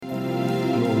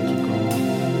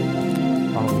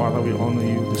Father, we honor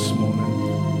you this morning.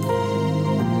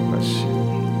 Bless you.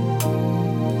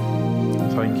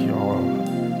 Thank you, our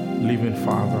living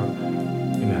Father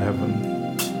in heaven.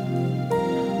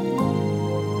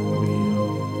 We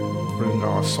bring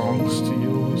our songs to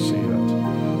you. We say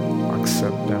that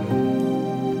accept them.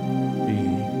 Be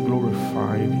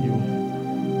glorified. You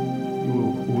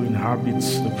who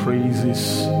inhabits the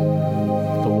praises,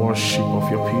 the worship of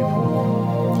your people.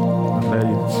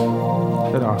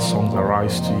 Let our songs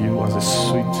arise to you as a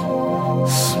sweet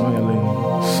smelling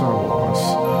savour, as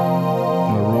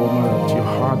an aroma that your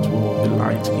heart will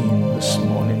delight in this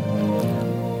morning.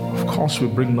 Of course, we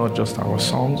bring not just our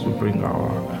songs, we bring our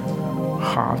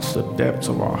hearts, the depths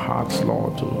of our hearts,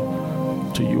 Lord,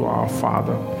 to you, our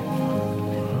Father.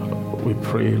 We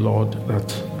pray, Lord,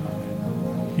 that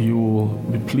you will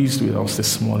be pleased with us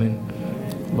this morning.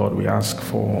 Lord, we ask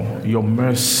for your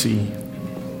mercy,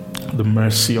 the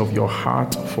mercy of your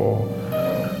heart for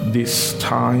this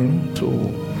time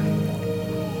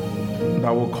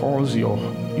that will cause you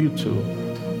to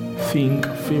think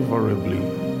favorably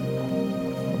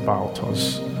about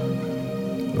us,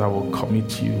 that will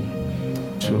commit you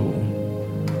to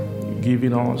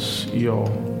giving us your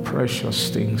precious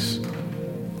things,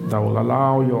 that will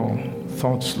allow your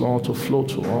thoughts, Lord, to flow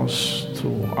to us,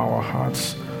 to our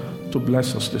hearts, to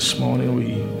bless us this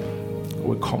morning.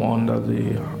 We come under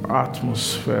the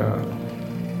atmosphere,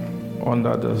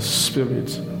 under the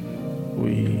Spirit.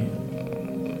 We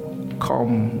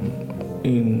come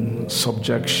in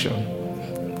subjection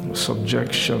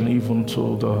even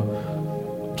to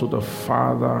the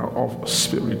Father of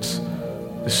spirits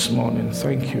this morning.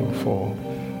 Thank you for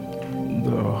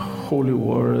the Holy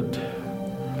Word.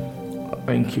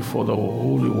 Thank you for the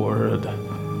Holy Word.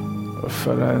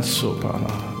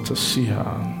 Ferentsopana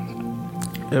Tasiha.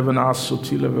 Even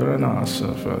asutile verenas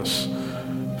first.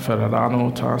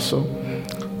 Feradano taso.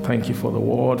 Thank you for the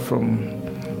word from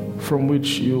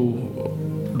which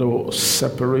the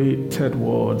separated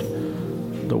word,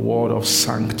 the word of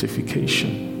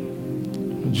sanctification.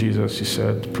 Jesus, you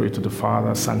said, pray to the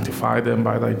Father, sanctify them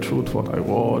by thy truth, for thy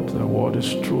word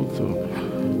is truth.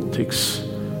 It takes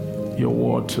your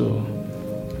word to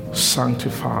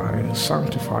sanctify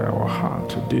our heart,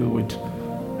 to deal with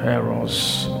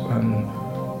errors and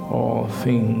all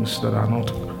things that are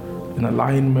not in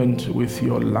alignment with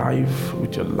your life,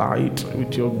 with your light,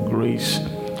 with your grace,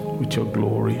 with your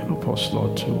glory. Help us,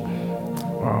 Lord, to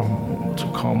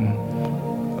come,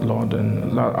 Lord,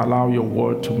 and allow your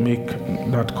word to make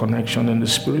that connection in the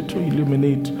Spirit, to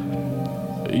illuminate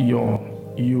you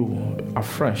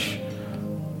afresh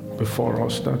before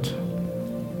us, that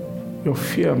your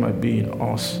fear might be in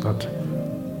us, that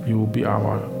you will be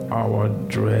our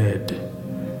dread,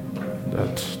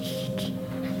 that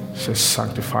says,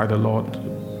 sanctify the Lord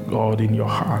God in your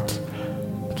heart,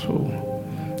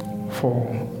 for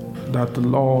that the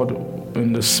Lord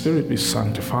in the Spirit be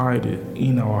sanctified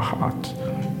in our heart,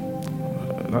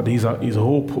 that his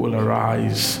hope will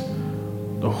arise,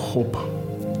 the hope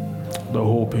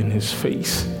in his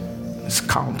face, his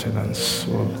countenance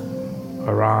will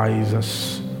arise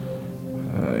as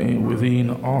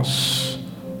within us,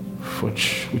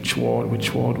 which word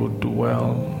will do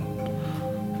well,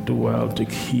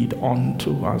 take heed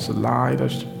unto, as a light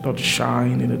that doth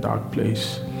shine in a dark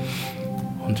place,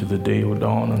 until the day will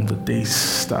dawn and the day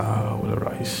star will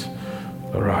arise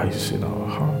in our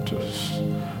hearts.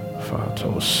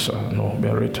 Fatos no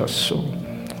meritas so,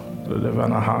 the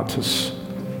Levana hearts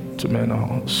to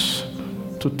menos,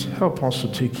 to help us to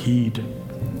take heed,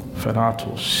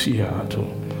 Feratos here, to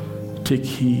take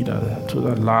heed to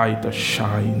the light that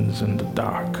shines in the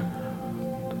dark,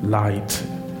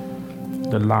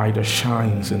 the light that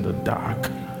shines in the dark,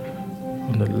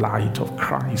 and the light of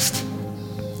Christ,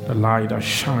 the light that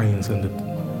shines in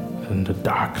the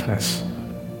darkness,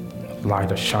 light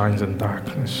that shines in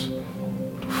darkness,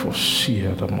 to foresee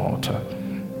the mortar.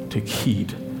 Take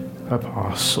heed, help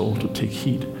our soul to take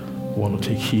heed. I want to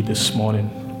take heed this morning.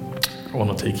 I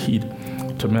want to take heed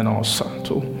to Menos,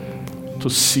 to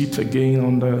sit again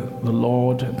under the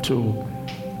Lord, and to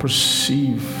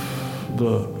perceive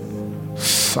the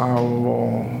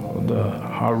savor, the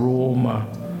aroma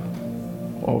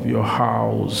of your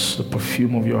house, the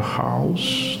perfume of your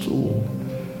house, to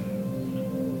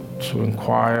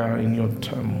inquire in your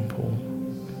temple,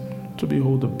 to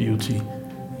behold the beauty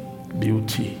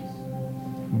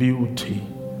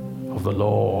of the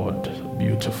Lord,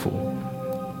 beautiful.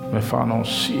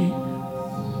 Mefanosi,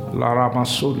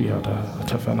 Laramasuria,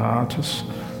 Tefanatas,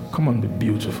 come and be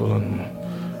beautiful in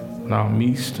our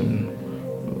midst, and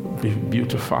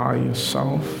beautify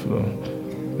yourself, the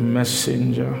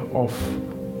messenger of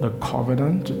the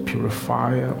covenant, the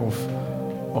purifier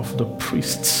of the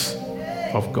priests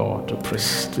of God, the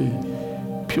priestly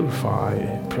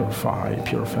purifinato,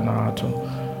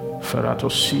 ferrato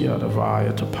sia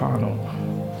divia tapano,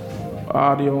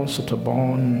 adios to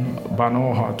bon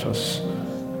banohatas,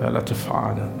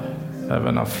 elatifana,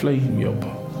 heaven a flame you up,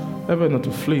 heaven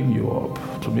to flame you up,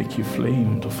 to make you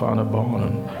flame, to find a born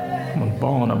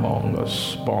among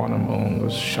us,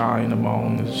 shine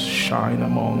among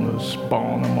us,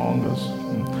 born among us.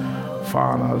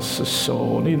 Father,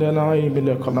 so need an eye, be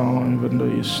the colon, when the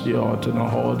is the art and a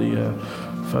holy,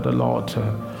 for the Lord,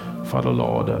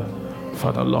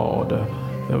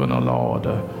 heaven a Lord,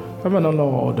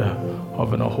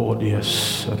 heaven a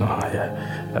holiest, and higher,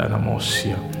 and a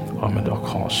mosia, amen, the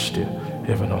cost,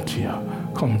 heaven not here.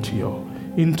 Come to you,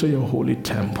 into your holy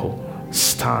temple,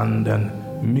 stand and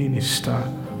minister,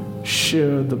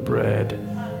 share the bread,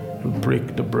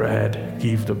 break the bread,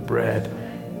 give the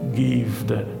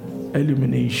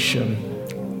illumination,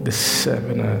 the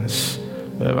seveners,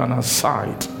 even a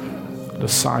sight, the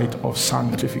sight of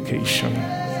sanctification.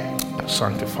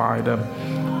 Sanctify them,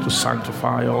 to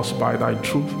sanctify us by thy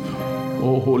truth.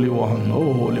 O Holy One,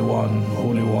 O Holy One,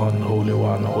 Holy One, Holy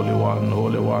One, Holy One,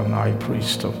 Holy One, High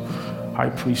Priest of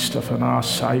an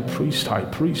us, High Priest,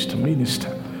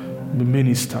 Minister, the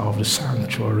Minister of the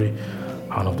sanctuary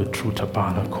and of the true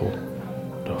tabernacle,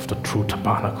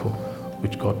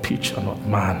 which God pitched and not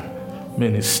man.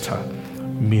 Minister,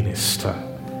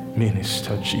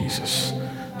 Jesus.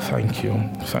 Thank you.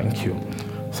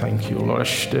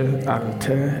 Loreste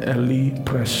ante eli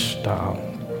presta.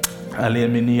 Eli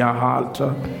minia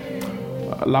halta.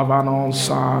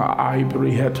 Lavanonsa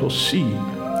ibri hetosi.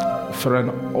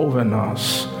 Fren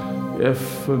ovenas.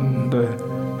 If in the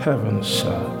heavens,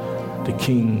 the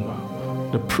king,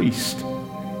 the priest,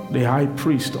 the high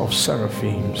priest of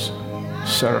seraphims,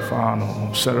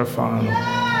 Serafano,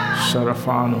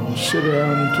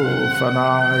 Sirianto,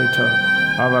 Fanaita,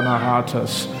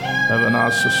 Avanahatas,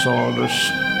 Evanasa Solus,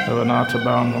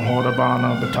 Evanataban, Horabana,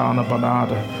 Batana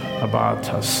Banada,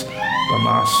 Abatas, the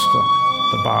Master,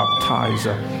 the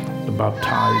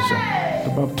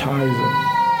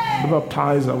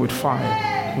baptizer with fire,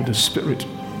 with the Spirit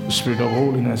of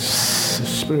holiness,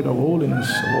 Spirit of holiness,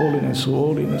 Spirit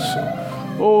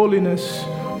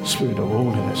of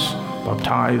holiness.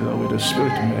 Baptizer with the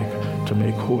Spirit to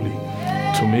make holy,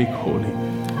 to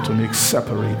make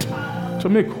separate, to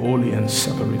make holy and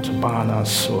separate, to bana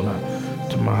sona,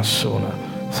 to masona.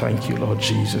 Thank you, Lord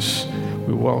Jesus.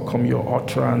 We welcome your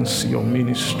utterance, your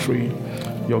ministry,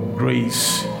 your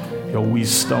grace, your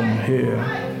wisdom here.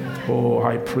 Oh,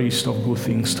 High Priest of good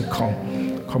things to come.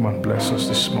 Come and bless us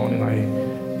this morning. I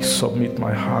submit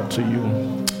my heart to you.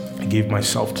 I give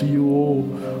myself to you.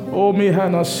 Oh, me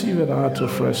hana sivena to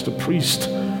first priest,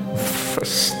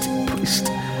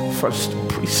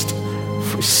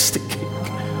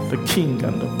 the king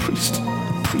and the priest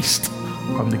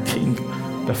and the king,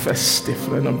 the festive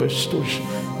renabestush,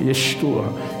 Yeshua,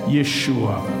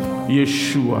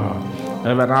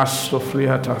 Evanasto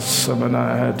friata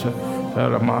seminaeta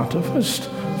eramata,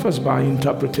 first by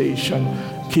interpretation,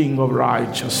 King of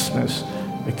righteousness,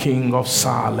 the King of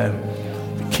Salem,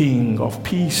 the King of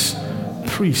peace,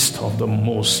 priest of the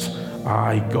Most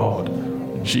High God,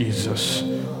 Jesus,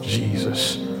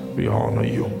 we honor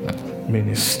you,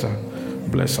 Minister.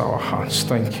 Bless our hearts.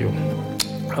 Thank you,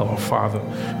 our Father.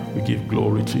 We give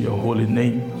glory to your holy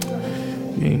name.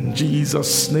 In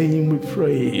Jesus' name we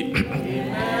pray.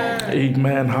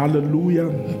 Amen.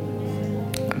 Hallelujah.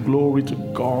 Glory to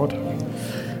God.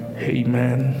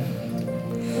 Amen.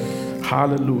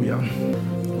 Hallelujah.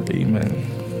 Amen.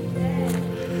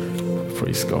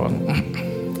 Praise God.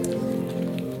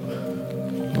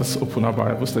 Let's open our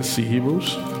Bibles. Let's see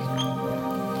Hebrews.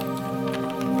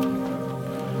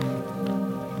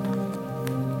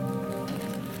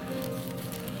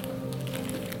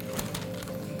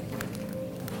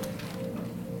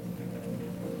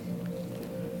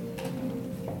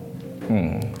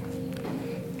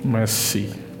 Mercy.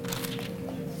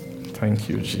 Thank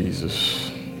you,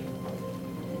 Jesus.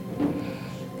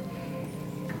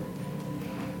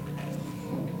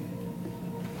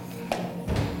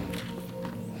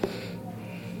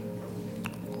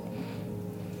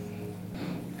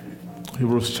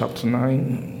 Hebrews chapter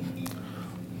 9.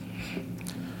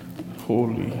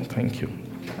 Holy, thank you.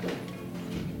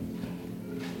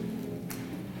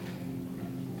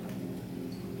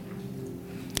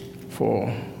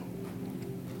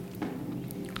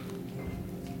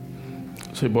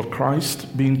 Say, but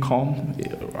Christ being come,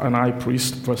 an high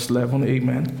priest, verse 11,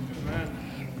 amen.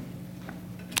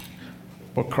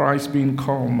 But Christ being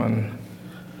come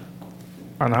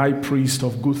an high priest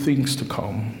of good things to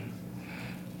come.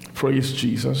 Praise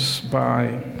Jesus,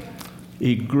 by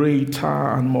a greater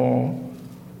and more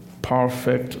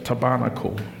perfect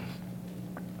tabernacle,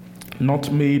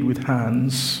 not made with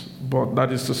hands, but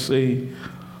that is to say,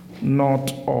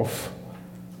 not of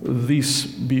this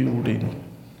building.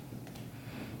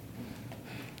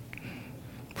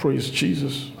 Praise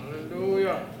Jesus.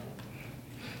 Hallelujah.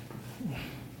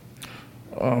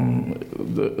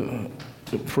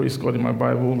 Praise God, in my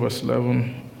Bible, verse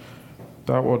 11,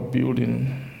 that word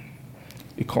building,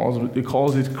 it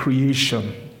calls it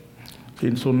creation.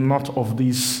 Okay, so not of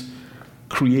this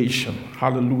creation.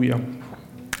 Hallelujah.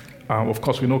 Of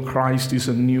course, we know Christ is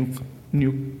a new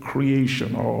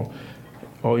creation or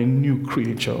a new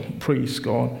creature. Praise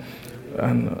God.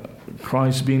 And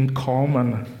Christ being come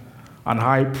and an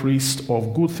high priest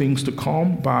of good things to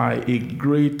come by a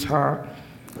greater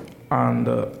and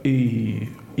a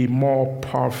more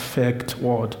perfect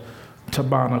word,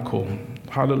 tabernacle.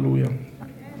 Hallelujah.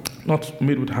 Not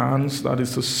made with hands, that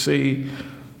is to say,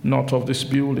 not of this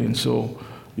building. So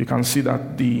you can see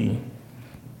that the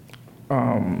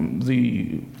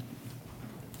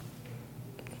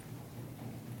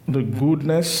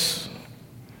goodness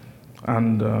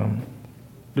and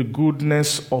the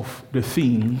goodness of the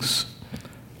things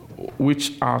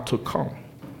which are to come.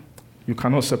 You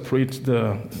cannot separate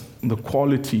the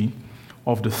quality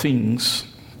of the things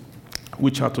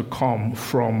which are to come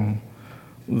from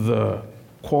the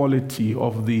quality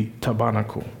of the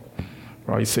tabernacle.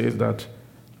 Right? It says that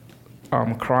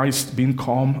Christ being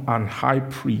come and high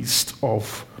priest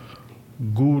of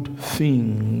good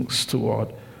things to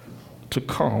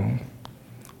come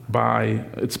by.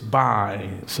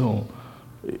 So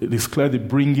it is clear the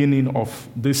bringing in of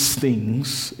these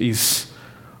things is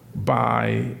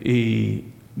by a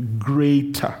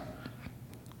greater.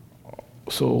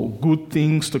 So good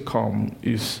things to come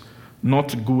is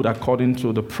not good according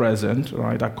to the present,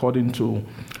 right? According to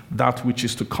that which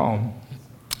is to come.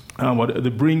 But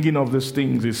the bringing of these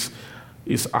things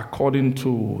is according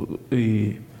to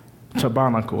a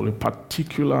tabernacle, a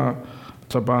particular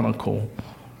tabernacle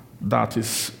that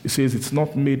is, it says it's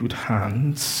not made with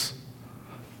hands.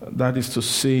 That is to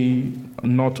say,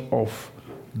 not of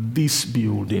this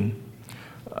building.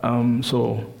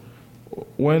 So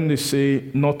when they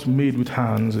say not made with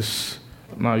hands,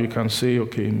 now you can say,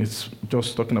 okay, it's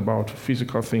just talking about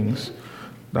physical things,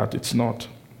 that it's not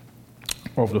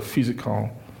of the physical.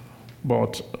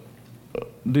 But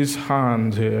this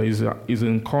hand here is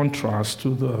in contrast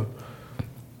to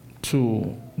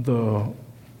the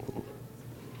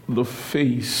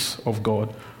face of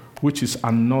God, which is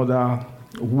another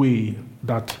way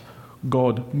that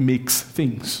God makes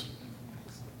things.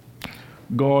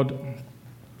 God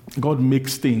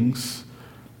makes things.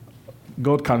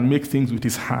 God can make things with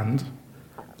his hand,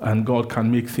 and God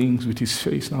can make things with his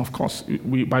face. Now, of course,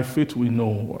 by faith we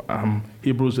know,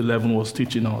 Hebrews 11 was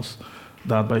teaching us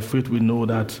that by faith we know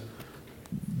that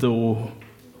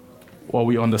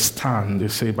we understand, they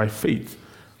say by faith,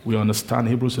 we understand,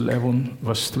 Hebrews 11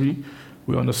 verse 3,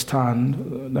 we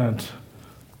understand that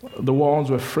the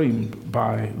worlds were framed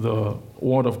by the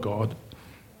word of God,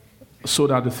 so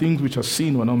that the things which are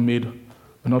seen were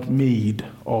not made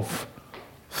of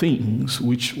things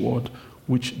which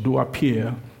do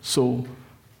appear. So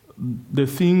the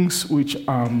things which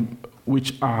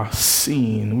are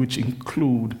seen, which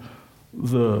include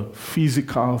the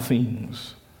physical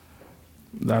things,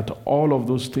 that all of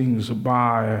those things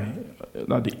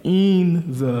that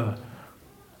in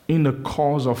the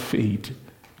cause of faith,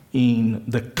 in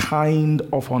the kind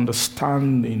of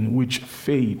understanding which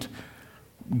faith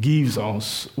gives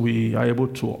us, we are able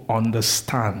to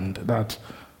understand that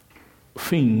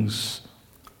things,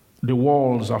 the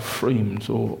walls are framed.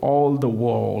 So all the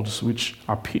walls which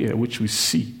appear, which we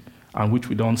see and which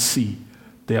we don't see,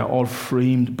 they are all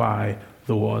framed by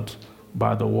the word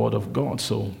of God.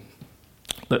 So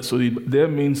there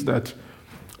means that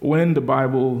when the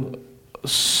Bible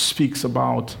speaks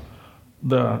about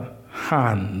the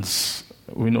hands,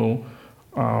 we know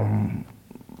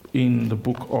in the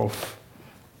book of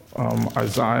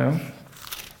Isaiah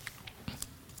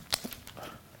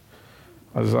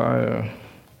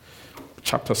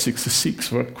chapter 66,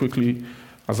 very quickly,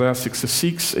 Isaiah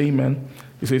 66, amen.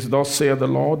 He says, "Thus saith the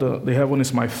Lord, the heaven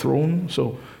is my throne."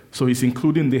 So he's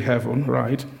including the heaven,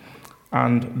 right?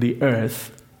 "And the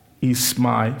earth is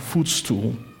my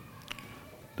footstool."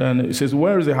 Then it says,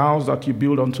 "Where is the house that you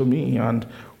build unto me? And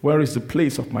where is the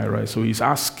place of my rest?" So he's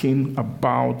asking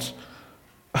about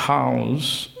a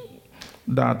house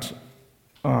that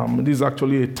this is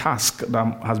actually a task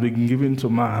that has been given to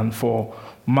man, for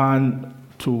man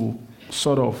to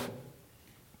sort of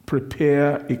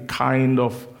prepare a kind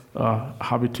of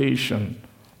habitation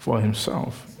for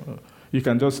himself.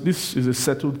 This is a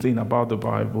settled thing about the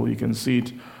Bible. You can see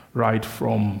it right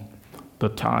from the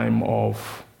time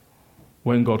of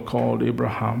when God called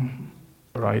Abraham,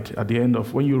 right? At the end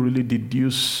of, when you really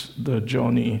deduce the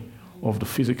journey of the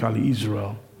physical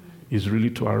Israel, is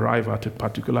really to arrive at a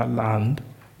particular land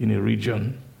in a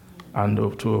region and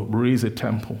to raise a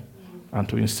temple and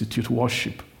to institute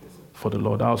worship for the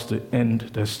Lord. That was the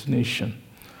end destination.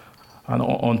 And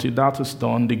until that is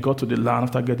done, they got to the land.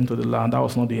 After getting to the land, that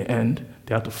was not the end.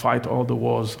 They had to fight all the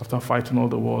wars. After fighting all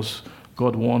the wars,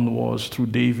 God won wars through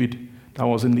David. That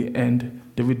was in the end.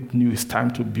 David knew it's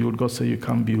time to build. God said, you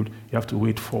can't build. You have to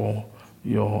wait for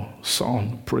your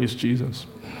son. Praise Jesus.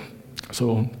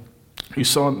 So you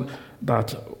saw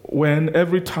that when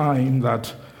every time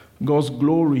that God's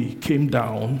glory came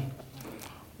down,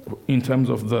 in terms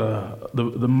of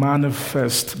the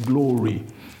manifest glory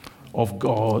of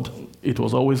God, it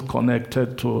was always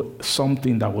connected to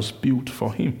something that was built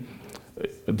for him.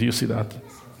 Do you see that?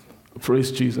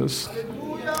 Praise Jesus.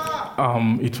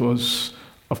 It was,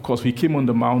 of course, we came on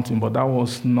the mountain, but that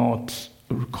was not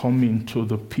coming to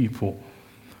the people.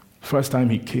 First time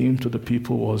he came to the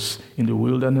people was in the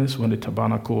wilderness when the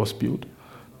tabernacle was built.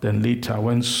 Then later,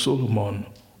 when Solomon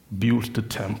built the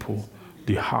temple,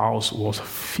 the house was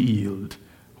filled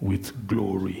with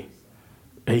glory.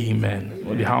 Amen.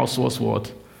 Well, the house was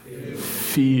what?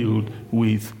 Filled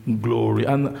with glory.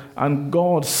 And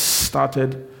God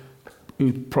started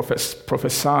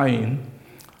prophesying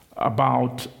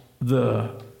about the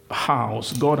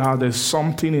house. God had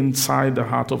something inside the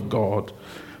heart of God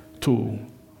to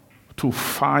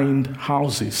find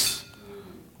houses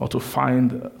or to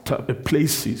find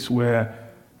places where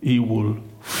he will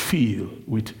fill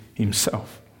with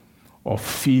himself or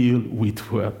fill with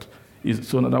what.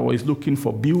 So in other words, looking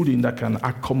for building that can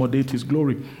accommodate his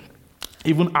glory.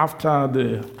 Even after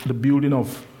the building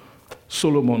of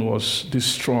Solomon was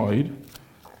destroyed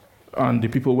and the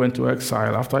people went to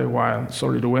exile, after a while,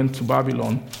 they went to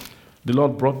Babylon, the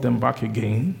Lord brought them back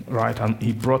again, right? And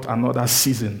he brought another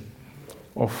season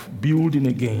of building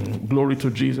again. Glory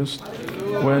to Jesus.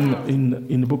 When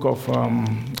in the book of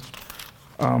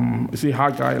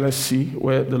Haggai, let's see,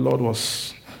 where the Lord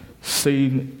was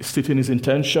stating his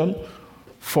intention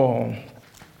for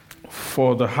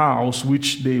the house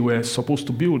which they were supposed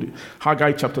to build.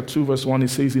 Haggai chapter 2 verse 1, it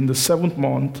says, in the 7th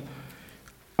month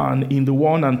and in the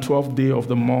 1 and 12th day of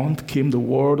the month came the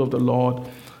word of the Lord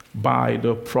by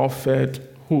the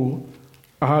prophet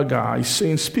Haggai,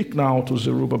 saying, speak now to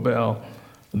Zerubbabel,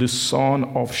 the son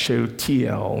of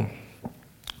Shealtiel,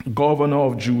 governor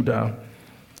of Judah,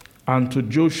 and to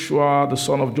Joshua, the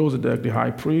son of Josedek, the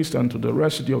high priest, and to the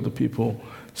residue of the people,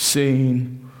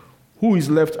 saying, who is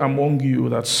left among you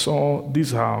that saw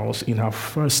this house in her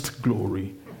first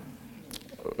glory?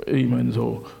 Amen.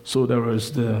 So there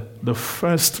is the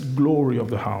first glory of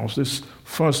the house. This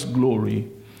first glory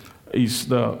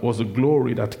was the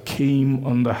glory that came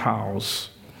on the house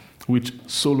which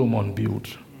Solomon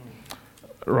built,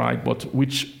 right? But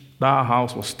which that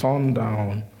house was torn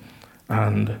down,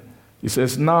 and he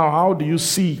says, now, how do you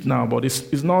see it now? But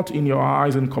it's not in your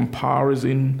eyes in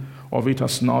comparison of it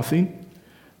as nothing,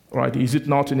 right? Is it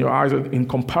not in your eyes in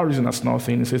comparison as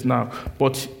nothing? He says, now,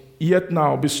 but yet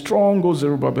now, be strong, O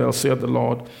Zerubbabel, saith the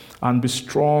Lord, and be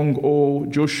strong, O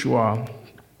Joshua,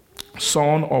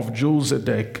 son of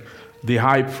Josedek, the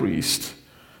high priest,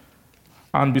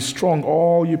 and be strong,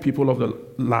 all you people of the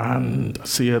land,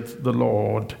 saith the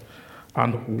Lord,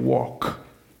 and walk.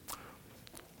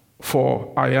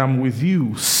 For I am with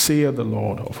you, saith the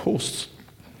Lord of hosts,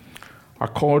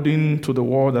 according to the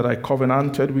word that I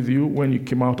covenanted with you when you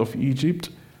came out of Egypt,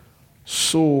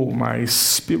 so my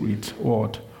spirit,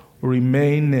 what,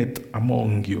 remaineth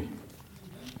among you.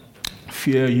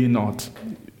 Fear ye not.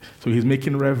 So he's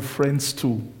making reference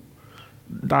to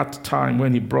that time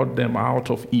when he brought them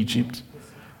out of Egypt.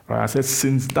 Right? I said,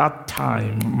 since that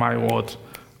time,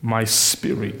 my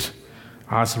spirit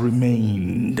has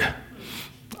remained.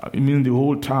 I mean, the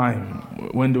whole time,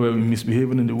 when they were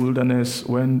misbehaving in the wilderness,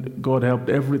 when God helped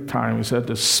every time, he said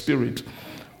the Spirit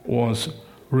was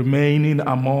remaining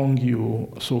among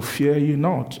you, so fear ye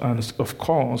not. And of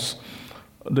course,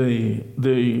 the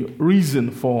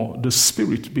reason for the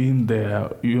Spirit being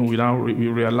there, we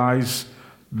realize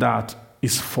that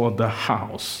is for the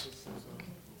house.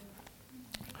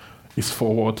 It's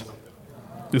for what?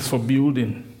 It's for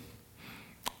building.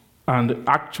 And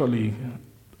actually,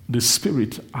 the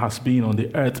Spirit has been on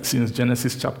the earth since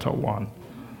Genesis chapter 1.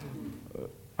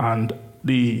 And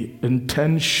the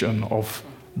intention of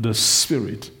the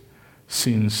Spirit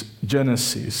since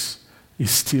Genesis it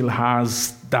still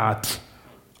has that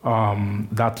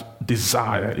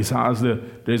desire.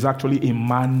 There is actually a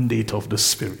mandate of the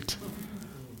Spirit,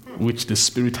 which the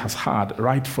Spirit has had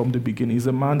right from the beginning. It's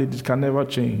a mandate that can never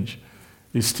change.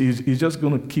 It's just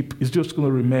going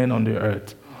to remain on the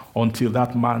earth until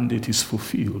that mandate is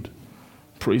fulfilled.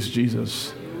 Praise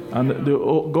Jesus. And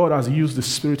God has used the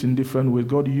Spirit in different ways.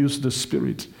 God used the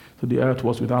Spirit, so the earth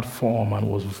was without form and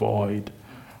was void.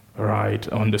 Right?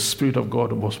 And the Spirit of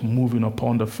God was moving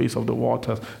upon the face of the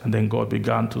waters, and then God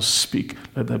began to speak,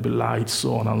 let there be light,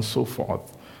 so on and so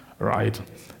forth. Right?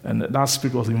 And that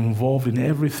Spirit was involved in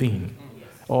everything,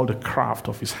 all the craft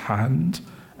of his hand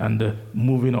and the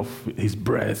moving of his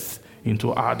breath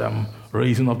into Adam,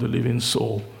 raising up the living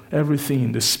soul.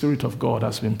 Everything, the Spirit of God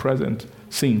has been present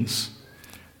since.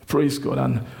 Praise God.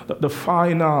 And the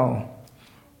final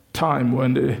time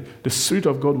when the Spirit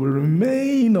of God will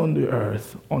remain on the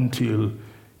earth until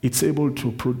it's able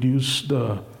to produce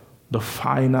the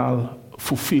final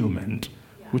fulfillment,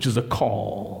 which is the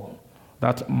call,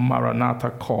 that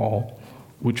Maranatha call,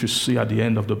 which you see at the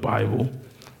end of the Bible,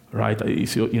 right? You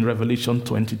see in Revelation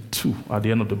 22, at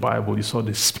the end of the Bible, you saw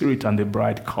the Spirit and the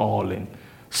bride calling,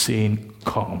 saying,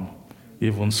 come.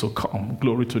 Even so, come.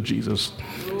 Glory to Jesus.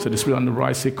 So the Spirit and the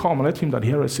bride say, come. And let him that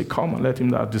heareth say, come. And let him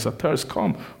that is athirst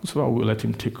come. So we will let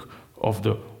him take of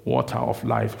the water of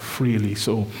life freely.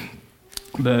 So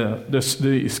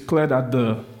it's clear that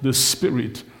the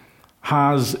Spirit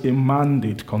has a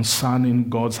mandate concerning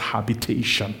God's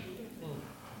habitation.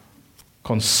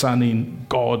 Concerning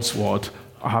God's what?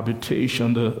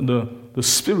 Habitation. The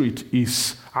Spirit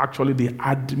is actually the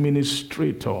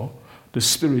administrator. The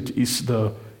Spirit is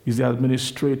the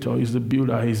administrator, is the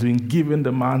builder. He's been given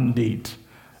the mandate.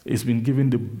 He's been given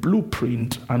the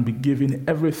blueprint and been given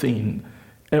everything,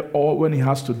 all when he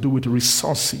has to do with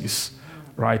resources,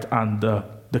 right? And the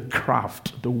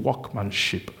craft, the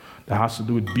workmanship that has to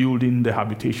do with building the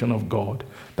habitation of God.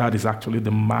 That is actually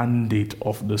the mandate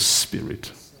of the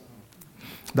Spirit.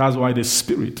 That's why the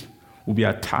Spirit will be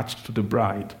attached to the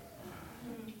bride.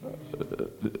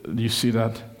 Do you see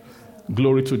that?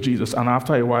 Glory to Jesus. And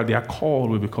after a while, their call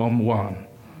will become one.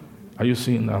 Are you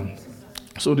seeing that?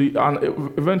 So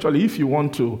eventually, if you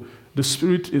want to, the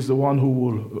Spirit is the one who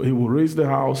will raise the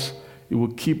house. He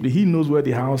will he knows where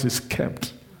the house is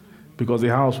kept, because the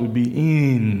house will be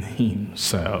in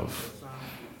himself.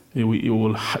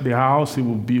 The house he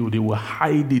will build, he will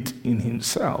hide it in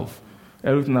himself.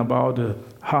 Everything about the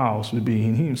house will be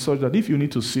in him, such that if you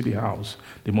need to see the house,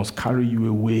 they must carry you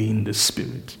away in the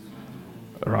Spirit.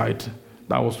 Right?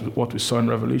 That was what we saw in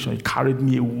Revelation. He carried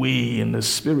me away in the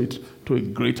Spirit to a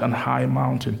great and high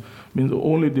mountain. It means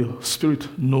only the Spirit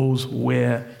knows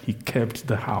where he kept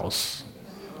the house.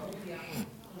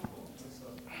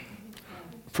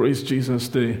 Praise Jesus.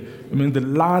 The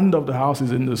land of the house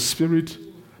is in the Spirit.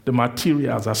 The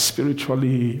materials are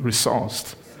spiritually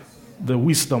resourced. The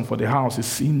wisdom for the house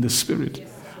is in the Spirit.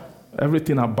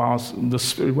 Everything about the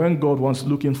Spirit. When God wants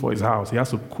looking for his house, he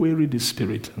has to query the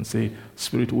Spirit and say,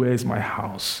 Spirit, where is my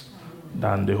house?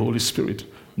 Then the Holy Spirit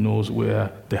knows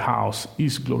where the house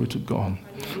is. Glory to God.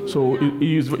 So it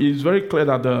is very clear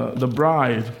that the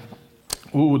bride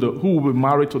who will be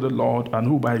married to the Lord and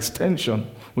who by extension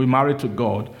will be married to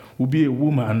God will be a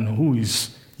woman who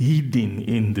is hidden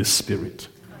in the Spirit.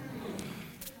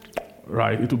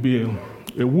 Right? It will be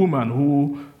a woman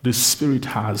who the Spirit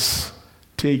has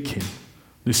taken,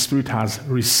 the Spirit has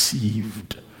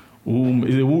received.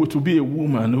 To be a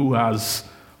woman who has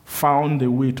found a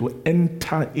way to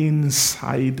enter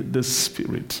inside the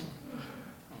Spirit.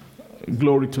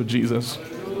 Glory to Jesus.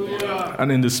 Hallelujah.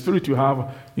 And in the Spirit you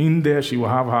have, in there she will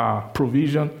have her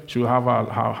provision, she will have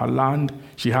her land,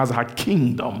 she has her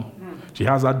kingdom, she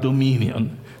has her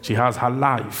dominion, she has her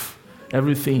life.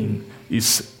 Everything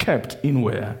is kept in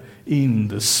where? In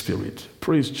the Spirit.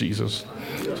 Praise Jesus.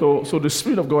 So the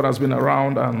Spirit of God has been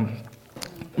around and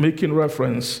making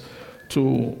reference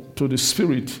to the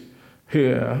Spirit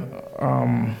here.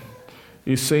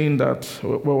 He's saying that,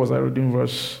 where was I reading?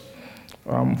 Verse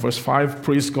 5,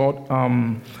 praise God.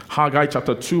 Haggai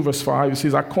chapter 2, verse 5, it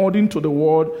says, according to the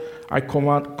word I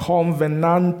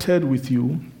covenanted with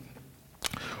you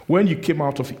when you came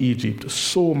out of Egypt,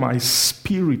 so my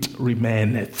Spirit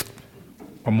remaineth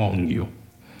among you.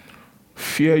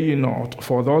 Fear ye not,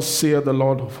 for thus saith the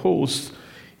Lord of hosts,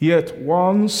 yet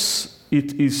once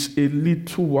it is a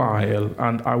little while,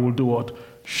 and I will do what?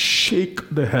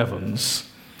 Shake the heavens,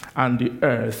 and the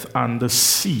earth, and the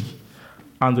sea,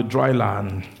 and the dry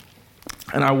land.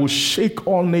 And I will shake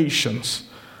all nations,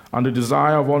 and the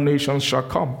desire of all nations shall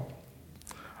come.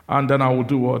 And then I will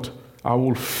do what? I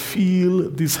will fill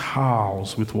this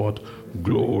house with what?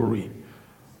 Glory.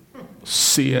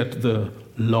 saith the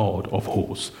Lord of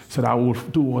hosts. He said, I will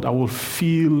do what? I will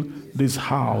fill this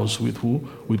house with who?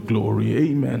 With glory.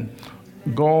 Amen.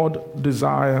 God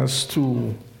desires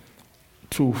to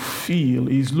fill.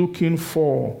 He's looking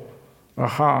for a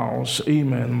house,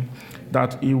 amen,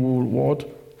 that he will what?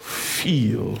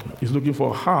 Fill. He's looking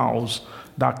for a house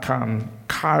that can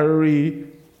carry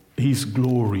his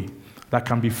glory, that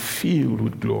can be filled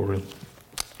with glory.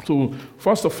 So,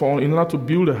 first of all, in order to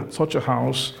build such a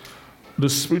house, the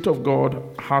Spirit of God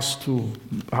had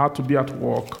to be at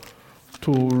work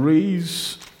to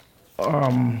raise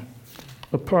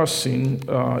a person,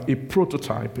 a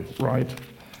prototype, right?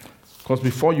 Because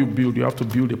before you build, you have to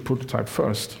build a prototype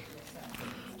first.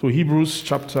 So Hebrews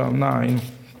chapter 9,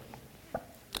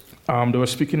 they were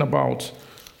speaking about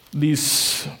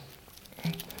this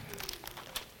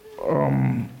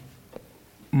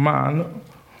man,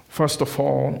 first of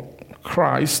all,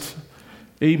 Christ,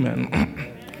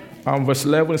 amen. Verse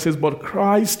 11, it says, but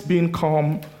Christ being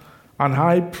come an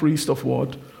high priest of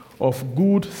what? Of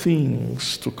good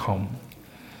things to come,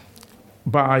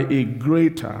 by a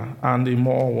greater and a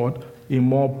more what? A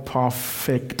more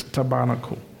perfect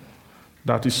tabernacle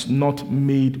that is not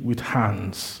made with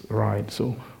hands, right?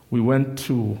 So we went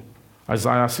to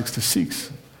Isaiah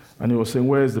 66, and he was saying,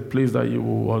 where is the place that you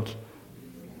will what?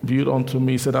 Build unto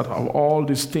me? He said that of all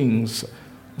these things,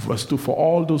 verse 2, for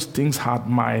all those things had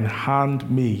mine hand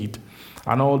made,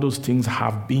 and all those things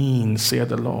have been, saith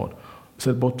the Lord. He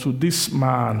said, but to this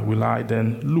man will I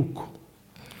then look,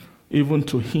 even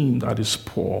to him that is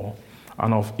poor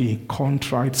and of a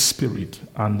contrite spirit,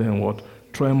 and then what?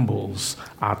 Trembles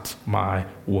at my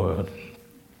word.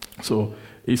 So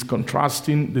he's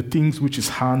contrasting the things which is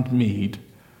handmade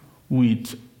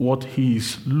with what he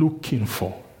is looking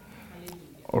for,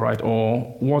 all right, or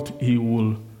what he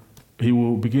will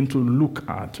begin to look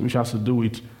at, which has to do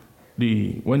with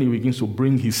when he begins to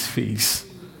bring his face,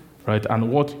 right,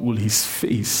 and what will his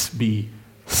face be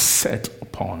set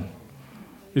upon.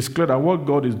 It's clear that what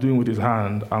God is doing with his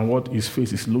hand and what his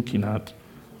face is looking at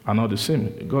are not the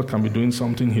same. God can be doing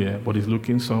something here, but he's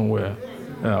looking somewhere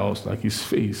else, like his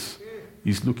face.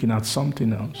 He's looking at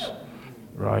something else,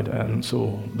 right? And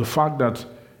so the fact that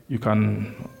you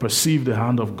can perceive the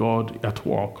hand of God at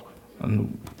work,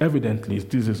 and evidently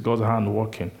this is God's hand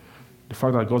working. The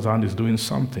fact that God's hand is doing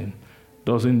something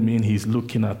doesn't mean he's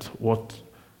looking at what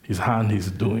his hand is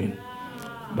doing.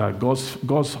 That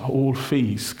God's whole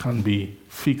face can be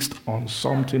fixed on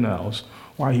something else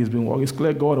while he's been working. It's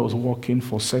clear God was working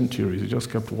for centuries. He just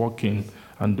kept working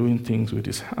and doing things with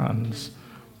his hands.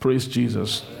 Praise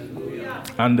Jesus.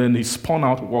 And then he spun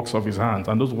out works of his hands,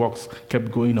 and those works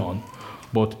kept going on.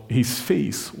 But his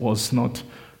face was not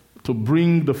to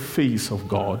bring the face of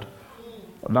God.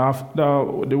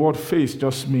 The word face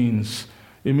just means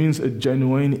a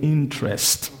genuine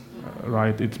interest,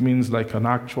 right? It means like an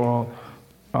actual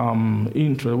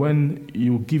interest. When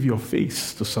you give your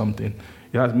face to something,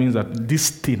 that means that this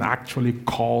thing actually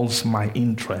calls my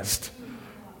interest,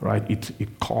 right?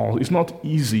 It calls. It's not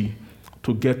easy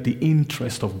to get the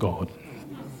interest of God.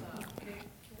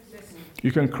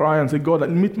 You can cry and say, God,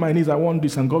 meet my needs, I want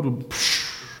this, and God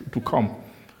will come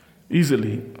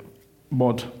easily.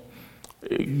 But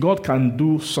God can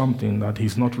do something that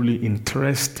he's not really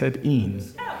interested in,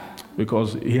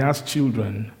 because he has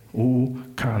children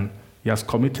he has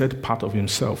committed part of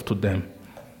himself to them,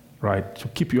 right? To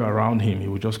keep you around him, he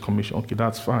will just commission, okay,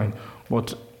 that's fine.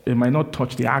 But it might not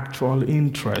touch the actual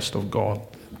interest of God.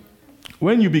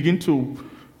 When you begin to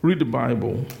read the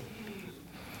Bible,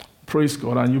 praise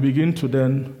God, and you begin to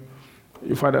then,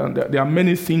 you find that there are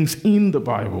many things in the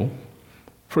Bible,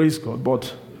 praise God,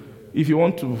 but if you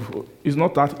want to, it's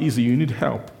not that easy. You need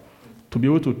help to be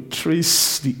able to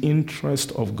trace the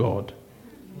interest of God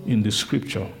in the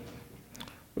scripture,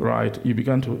 right? You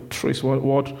begin to trace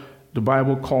what the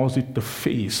Bible calls it, the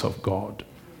face of God,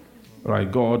 right?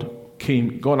 God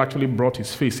actually brought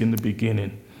his face in the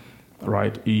beginning,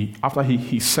 right? After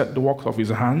he set the work of his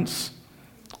hands,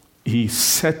 he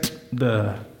set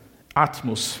the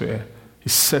atmosphere, he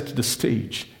set the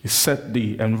stage, he set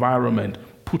the environment,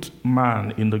 put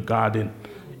man in the garden.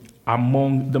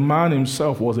 The man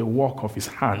himself was a work of his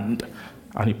hand,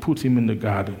 and he put him in the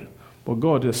garden. But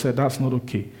God just said, that's not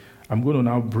okay. I'm going to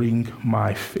now bring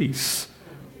my face,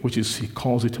 which is, he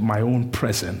calls it my own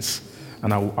presence,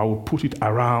 and I will put it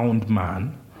around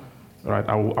man, right?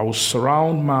 I will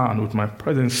surround man with my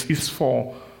presence,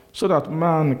 so that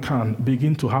man can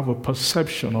begin to have a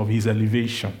perception of his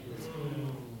elevation,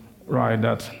 right?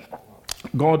 That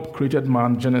God created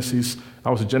man, Genesis, that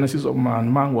was the genesis of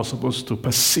man. Man was supposed to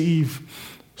perceive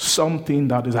something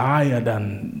that is higher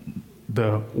than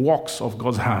the works of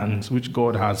God's hands, which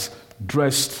God has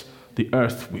dressed the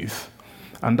earth with.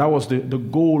 And that was the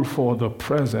goal for the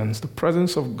presence. The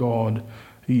presence of God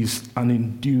is an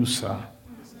inducer.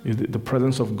 The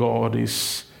presence of God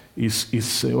is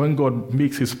when God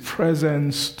makes his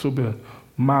presence to be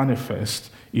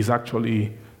manifest, is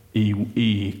actually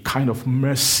a kind of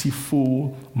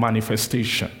merciful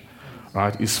manifestation.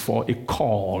 Right? It's for a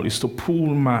call, it's to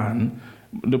pull man.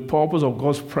 The purpose of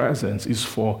God's presence is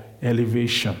for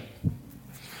elevation.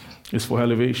 It's for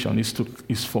elevation.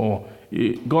 It's for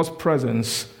God's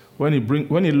presence. When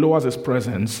he lowers his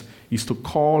presence, is to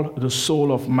call the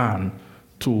soul of man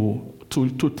to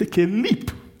take a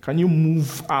leap. Can you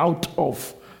move out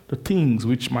of the things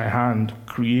which my hand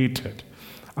created?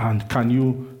 And can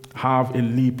you have a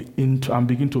leap into and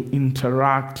begin to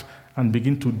interact and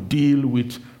begin to deal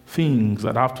with things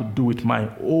that have to do with my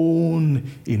own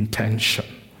intention?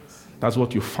 That's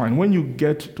what you find. When you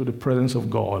get to the presence of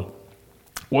God,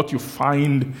 what you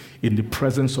find in the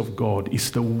presence of God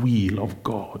is the will of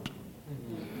God.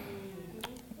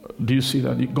 Do you see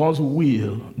that? God's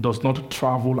will does not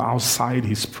travel outside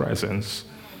his presence.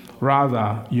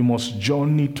 Rather, you must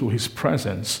journey to his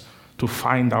presence to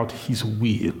find out his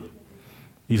will.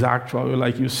 It's actually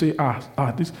like you say,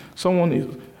 this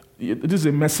is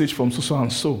a message from so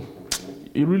and so.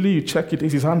 You check it,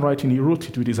 it's his handwriting, he wrote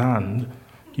it with his hand.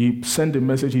 He sent the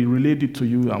message, he relayed it to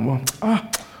you, and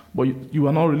but you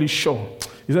are not really sure.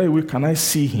 Is there a way, can I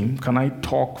see him? Can I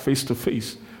talk face to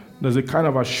face? There's a kind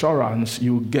of assurance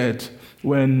you get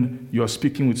when you're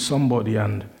speaking with somebody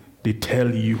and they tell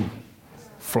you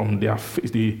from their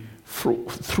face,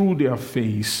 through their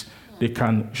face, they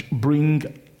can bring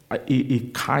a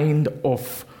kind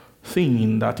of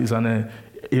thing that is a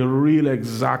real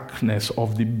exactness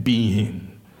of the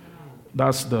being.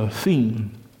 That's the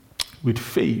thing with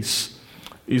face,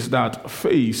 is that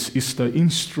face is the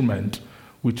instrument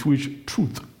with which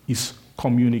truth is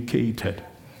communicated.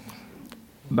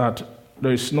 That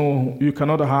you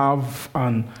cannot have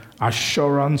an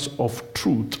assurance of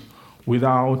truth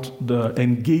without the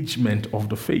engagement of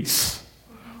the face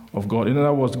of God. In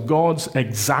other words, God's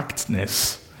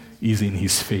exactness is in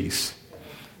his face.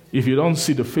 If you don't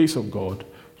see the face of God,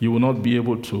 you will not be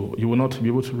able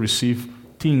to receive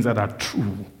things that are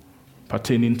true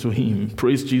pertaining to him.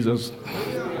 Praise Jesus.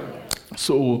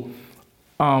 So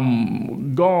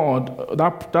God,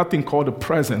 that thing called the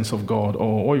presence of God,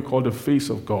 or what you call the face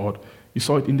of God, you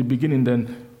saw it in the beginning,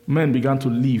 then men began to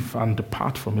leave and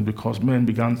depart from it because men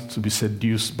began to be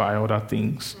seduced by other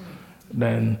things.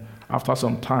 Then after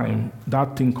some time,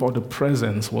 that thing called the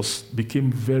presence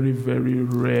became very, very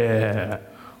rare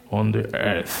on the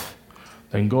earth.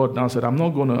 Then God now said,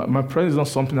 my presence is not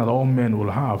something that all men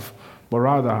will have, but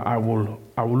rather I will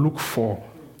look for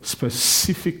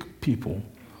specific people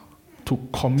to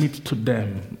commit to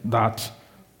them that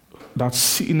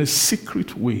in a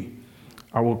secret way,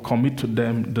 I will commit to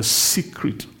them the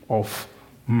secret of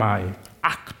my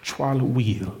actual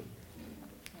will.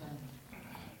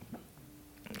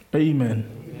 Amen.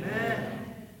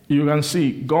 Amen. You can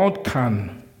see God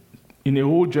can, in a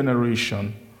whole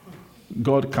generation,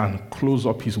 God can close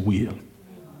up his will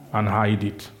and hide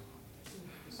it.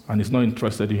 And he's not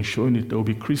interested in showing it. There will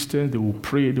be Christians, they will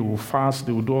pray, they will fast,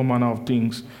 they will do all manner of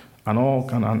things,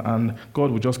 and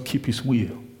God will just keep his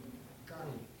will.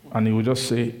 And he will just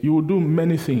say, you will do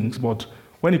many things, but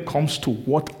when it comes to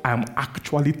what I'm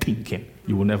actually thinking,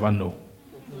 you will never know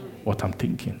what I'm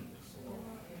thinking.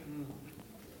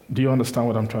 Do you understand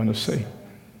what I'm trying to say?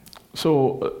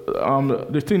 So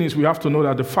the thing is, we have to know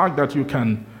that the fact that you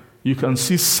can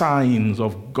see signs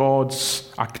of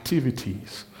God's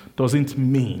activities doesn't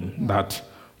mean that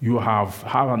you have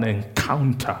an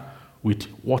encounter with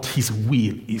what his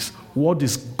will is. What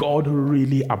is God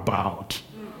really about?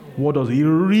 What does he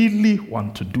really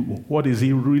want to do? What is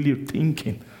he really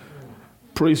thinking?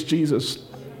 Praise Jesus.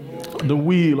 The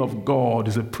will of God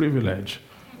is a privilege.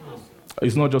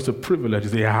 It's not just a privilege,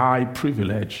 it's a high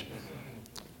privilege.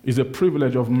 It's a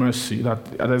privilege of mercy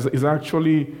that there's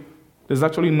actually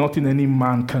nothing any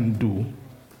man can do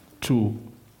to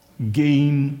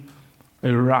gain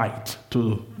a right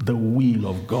to the will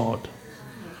of God.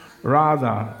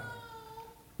 Rather,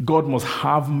 God must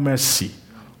have mercy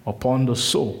upon the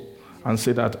soul and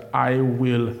say that I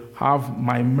will have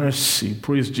my mercy.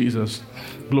 Praise Jesus.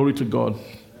 Glory to God.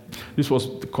 This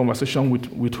was the conversation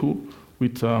with who?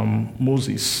 With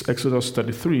Moses, Exodus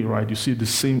 33, right? You see the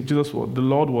same, the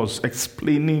Lord was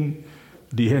explaining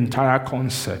the entire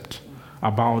concept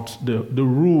about the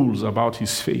rules about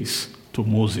his face to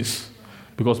Moses.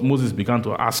 Because Moses began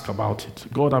to ask about it.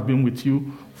 God, I've been with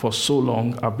you for so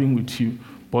long. I've been with you.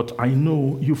 But I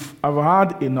know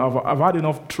I've had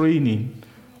enough training,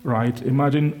 right?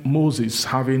 Imagine Moses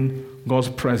having God's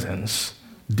presence,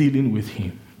 dealing with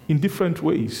him in different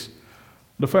ways.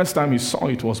 The first time he saw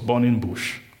it was burning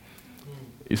bush.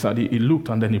 He said he looked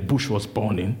and then the bush was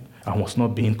burning and was not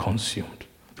being consumed.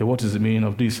 So what is the meaning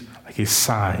of this? Like a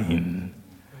sign.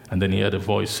 And then he heard a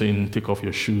voice saying, take off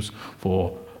your shoes,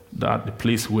 for that the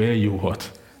place where you what?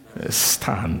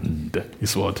 Stand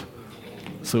is what?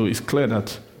 So it's clear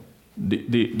that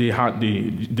they had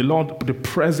the Lord, the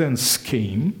presence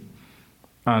came,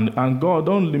 and God,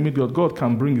 don't limit God. God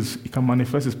can He can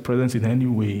manifest His presence in any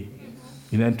way.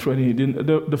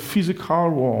 The physical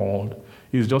world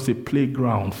is just a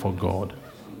playground for God.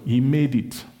 He made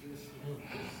it.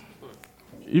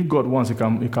 If God wants, He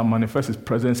can manifest His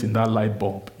presence in that light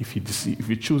bulb. If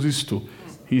He chooses to,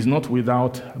 He's not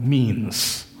without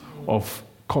means of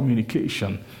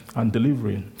communication and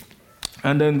delivering.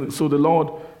 And then, so the Lord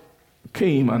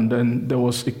came, and then there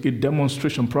was a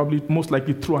demonstration, probably most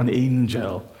likely through an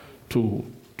angel, to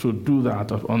do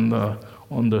that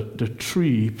on the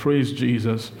tree. Praise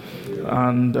Jesus,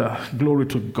 and glory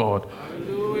to God.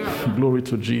 Hallelujah. Glory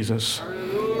to Jesus.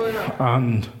 Hallelujah.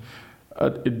 And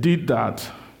it did that,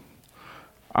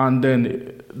 and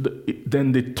then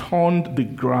they turned the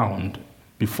ground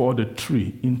before the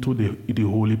tree into the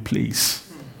holy place.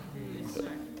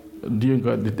 Dear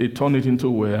God, they turned it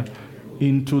into where?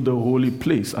 Into the holy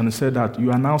place, and said that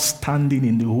you are now standing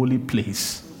in the holy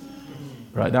place.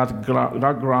 Right, that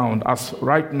ground, as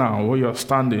right now where you're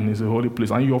standing is a holy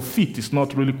place, and your feet is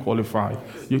not really qualified.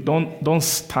 You don't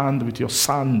stand with your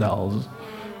sandals.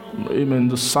 Amen.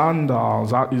 The sandals,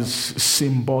 that is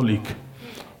symbolic.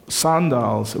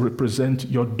 Sandals represent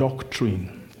your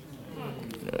doctrine.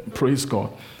 Praise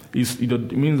God.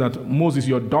 It means that Moses,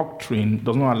 your doctrine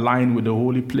does not align with the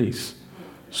holy place.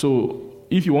 So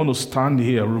if you want to stand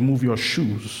here, remove your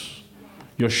shoes.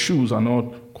 Your shoes are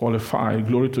not qualified.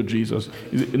 Glory to Jesus.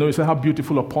 You say how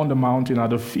beautiful upon the mountain are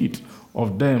the feet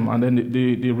of them. And then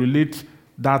they relate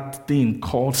that thing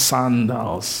called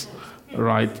sandals,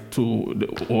 right,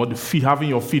 or the feet, having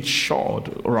your feet shod,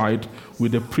 right,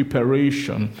 with the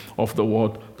preparation of the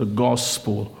word, the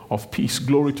gospel of peace.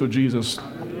 Glory to Jesus.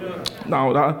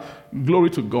 Now, that glory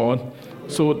to God.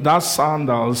 So that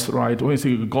sandals, right, when you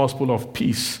say the gospel of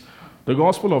peace, the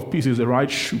gospel of peace is the right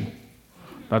shoe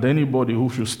that anybody who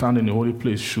should stand in the holy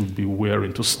place should be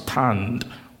wearing. To stand,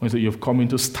 when you say you've come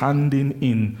into standing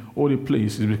in holy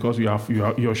place, is because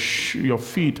your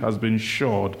feet has been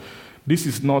shod. This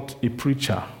is not a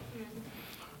preacher.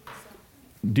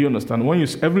 Do you understand? When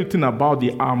everything about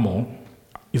the armor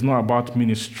is not about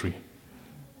ministry.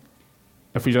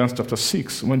 Ephesians chapter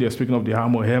 6, when they're speaking of the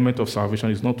armor, helmet of salvation,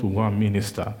 is not to go and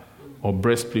minister, or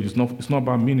breastplate. It's not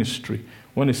about ministry.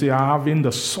 When they say having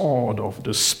the sword of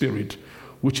the Spirit,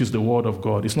 which is the word of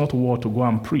God, it's not a word to go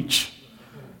and preach.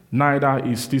 Neither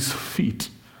is this feet.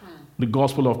 The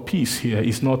gospel of peace here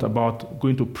is not about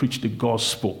going to preach the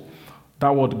gospel.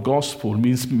 That word gospel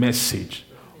means message.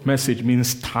 Message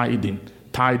means tiding.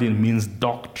 Tiding means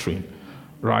doctrine.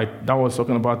 Right? That was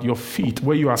talking about your feet.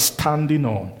 Where you are standing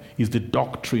on is the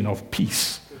doctrine of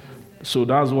peace. So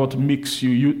that's what makes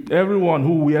you everyone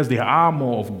who wears the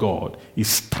armor of God is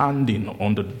standing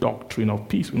on the doctrine of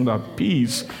peace. You know that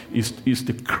peace is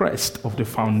the crest of the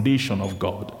foundation of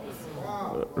God,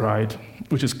 right?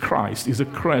 Which is Christ. Is the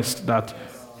crest that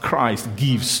Christ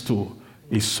gives to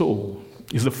a soul.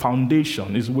 Is the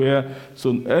foundation. Is where,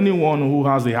 so anyone who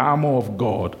has the armor of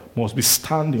God must be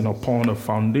standing upon the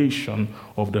foundation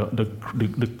of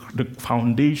the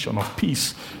foundation of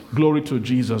peace. Glory to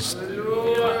Jesus.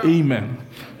 Amen.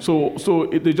 So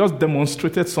they just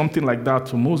demonstrated something like that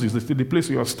to Moses. The place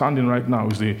you are standing right now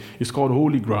is called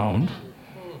holy ground.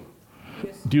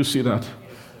 Do you see that?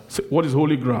 So what is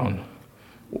holy ground?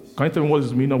 Can you tell me what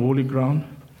is the meaning of holy ground?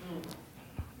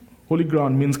 Holy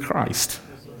ground means Christ.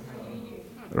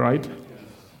 Right?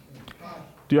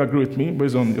 Do you agree with me?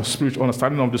 Based on your spiritual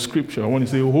understanding of the scripture, when you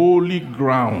say holy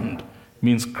ground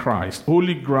means Christ.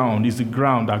 Holy ground is the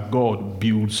ground that God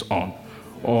builds on,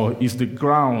 or is the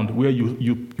ground where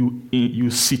you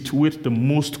situate the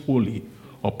most holy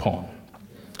upon.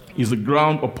 Is the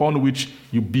ground upon which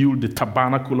you build the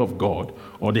tabernacle of God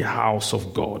or the house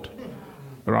of God.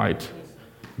 Right?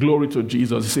 Glory to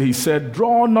Jesus. He said,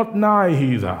 draw not nigh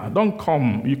hither. Don't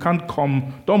come. You can't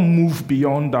come. Don't move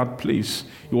beyond that place.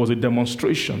 It was a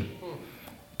demonstration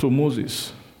to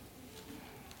Moses.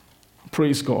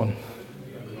 Praise God.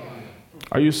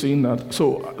 Are you seeing that?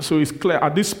 So it's clear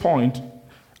at this point,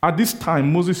 at this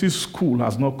time, Moses' school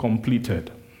has not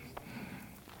completed.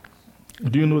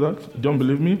 Do you know that? Don't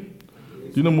believe me?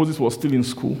 Do you know Moses was still in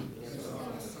school?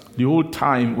 The whole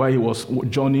time while he was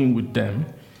journeying with them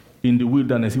in the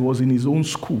wilderness, he was in his own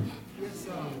school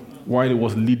while he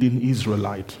was leading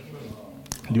Israelite.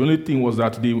 The only thing was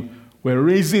that they were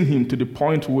raising him to the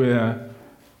point where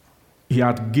he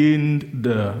had gained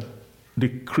the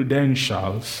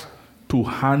credentials to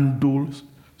handle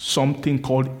something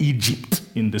called Egypt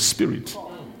in the spirit.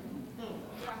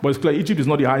 But it's clear Egypt is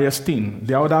not the highest thing.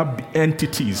 There are other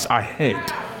entities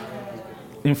ahead.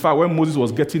 In fact, when Moses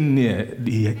was getting near,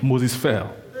 Moses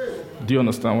fell. Do you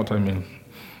understand what I mean?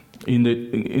 In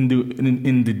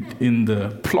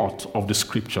the plot of the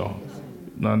scripture.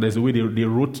 Now, there's a way they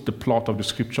wrote the plot of the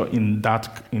scripture in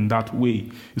that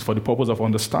way. It's for the purpose of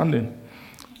understanding.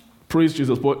 Praise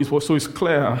Jesus. But it's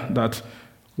clear that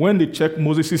when they check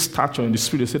Moses' stature in the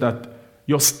spirit, they say that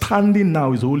your standing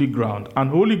now is holy ground.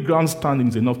 And holy ground standing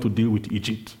is enough to deal with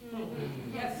Egypt.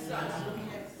 Yes, sir.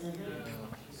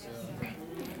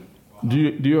 Do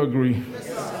you agree? Yes,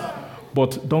 sir.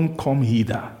 But don't come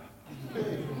hither.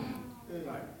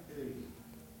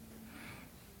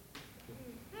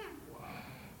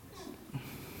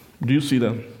 Do you see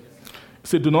them?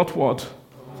 Say, do not what?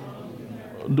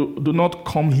 Do not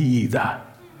come hither.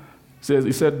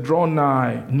 He said, draw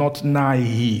nigh, not nigh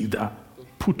hither.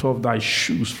 Put off thy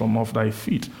shoes from off thy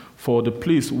feet. For the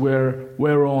place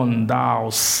whereon thou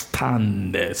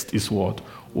standest is what?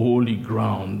 Holy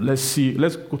ground. Let's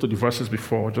go to the verses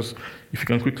before. Just if you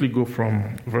can quickly go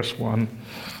from verse 1.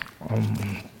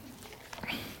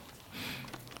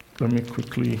 Let me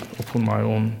quickly open my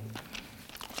own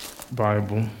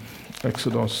Bible.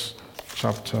 Exodus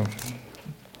chapter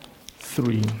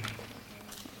 3.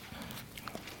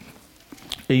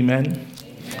 Amen.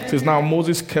 It says, now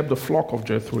Moses kept the flock of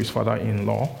Jethro, his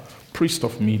father-in-law, priest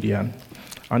of Midian,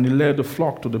 and he led the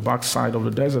flock to the backside of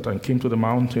the desert and came to the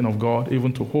mountain of God,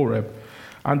 even to Horeb.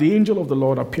 And the angel of the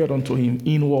Lord appeared unto him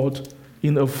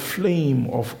in a flame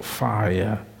of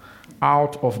fire,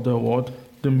 out of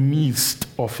the midst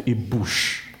of a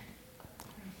bush.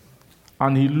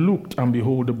 And he looked, and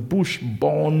behold, the bush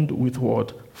burned with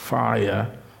what? Fire.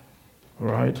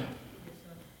 Right?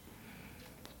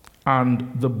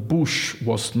 And the bush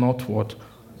was not what?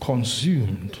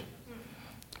 Consumed.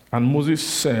 And Moses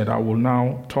said, I will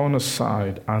now turn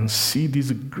aside and see this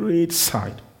great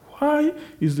sight. Why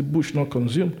is the bush not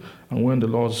consumed? And when the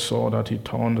Lord saw that, he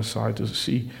turned aside to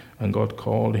see, and God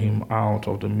called him out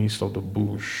of the midst of the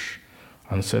bush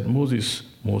and said, Moses,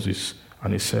 Moses.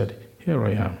 And he said, here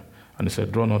I am. And he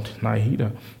said, draw not nigh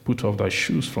hither, put off thy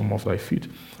shoes from off thy feet,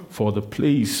 for the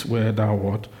place where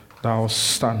thou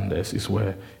standest is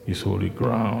where is holy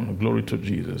ground. Glory to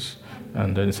Jesus.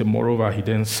 And then he said, moreover, he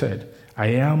then said, I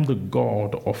am the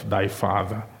God of thy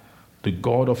father, the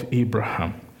God of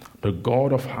Abraham, the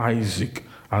God of Isaac,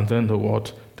 and then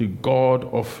the God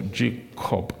of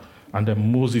Jacob. And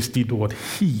then Moses did what?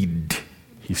 Hid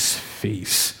his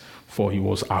face, for he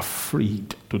was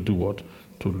afraid to do what?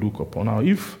 To look upon. Now,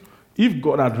 if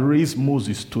God had raised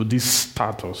Moses to this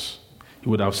status, he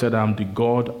would have said, I am the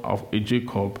God of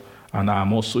Jacob, and I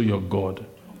am also your God,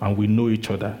 and we know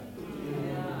each other.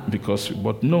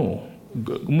 But no,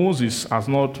 Moses has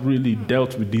not really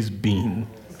dealt with this being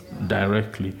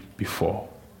directly before.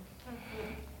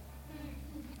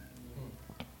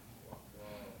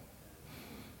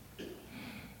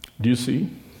 Do you see?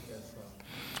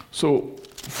 So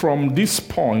from this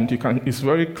point, it's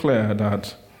very clear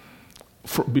that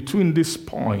between this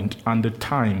point and the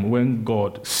time when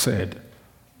God said,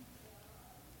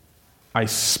 I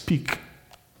speak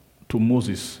to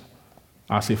Moses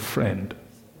as a friend,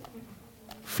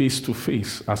 face to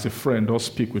face, as a friend, or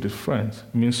speak with his friends,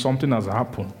 it means something has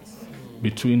happened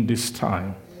between this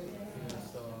time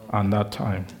and that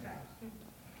time.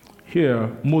 Here,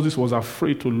 Moses was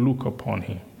afraid to look upon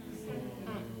him.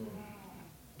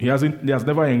 He has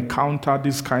never encountered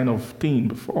this kind of thing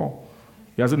before.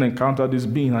 He hasn't encountered this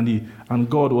being, and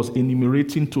God was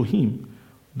enumerating to him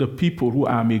the people who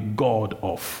I am a God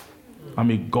of. I'm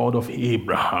a God of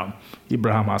Abraham.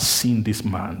 Abraham has seen this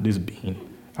man, this being,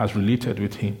 has related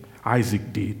with him.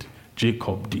 Isaac did.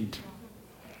 Jacob did.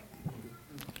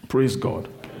 Praise God.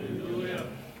 Hallelujah.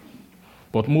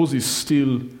 But Moses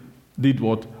still did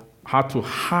what? Had to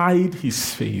hide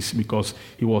his face because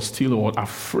he was still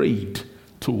afraid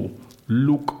to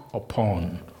look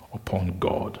upon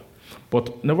God.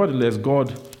 But nevertheless,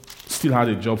 God still had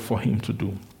a job for him to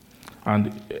do.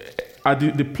 And at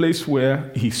the place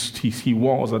where he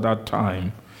was at that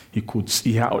time, he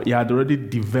had already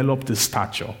developed the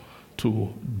stature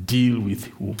to deal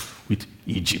with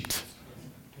Egypt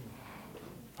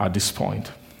at this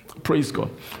point. Praise God.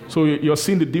 So you're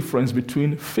seeing the difference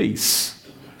between face.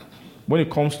 When it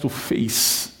comes to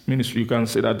face, ministry, you can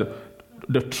say that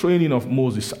the training of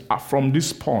Moses, from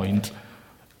this point,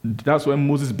 that's when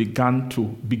Moses begin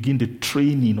the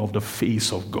training of the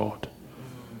face of God.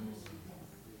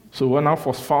 So when I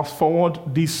fast forward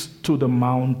this to the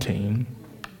mountain,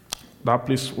 that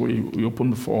place we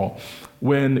opened before,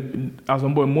 when as a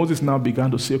boy, Moses now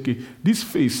began to say, okay, this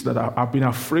face that I've been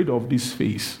afraid of this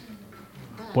face,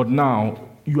 but now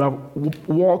you are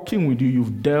walking with you,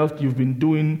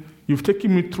 you've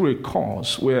taken me through a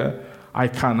course where I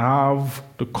can have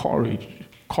the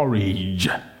courage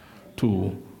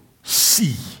to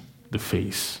see the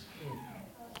face.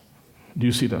 Do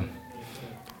you see that?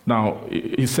 Now,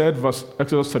 he said,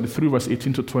 Exodus 33, verse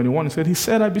 18 to 21, he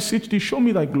said, I beseech thee, show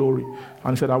me thy glory.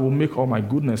 And he said, I will make all my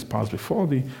goodness pass before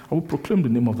thee. I will proclaim the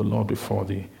name of the Lord before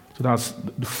thee. So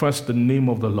that's the name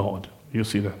of the Lord. You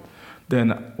see that?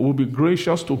 Then I will be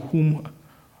gracious to whom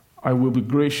I will be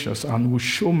gracious, and will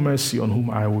show mercy on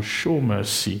whom I will show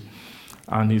mercy.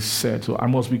 And he said, so I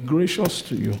must be gracious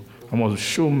to you. I must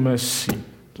show mercy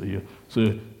to you. So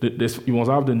you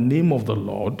must have the name of the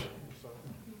Lord,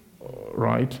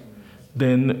 right?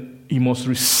 Then you must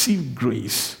receive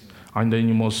grace, and then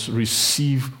you must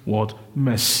receive what?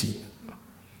 Mercy.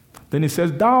 Then he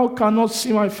says, thou cannot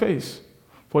see my face,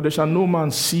 for there shall no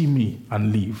man see me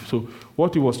and live. So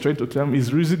what he was trying to tell me is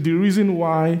the reason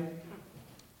why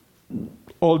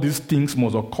all these things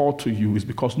must occur to you is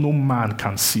because no man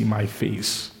can see my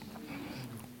face.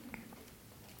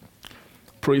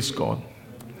 Praise God.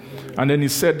 And then he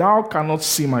said, thou cannot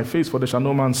see my face, for there shall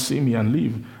no man see me and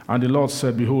live. And the Lord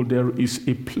said, behold, there is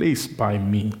a place by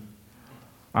me,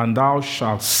 and thou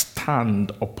shalt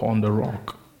stand upon the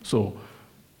rock. So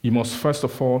you must first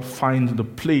of all find the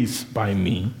place by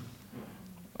me.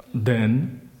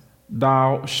 Then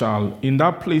thou shalt, in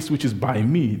that place which is by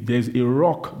me, there's a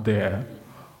rock there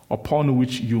upon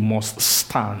which you must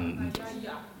stand.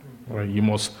 Right? You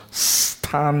must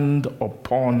stand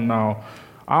upon. Now,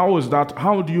 how is that?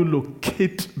 How do you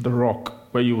locate the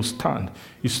rock where you will stand?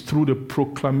 It's through the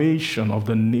proclamation of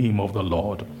the name of the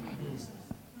Lord.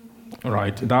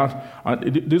 Right?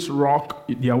 This rock,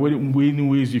 there are many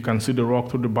ways you can see the rock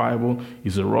through the Bible.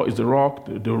 The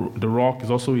rock is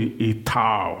also a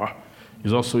tower.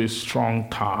 It's also a strong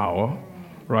tower.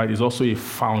 Right? It's also a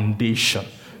foundation.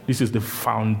 This is the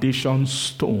foundation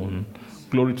stone.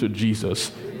 Glory to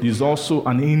Jesus. There's also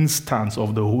an instance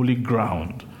of the holy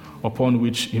ground upon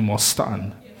which you must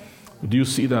stand. Do you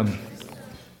see that?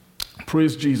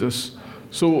 Praise Jesus.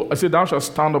 So I said, thou shalt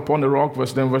stand upon the rock,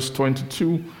 verse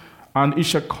 22, and it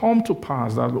shall come to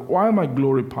pass that while my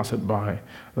glory passeth by,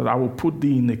 that I will put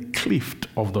thee in a cleft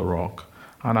of the rock,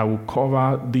 and I will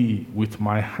cover thee with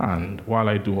my hand while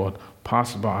I do what?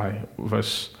 Pass by,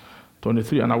 verse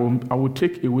 23, and I will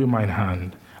take away mine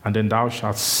hand, and then thou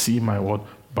shalt see my what?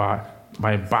 By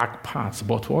my back parts,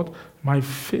 but what? My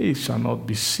face shall not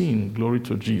be seen. Glory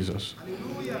to Jesus.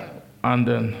 Hallelujah. And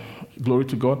then, glory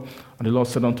to God. And the Lord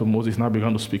said unto Moses, now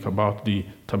began to speak about the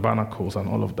tabernacles and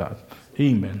all of that.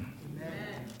 Amen.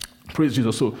 Amen. Praise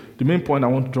Jesus. So the main point I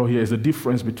want to draw here is the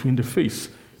difference between the face.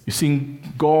 You see,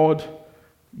 God,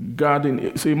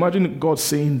 so imagine God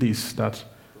saying this, that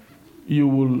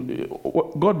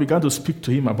God began to speak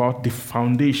to him about the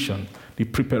foundation, the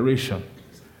preparation,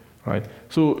 right?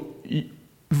 So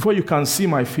before you can see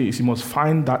my face, you must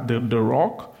find that the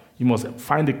rock, you must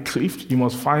find the cliff, you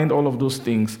must find all of those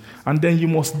things, and then you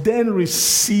must then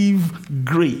receive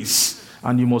grace,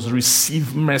 and you must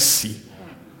receive mercy.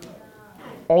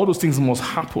 All those things must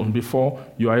happen before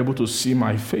you are able to see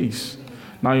my face.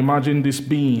 Now imagine this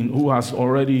being who has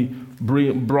already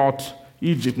brought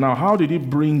Egypt. Now, how did he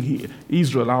bring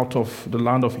Israel out of the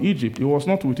land of Egypt? It was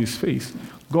not with his face.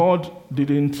 God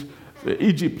didn't,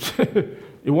 Egypt,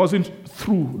 it wasn't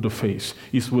through the face.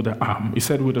 It's with the arm. He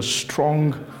said with a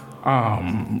strong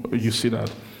arm. You see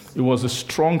that? It was a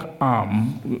strong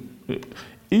arm.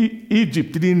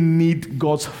 Egypt didn't need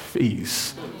God's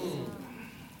face.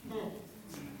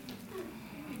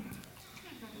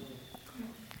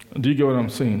 Do you get what I'm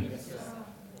saying?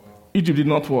 Egypt did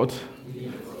not what?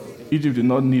 Egypt did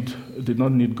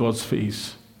not need God's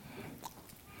face.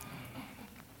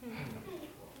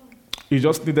 He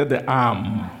just needed the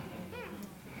arm.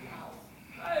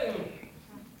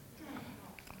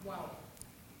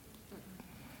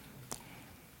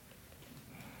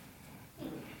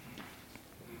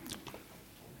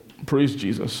 Praise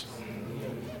Jesus.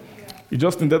 He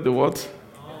just needed the what?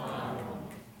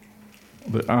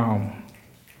 The arm.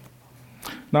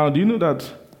 Now, do you know that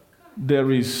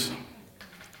there is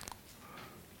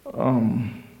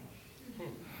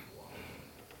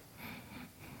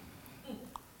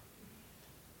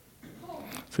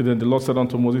So then the Lord said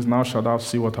unto Moses, now shalt thou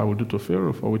see what I will do to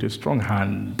Pharaoh, for with a strong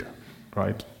hand,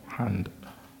 right, hand,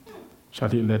 shall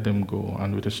he let them go,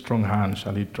 and with a strong hand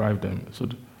shall he drive them.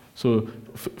 So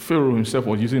Pharaoh himself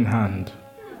was using hand,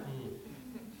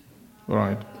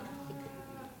 right?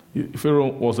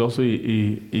 Pharaoh was also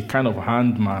a kind of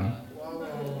hand man.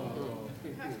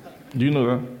 Do you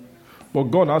know that? But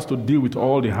God has to deal with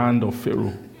all the hand of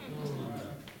Pharaoh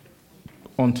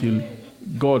until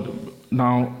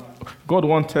God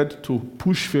wanted to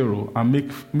push Pharaoh and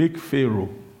make Pharaoh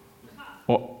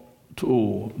or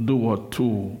to do what?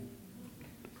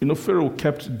 Pharaoh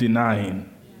kept denying.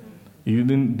 He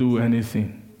didn't do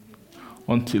anything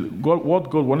until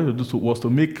what God wanted to do was to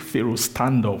make Pharaoh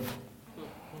stand up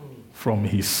from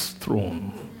his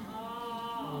throne.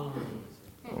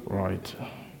 Right.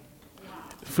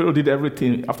 Pharaoh did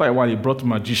everything. After a while, he brought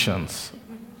magicians.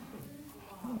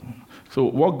 So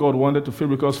what God wanted to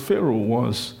Pharaoh, because Pharaoh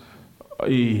was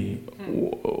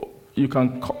you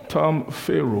can term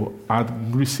Pharaoh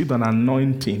had received an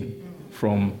anointing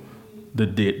from the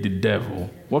devil.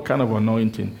 What kind of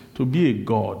anointing? To be a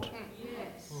god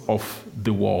of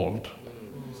the world,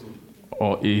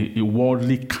 or a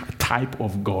worldly type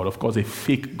of god, of course, a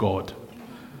fake god.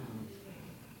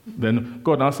 Then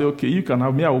God now say, okay, you can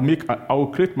have me. I will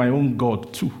create my own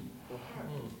god too,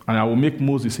 and I will make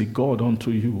Moses a god unto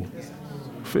you,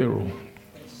 Pharaoh.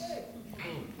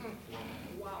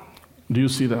 Do you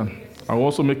see that? I will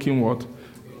also make him what?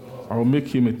 I will make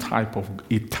him a type of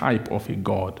a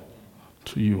god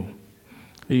to you.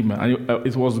 Amen. And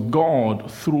it was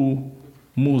God through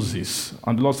Moses.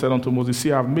 And the Lord said unto Moses,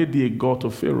 see, I have made thee a god to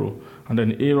Pharaoh, and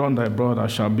then Aaron thy brother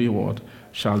shall be what?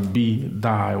 Shall be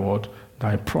thy what?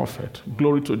 Thy prophet.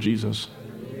 Glory to Jesus.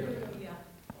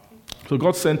 So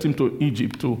God sent him to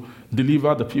Egypt to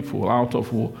deliver the people out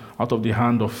of the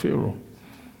hand of Pharaoh.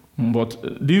 But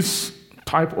this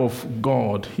type of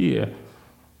God here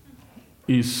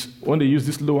is, when they use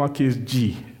this lowercase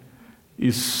g,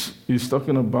 is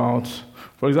talking about,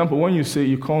 for example, when you say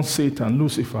you call Satan,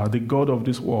 Lucifer, the god of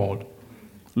this world,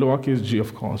 lowercase g,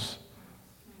 of course,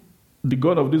 the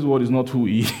god of this world is not who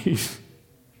he is.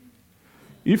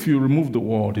 If you remove the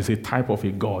world, it's a type of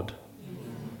a god,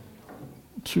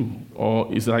 too. Or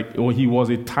he was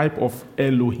a type of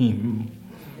Elohim.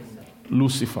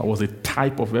 Lucifer was a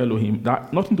type of Elohim.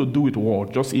 That nothing to do with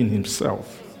world, just in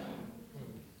himself.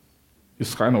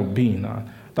 It's kind of being.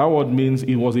 That word means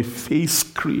it was a face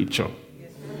creature.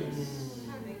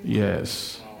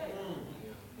 Yes.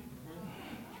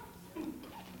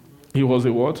 He was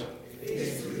a what?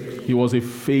 He was a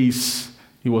face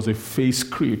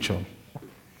creature.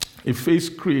 A face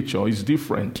creature is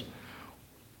different.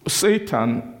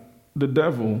 Satan, the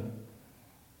devil,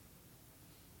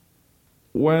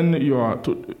 when he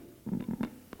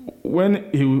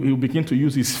will begin to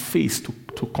use his face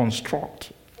to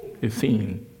construct a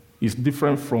thing, is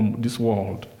different from this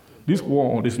world. This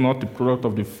world is not the product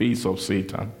of the face of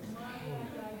Satan.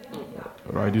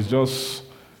 Right? It's just,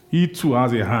 he too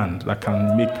has a hand that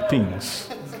can make things.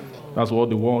 That's what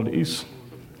the world is.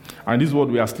 And this is what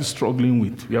we are still struggling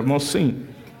with. We have not seen.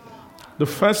 The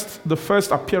first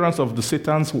appearance of the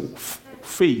Satan's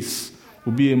face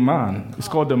will be a man. It's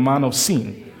called the man of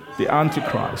sin, the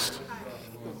Antichrist.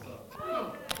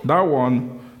 That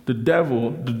one, the devil,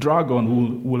 the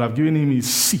dragon, will have given him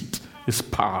his seat, his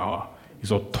power,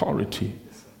 his authority,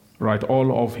 right?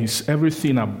 All of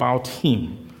everything about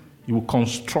him. He will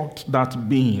construct that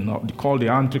being called the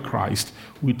Antichrist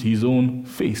with his own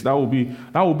face. That will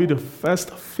be the first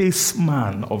face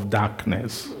man of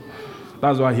darkness.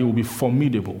 That's why he will be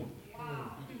formidable.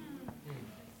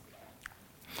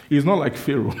 He's not like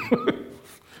Pharaoh.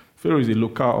 Pharaoh is a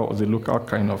local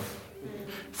kind of.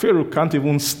 Pharaoh can't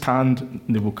even stand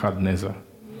Nebuchadnezzar.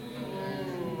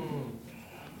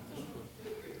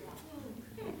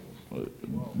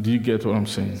 Do you get what I'm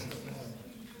saying?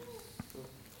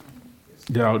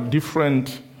 There are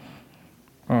different,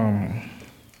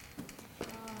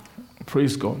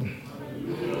 praise God.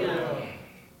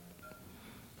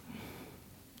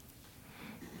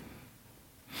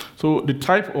 So the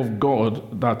type of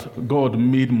God that God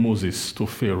made Moses to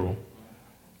Pharaoh,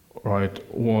 right,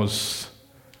 was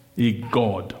a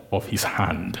God of his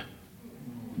hand.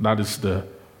 That is do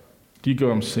you get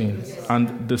what I'm saying? Yes.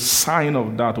 And the sign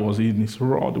of that was in his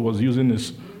rod. He was using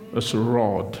his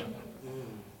rod.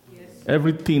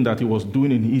 Everything that he was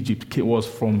doing in Egypt was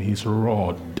from his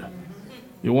rod.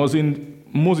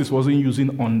 Moses wasn't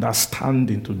using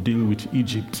understanding to deal with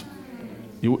Egypt.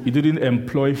 He didn't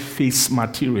employ face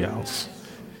materials.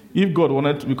 If God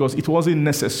wanted to, because it wasn't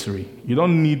necessary. You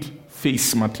don't need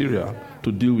face material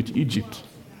to deal with Egypt.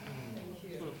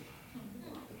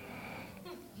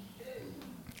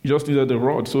 You just needed the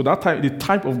rod. So that type, the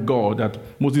type of God that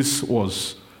Moses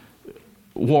was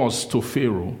to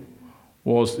Pharaoh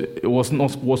was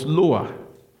lower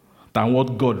than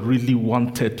what God really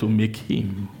wanted to make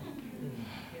him.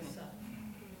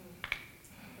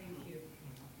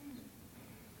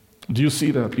 Do you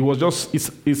see that? It was just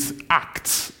it's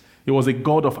acts. It was a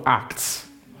God of acts.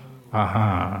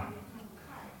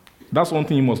 That's one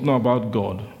thing you must know about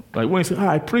God. Like when you say,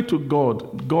 I prayed to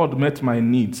God, God met my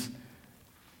needs.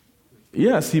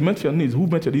 Yes, he met your needs. Who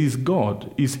met your needs?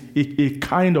 God. Is a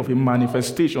kind of a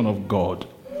manifestation of God.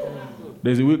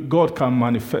 There's a way God can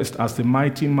manifest as the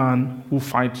mighty man who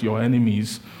fights your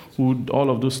enemies, who all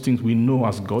of those things we know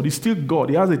as God. He's still God.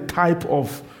 He has a type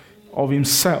of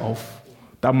himself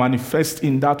that manifests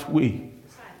in that way.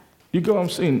 You get what I'm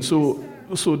saying? So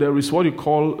there is what you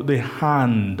call the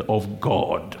hand of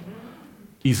God.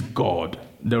 Is God.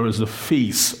 There is the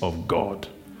face of God,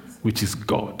 which is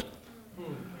God.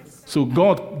 So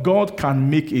God can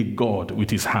make a God with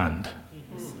his hand.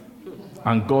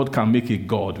 And God can make a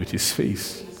God with his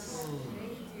face.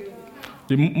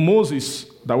 The Moses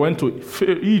that went to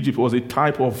Egypt was a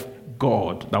type of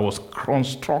God that was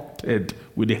constructed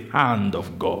with the hand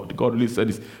of God. God really said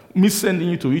this. Me sending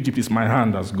you to Egypt is my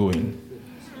hand that's going.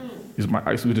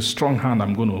 It's with a strong hand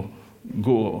I'm going to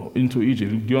go into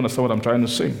Egypt. Do you understand what I'm trying to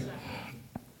say?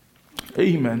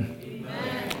 Amen.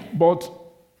 But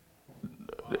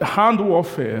hand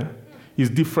warfare is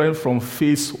different from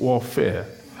face warfare.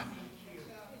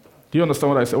 Do you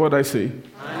understand what I say? What did I say?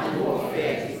 Hand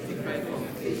warfare is different from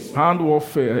face warfare. Hand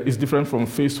warfare is different from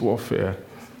face warfare.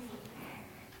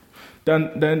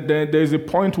 Then there's a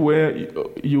point where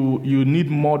you need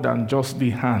more than just the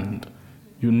hand.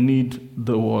 You need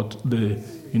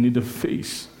you need the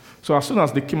face. So as soon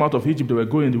as they came out of Egypt, they were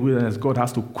going in the wilderness. God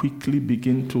has to quickly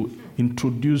begin to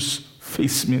introduce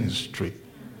face ministry.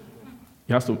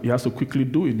 He has to quickly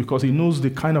do it because he knows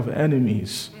the kind of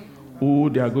enemies who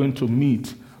they are going to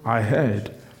meet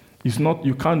ahead.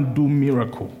 You can't do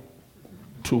miracle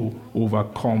to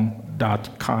overcome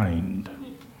that kind.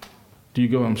 Do you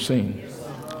get what I'm saying?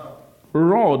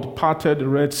 Rod parted the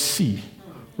Red Sea.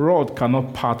 Rod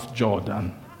cannot part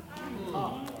Jordan.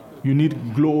 You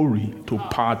need glory to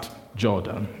part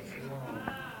Jordan.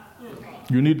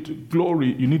 You need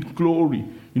glory. You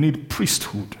need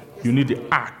priesthood. You need the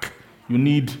ark. You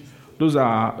need those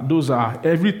are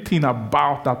everything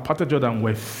about that parted Jordan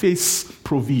were face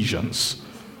provisions.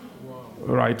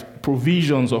 Right?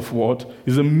 Provisions of what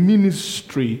is a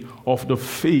ministry of the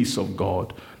face of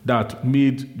God that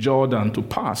made Jordan to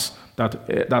pass,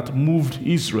 that moved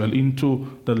Israel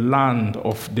into the land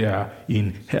of their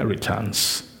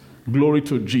inheritance. Glory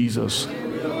to Jesus.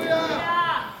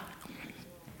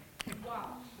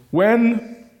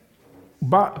 When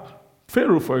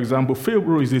Pharaoh, for example,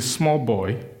 Pharaoh is a small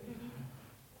boy.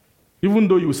 Even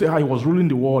though you say he was ruling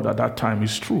the world at that time,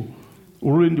 it's true.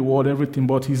 Ruling the world, everything,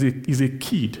 but he's a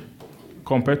kid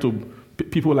compared to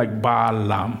people like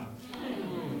Balaam.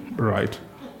 Right?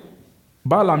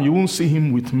 Balaam, you won't see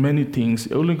him with many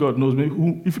things. Only God knows.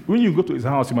 When you go to his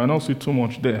house, you might not see too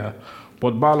much there.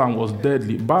 But Balaam was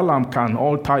deadly. Balaam can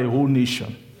alter a whole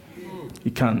nation. He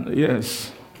can,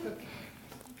 yes.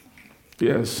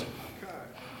 Yes.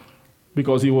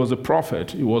 Because he was a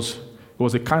prophet. He was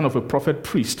a kind of a prophet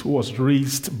priest who was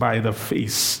raised by the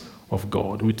face of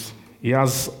God. He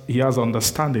has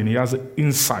understanding. He has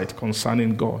insight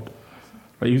concerning God.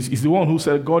 He's the one who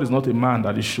said God is not a man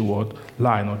that he should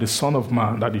lie, nor the son of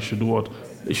man that he should do what?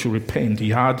 He should repent.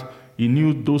 He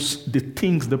knew the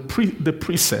things, the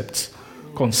precepts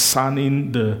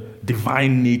concerning the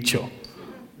divine nature.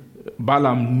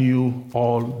 Balaam knew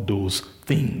all those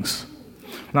things.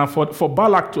 Now for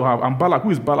Balak to have, and Balak, who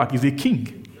is Balak? He's a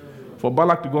king. For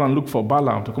Balak to go and look for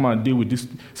Balaam to come and deal with this,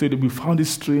 say that we found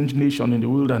this strange nation in the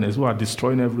wilderness who are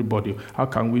destroying everybody. How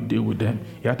can we deal with them?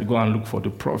 He had to go and look for the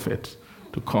prophet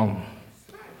to come.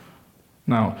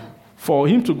 Now, for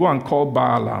him to go and call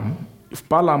Balaam, if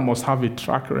Balaam must have a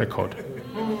track record.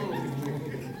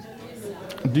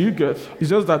 Do you get? It's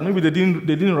just that maybe they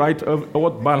didn't write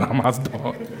what Balaam has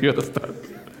done. You understand?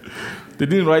 They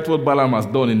didn't write what Balaam has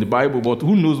done in the Bible, but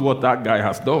who knows what that guy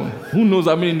has done? Who knows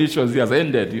how many nations he has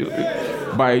ended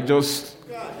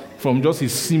from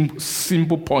his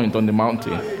simple point on the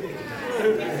mountain?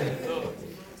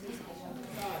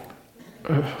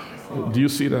 Do you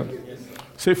see that?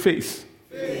 Say face.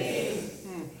 Face.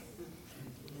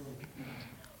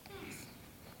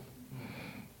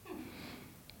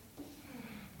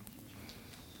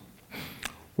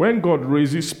 When God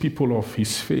raises people of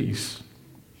his face,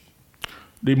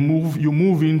 you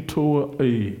move into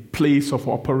a place of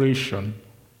operation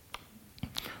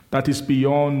that is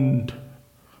beyond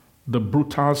the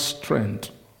brutal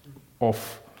strength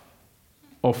of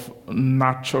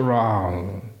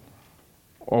natural,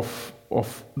 of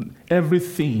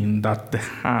everything that the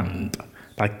hand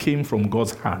that came from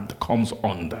God's hand comes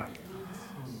under,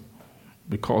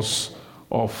 because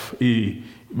of a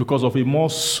more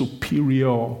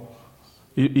superior,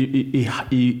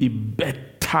 a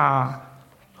better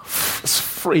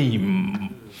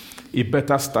frame, a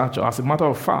better stature. As a matter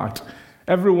of fact,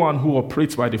 everyone who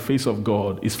operates by the face of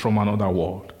God is from another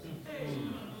world.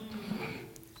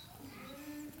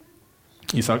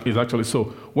 It's actually so.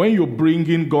 When you bring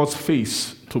in God's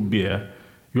face to bear,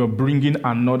 you're bringing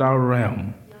another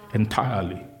realm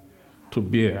entirely to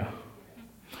bear.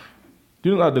 Do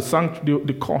you know that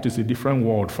the court is a different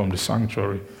world from the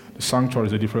sanctuary? The sanctuary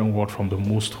is a different world from the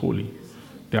most holy.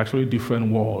 They're actually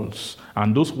different worlds,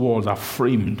 and those worlds are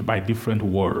framed by different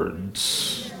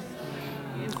words.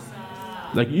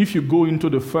 Like if you go into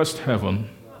the first heaven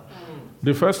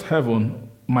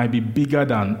might be bigger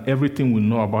than everything we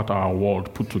know about our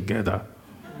world put together.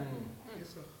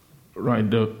 Right?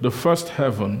 The first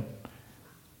heaven,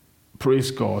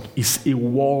 praise God, is a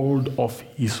world of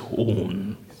his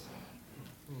own.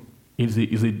 Is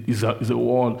a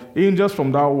world. Angels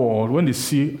from that world, when they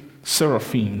see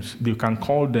seraphims, they can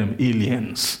call them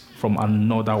aliens from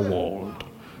another world.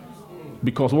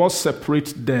 Because what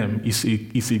separates them is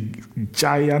a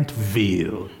giant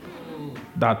veil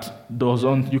that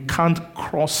you can't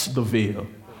cross the veil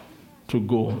to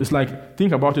go. It's like,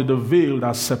 think about it, the veil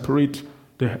that separates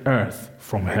the earth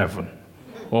from heaven.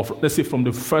 Or let's say from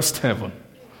the first heaven.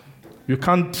 You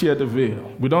can't tear the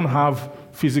veil. We don't have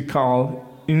physical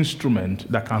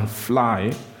instrument that can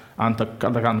fly and that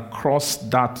can cross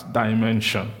that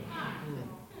dimension.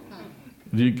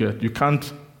 Do you get? You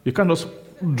can't just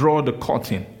draw the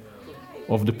curtain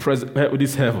of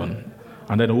this heaven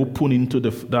and then open into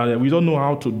that. We don't know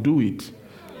how to do it.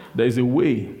 There is a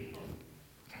way.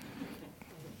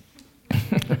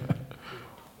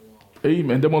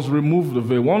 Amen. They must remove the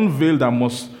veil. One veil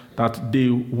that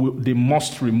they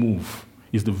must remove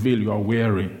is the veil you are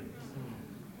wearing.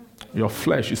 Your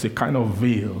flesh is a kind of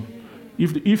veil.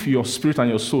 If your spirit and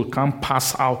your soul can't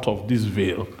pass out of this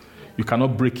veil, you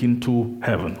cannot break into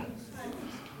heaven.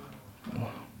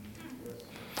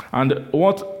 And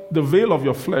what the veil of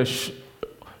your flesh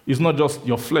is not just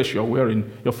your flesh you're wearing.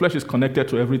 Your flesh is connected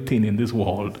to everything in this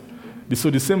world. So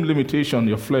the same limitation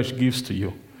your flesh gives to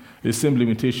you, the same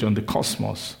limitation the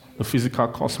cosmos, the physical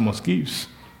cosmos gives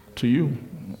to you,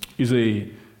 is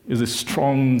a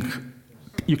strong.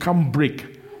 You can't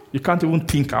break. You can't even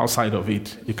think outside of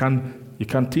it. You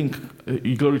can't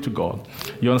think. Glory to God.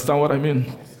 You understand what I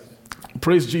mean?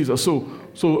 Praise Jesus. So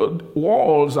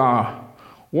walls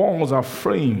are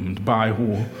framed by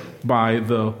who? By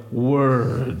the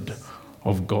word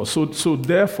of God. So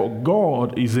therefore,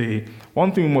 God is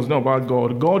one thing we must know about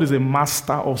God. God is a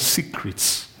master of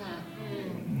secrets.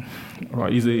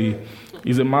 Right?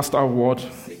 He's a master of what?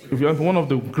 If you have one of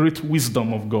the great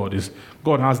wisdom of God is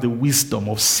God has the wisdom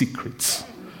of secrets.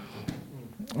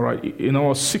 Right? You know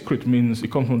what secret means? It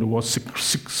comes from the word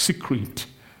secret.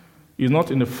 It's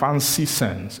not in a fancy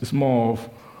sense. It's more of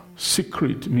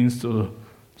secret means to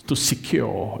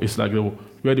secure. It's like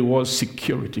where the word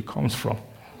security comes from.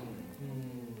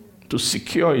 To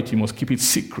secure it, you must keep it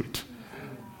secret.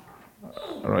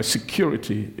 All right,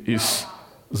 security is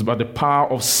about the power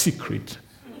of secret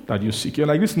that you secure.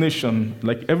 Like this nation,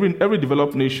 like every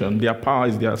developed nation, their power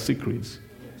is their secrets.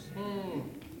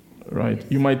 Right?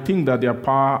 You might think that their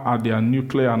power are their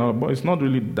nuclear and all, but it's not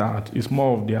really that. It's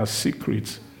more of their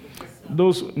secrets.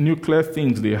 Those nuclear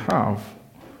things they have,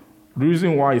 the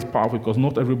reason why it's powerful is because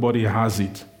not everybody has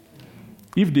it.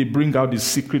 If they bring out the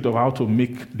secret of how to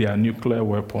make their nuclear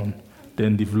weapon,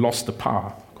 then they've lost the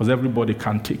power because everybody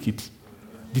can take it.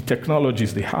 The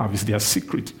technologies they have is their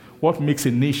secret. What makes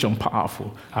a nation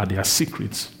powerful are their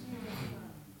secrets.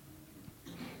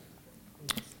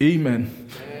 Amen.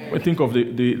 We think of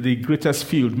the greatest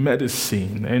field,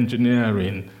 medicine,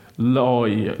 engineering,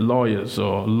 lawyers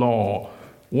or law.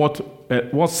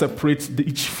 What separates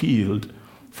each field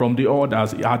from the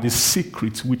others are the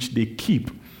secrets which they keep.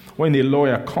 When a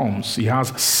lawyer comes, he has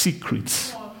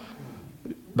secrets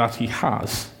that he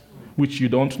has, which you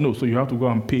don't know. So you have to go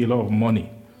and pay a lot of money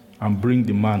and bring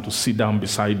the man to sit down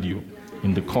beside you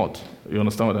in the court. You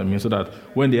understand what I mean? So that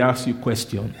when they ask you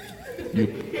questions,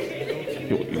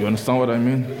 you understand what I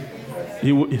mean?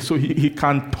 He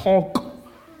can talk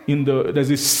there's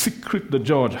a secret the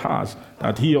judge has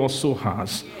that he also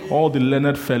has. All the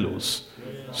learned fellows.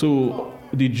 So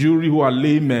the jury who are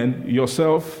laymen,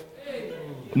 yourself,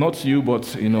 not you,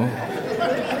 but,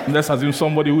 Let's assume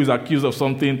somebody who is accused of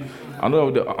something, and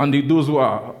those who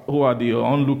are the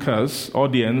onlookers,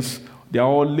 audience, they are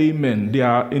all laymen. They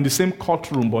are in the same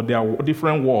courtroom, but they are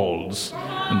different walls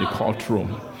in the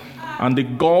courtroom. And the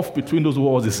gulf between those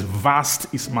walls is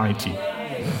vast, is mighty.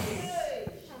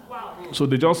 So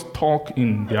they just talk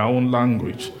in their own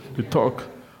language. They talk,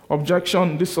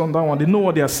 objection, this one, that one. They know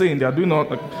what they are saying. They are doing all,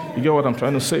 you get what I'm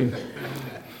trying to say?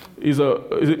 Is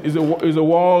a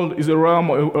world, is a realm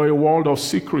or a world of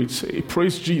secrets.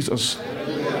 Praise Jesus.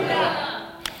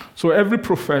 So every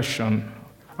profession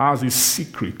has its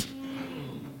secret.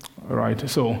 All right.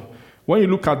 So when you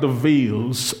look at the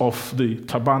veils of the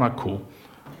tabernacle,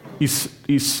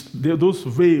 those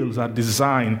veils are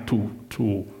designed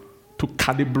to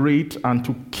calibrate and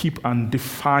to keep and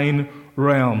define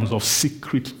realms of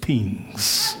secret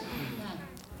things.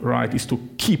 Right? It's to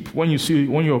keep. When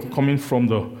you're coming from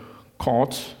the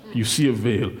court, you see a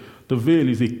veil. The veil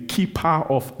is a keeper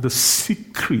of the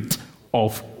secret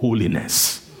of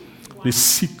holiness, the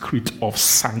secret of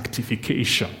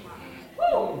sanctification.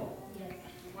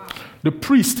 The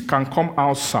priest can come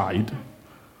outside,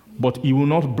 but he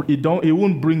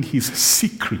won't bring his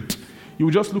secret.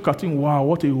 You just look at him, wow,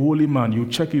 what a holy man. You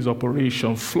check his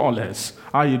operation, flawless,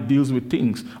 how he deals with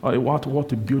things.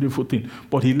 What a beautiful thing.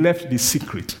 But he left the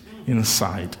secret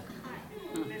inside.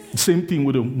 Same thing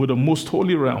with the most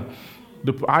holy realm.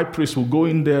 The high priest will go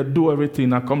in there, do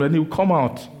everything, and then he'll come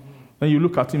out. And you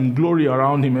look at him, glory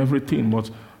around him, everything. But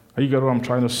you get what I'm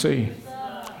trying to say?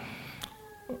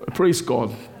 Praise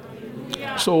God.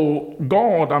 So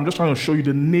God, I'm just trying to show you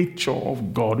the nature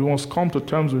of God. We must come to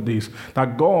terms with this,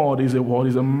 that God is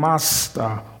a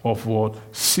master of what?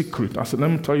 Secret. I said, let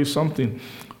me tell you something.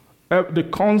 The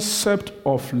concept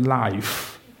of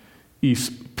life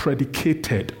is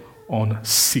predicated on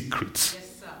secrets.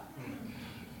 Yes, sir.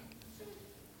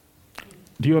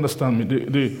 Do you understand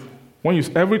me?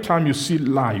 Every time you see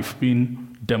life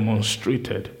being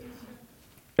demonstrated,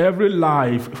 every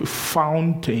life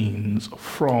fountains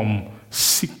from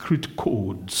secret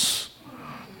codes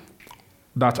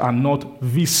that are not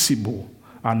visible,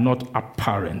 are not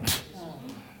apparent.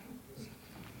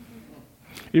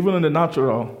 Even in the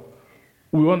natural,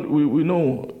 we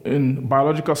know in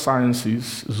biological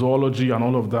sciences, zoology and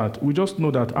all of that, we just know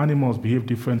that animals behave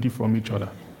differently from each other,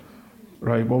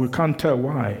 right? But we can't tell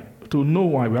why. To know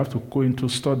why, we have to go into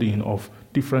studying of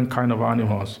different kind of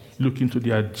animals, look into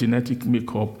their genetic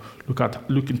makeup,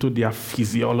 look into their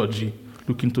physiology,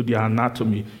 look into their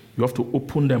anatomy. You have to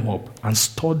open them up and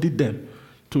study them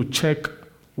to check,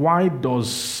 why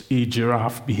does a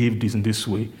giraffe behave in this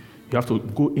way? You have to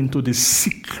go into the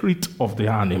secret of the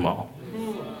animal.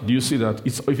 Do you see that?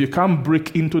 If you can't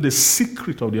break into the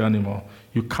secret of the animal,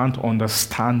 you can't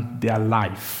understand their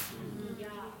life.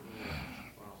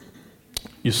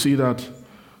 You see that?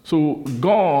 So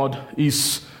God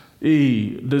is a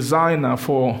designer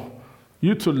for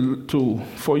you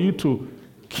to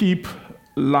keep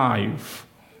life,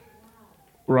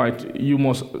 right?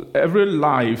 Every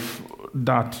life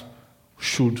that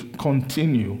should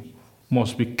continue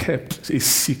must be kept a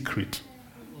secret.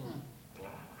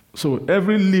 So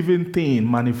every living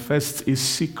thing manifests a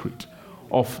secret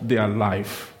of their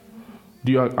life.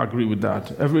 Do you agree with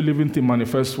that? Every living thing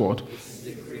manifests what?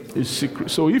 A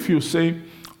secret. So if you say,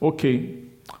 okay,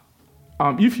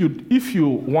 if you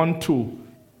want to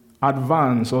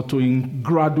advance or to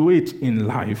graduate in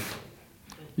life,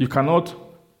 you cannot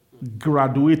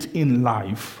graduate in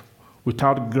life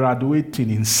without graduating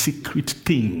in secret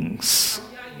things.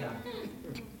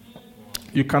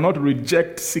 You cannot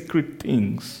reject secret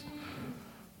things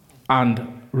and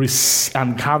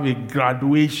have a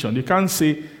graduation. You can't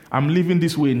say, I'm living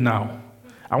this way now.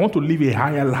 I want to live a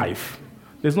higher life.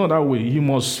 There's no that way. You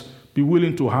must be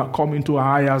willing to come into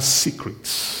higher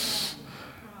secrets.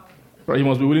 Right? You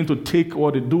must be willing to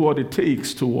do what it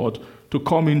takes to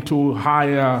come into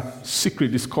higher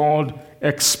secret. It's called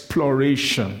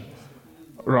exploration.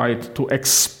 Right? To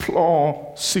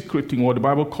explore secret thing, what the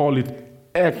Bible calls it,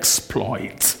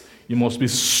 exploit. You must be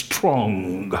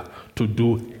strong to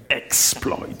do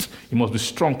exploit. You must be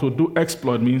strong to do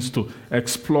exploit. Means to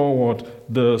explore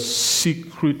what? The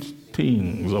secret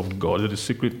things of God. The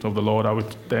secret of the Lord are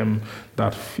with them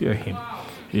that fear him.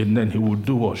 And then he will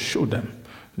do what? Show them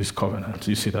this covenant.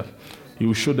 You see that? He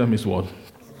will show them his word.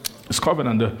 His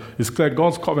covenant, it's clear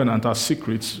God's covenant are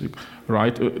secrets,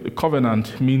 right? The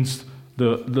covenant means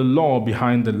the law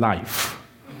behind the life.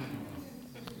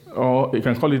 Or you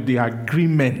can call it the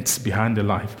agreement behind the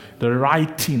life, the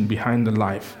writing behind the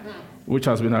life, which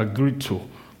has been agreed to.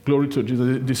 Glory to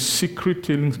Jesus. The secret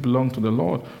things belong to the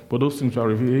Lord, but those things are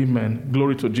revealed. Amen.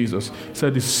 Glory to Jesus. He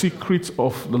said the secrets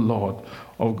of the Lord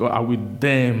of God are with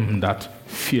them that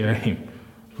fear him.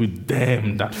 With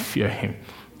them that fear him.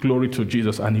 Glory to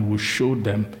Jesus. And he will show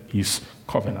them his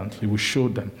covenant. He will show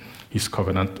them his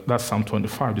covenant. That's Psalm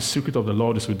 25. The secret of the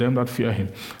Lord is with them that fear him.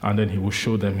 And then he will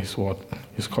show them his what?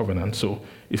 His covenant. So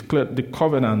it's clear the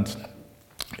covenant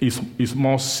is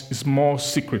more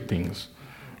secret things.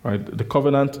 Right? The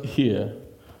covenant here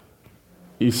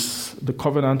is the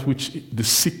covenant which the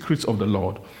secrets of the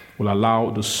Lord will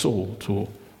allow the soul to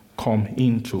come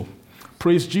into.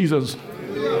 Praise Jesus.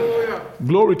 Hallelujah.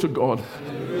 Glory to God.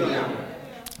 Hallelujah.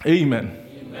 Amen.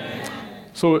 Amen.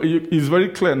 So it's very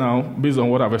clear now, based on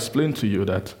what I've explained to you,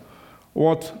 that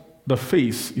what the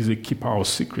face is a keeper of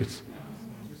secrets.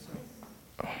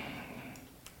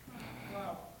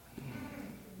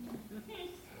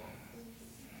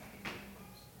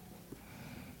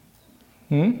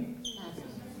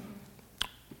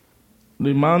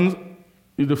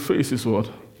 The face is what?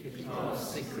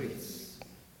 Secrets.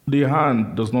 The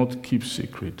hand does not keep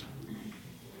secret.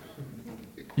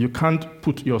 You can't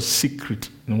put your secret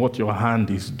in what your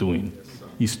hand is doing.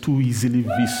 It's too easily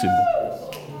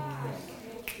visible.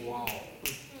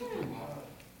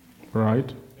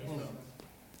 Right?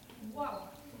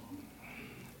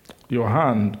 Your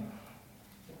hand,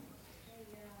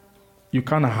 you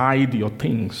can't hide your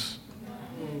things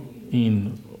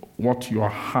in what your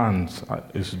hands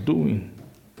is doing.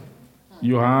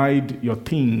 You hide your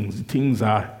things. Things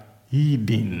are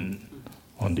hidden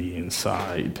on the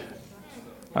inside.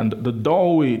 And the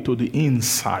doorway to the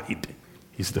inside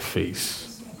is the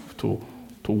face. To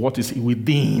what is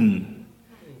within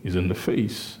is in the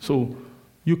face. So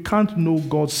you can't know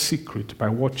God's secret by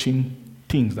watching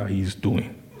things that he is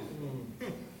doing.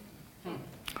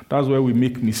 That's where we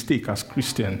make mistake as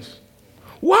Christians.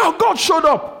 Wow, God showed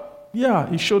up. Yeah,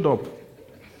 he showed up.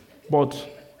 But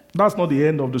that's not the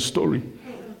end of the story.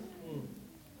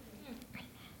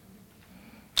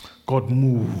 God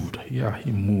moved. Yeah,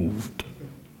 he moved.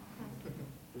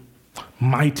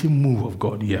 Mighty move of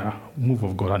God. Yeah, move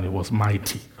of God, and it was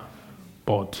mighty.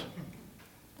 But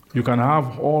you can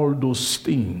have all those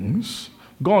things.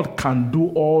 God can do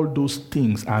all those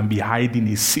things and be hiding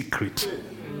a secret.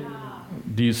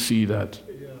 Do you see that?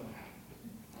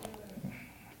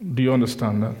 Do you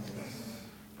understand that?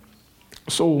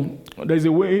 So there's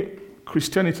a way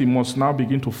Christianity must now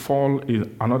begin to fall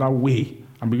in another way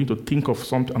and begin to think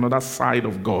of another side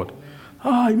of God.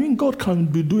 I mean, God can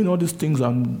be doing all these things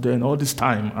and then all this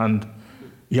time, and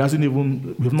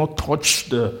we've not touched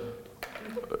the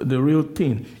real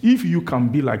thing. If you can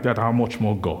be like that, how much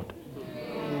more God?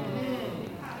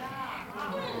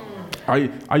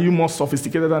 Are you more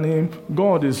sophisticated than him?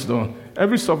 God is done.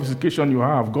 Every sophistication you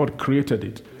have, God created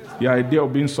it. The idea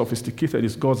of being sophisticated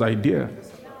is God's idea.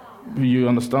 You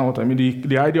understand what I mean?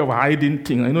 The idea of hiding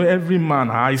things. I know every man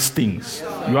hides things.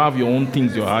 You have your own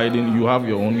things you're hiding. You have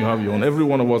your own. Every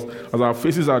one of us, as our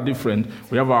faces are different,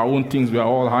 we have our own things we are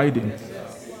all hiding.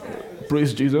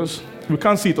 Praise Jesus. We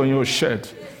can't see it on your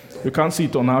shirt. We can't see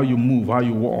it on how you move, how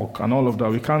you walk, and all of that.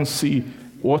 We can't see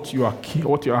what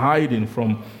you're hiding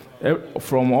from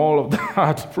all of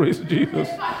that. Praise Jesus.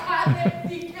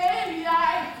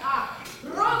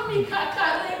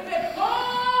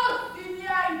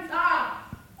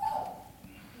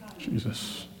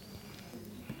 Jesus.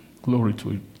 Glory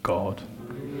to God.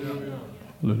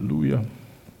 Hallelujah.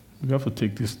 We have to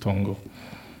take this tongue off.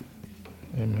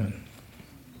 Amen.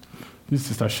 This is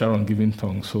Sister Sharon giving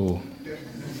tongue, so.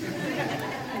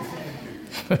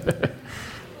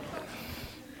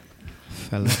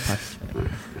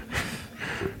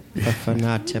 Thank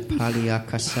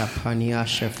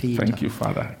you,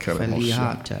 Father.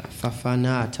 Feliata,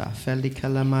 Fafanata,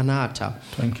 Felicalamanata,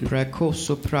 thank you.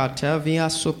 Precoso Prata, Via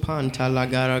Sopanta,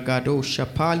 Lagaragado,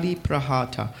 Shapali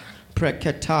Prahata,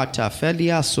 Precatata,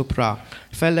 Felia Supra,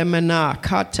 Felemena,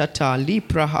 Catata,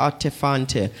 Lipra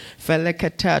Artefante,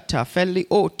 Felecatata,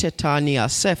 Feliotetania,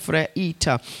 Sefre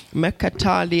Ita,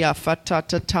 Mecatalia,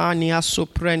 Fatatatania,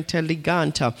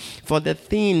 Suprenteliganta, for the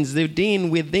things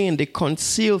within, the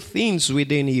concealed things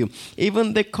within you.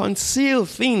 Even the concealed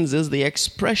things is the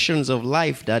expressions of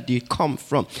life that you come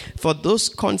from. For those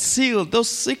concealed, those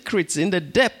secrets in the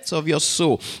depths of your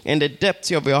soul, in the depths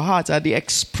of your heart are the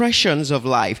expressions of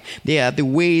life. They are the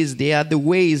ways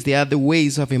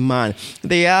of a man.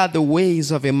 They are the ways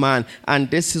of a man.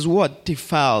 And this is what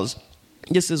defiles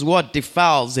This is what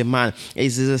defiles a man. It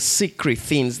is a secret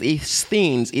things. It's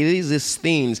things. It is his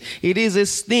things. It is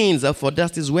his things. For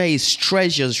that is where his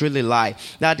treasures really lie.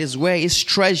 That is where his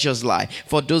treasures lie.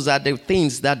 For those are the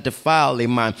things that defile a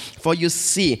man. For you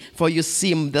see,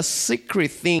 the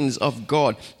secret things of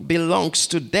God belongs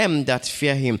to them that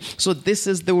fear him. So this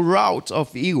is the route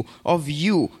of you.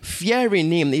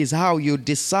 Fearing him is how you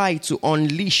decide to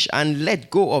unleash and let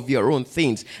go of your own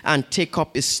things and take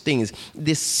up his things.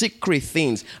 The secret things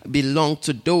belong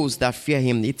to those that fear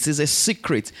him. It is a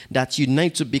secret that you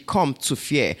need to become to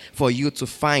fear for you to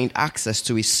find access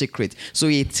to his secret. So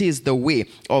it is the way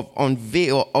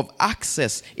of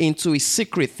access into his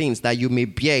secret things that you may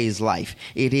bear his life.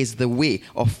 It is the way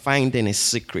of finding his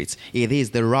secret. It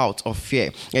is the route of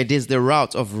fear. It is the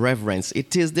route of reverence.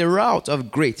 It is the route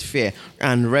of great fear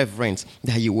and reverence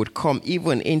that you would come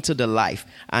even into the life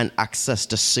and access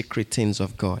the secret things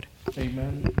of God.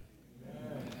 Amen.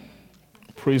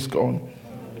 Praise God.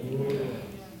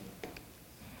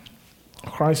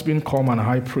 Christ being come and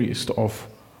high priest of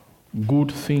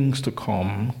good things to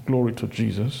come, glory to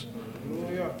Jesus,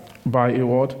 by a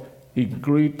what? A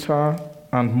greater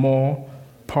and more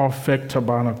perfect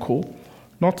tabernacle,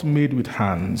 not made with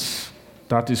hands,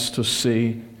 that is to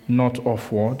say, not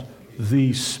of what?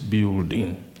 This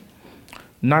building.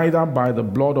 Neither by the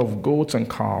blood of goats and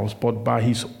calves, but by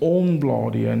his own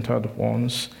blood he entered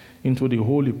once into the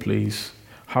holy place,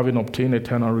 having obtained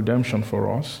eternal redemption for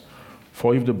us.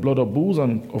 For if the blood of bulls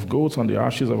and of goats and the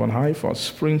ashes of an heifer,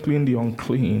 sprinkling the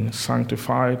unclean,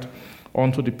 sanctified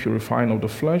unto the purifying of the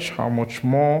flesh, how much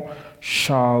more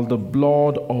shall the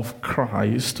blood of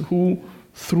Christ, who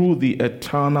through the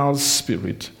eternal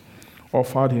Spirit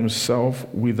offered himself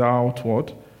without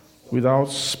what? Without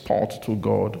spot to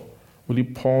God, will he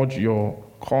purge your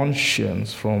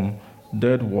conscience from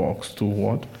dead works to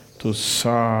what? To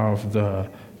serve the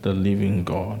living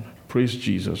God. Praise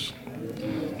Jesus.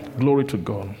 Glory to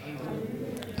God.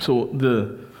 So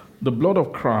the blood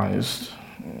of Christ,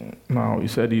 now he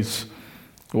said,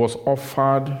 was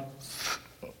offered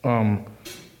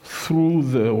through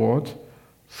the what?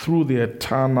 Through the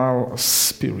eternal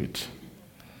Spirit,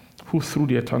 who through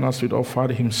the eternal Spirit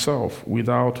offered himself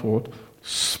without what?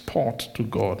 Spot to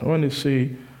God. When they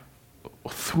say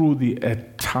through the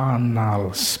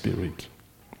eternal Spirit,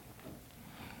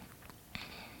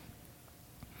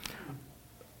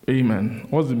 amen.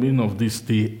 What's the meaning of this?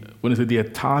 When they say the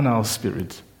eternal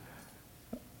Spirit.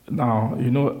 Now,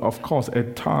 of course,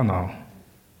 eternal.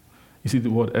 You see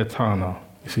the word eternal.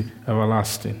 You see,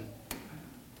 everlasting.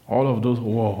 All of those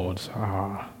words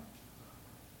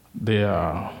they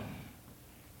are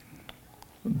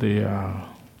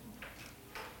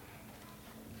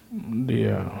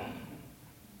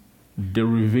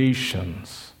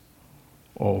derivations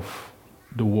of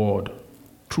the word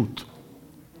truth.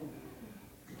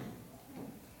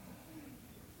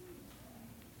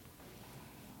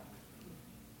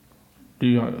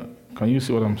 Can you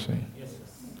see what I'm saying? Yes.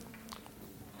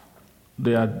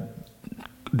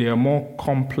 They are more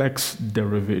complex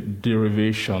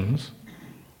derivations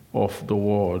of the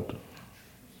word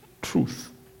truth.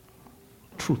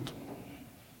 Truth.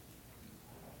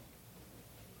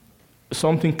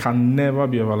 Something can never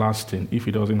be everlasting if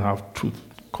it doesn't have truth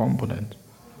component.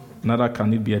 Neither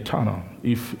can it be eternal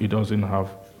if it doesn't have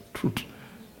truth.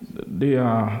 They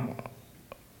are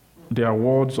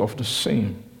words of the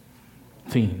same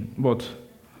thing, but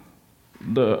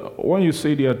when you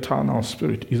say the eternal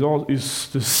Spirit, is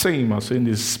the same as saying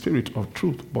the Spirit of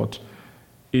truth, but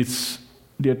it's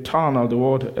the eternal. The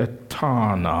word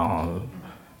eternal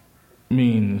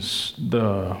means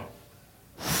the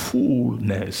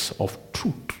fullness of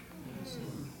truth.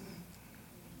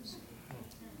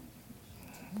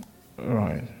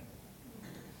 Right.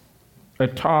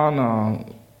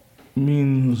 Eternal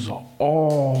means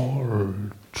all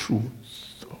truth.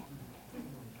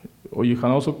 Or you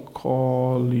can also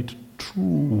call it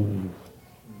true.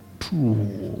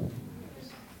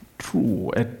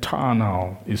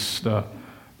 Eternal is the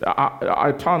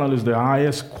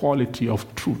highest quality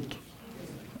of truth.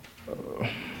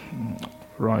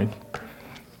 Right.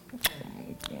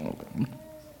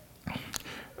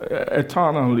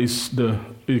 Eternal is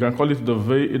you can call it the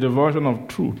version of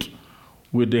truth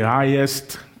with the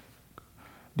highest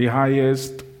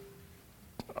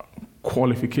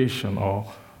qualification, or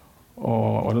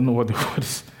I don't know what the word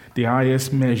is, the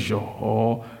highest measure,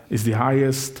 or is the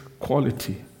highest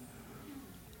quality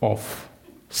of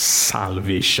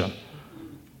salvation.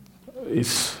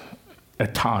 It's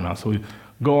eternal. So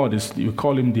God you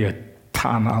call him the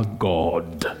eternal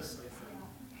God.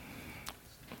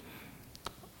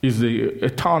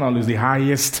 Eternal is the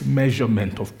highest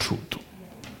measurement of truth.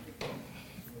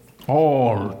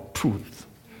 All truth.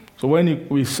 So when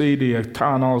we say the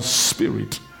eternal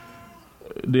spirit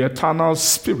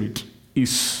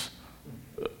is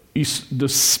the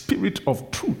spirit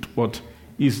of truth, but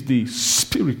is the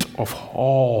spirit of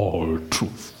all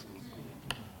truth.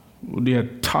 The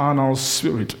eternal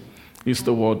spirit is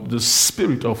the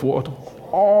spirit of what?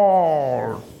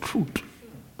 All truth.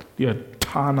 The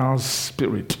eternal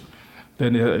spirit.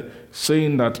 Then they're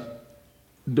saying that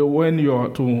when you are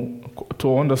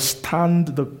to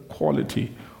understand the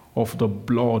quality of the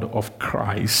blood of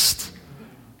Christ,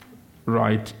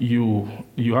 right, you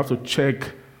have to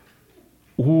check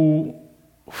who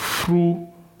through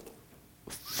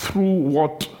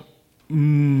what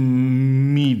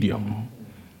medium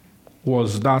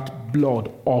was that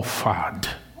blood offered.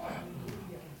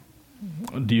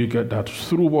 Do you get that?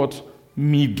 Through what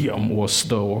medium was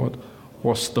the what?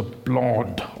 Was the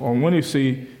blood? Or when you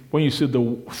say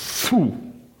the through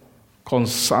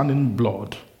concerning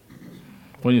blood,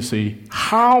 when you say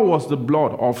how was the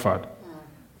blood offered,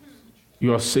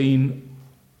 you are saying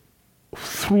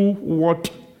through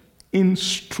what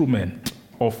instrument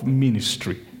of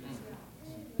ministry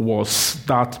was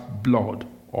that blood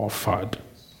offered.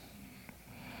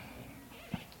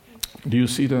 Do you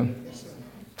see that?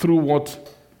 Through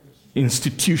what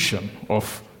institution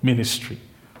of ministry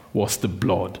was the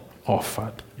blood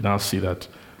offered? You now see that.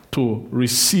 To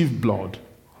receive blood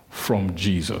from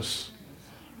Jesus,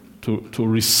 to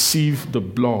receive the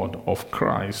blood of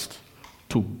Christ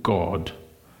to God,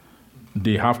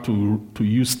 they have to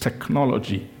use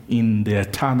technology in the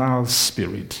eternal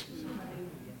spirit.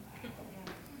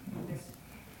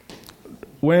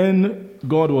 When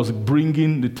God was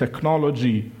bringing the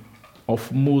technology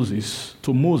of Moses,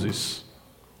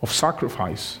 of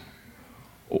sacrifice,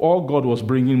 all God was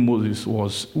bringing Moses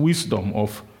was wisdom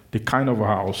of the kind of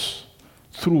house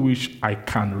through which I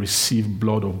can receive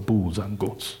blood of bulls and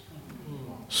goats.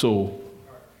 So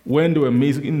when they were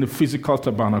making the physical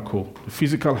tabernacle, the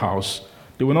physical house,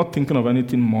 they were not thinking of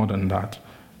anything more than that.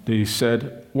 They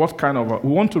said, we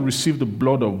want to receive the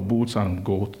blood of bulls and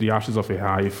goats, the ashes of a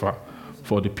heifer,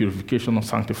 for the purification of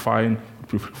sanctifying,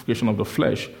 purification of the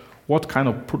flesh. What kind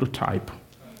of prototype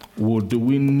do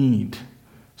we need?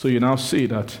 So you now say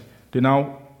that they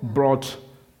now brought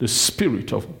the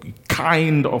spirit of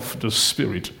the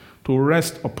spirit to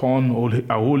rest upon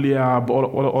Aholiab,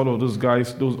 all of those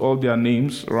guys, all their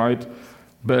names, right?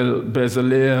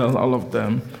 Bezalel, all of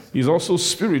them. Is also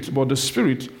spirit, but the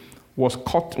spirit was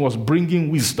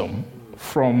bringing wisdom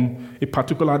from a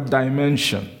particular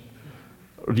dimension.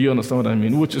 Do you understand what I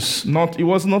mean? Which is not, it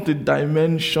was not a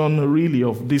dimension really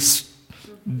of this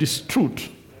truth.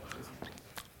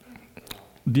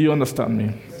 Do you understand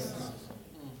me?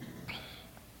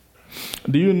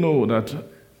 Do you know that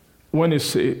when you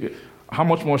say, how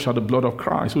much more shall the blood of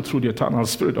Christ, who through the eternal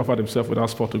spirit offered himself without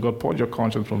spot to God, purge your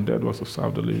conscience from dead works to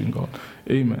serve the living God?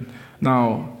 Amen.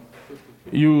 Now,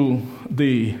 when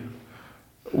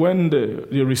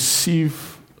they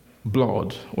receive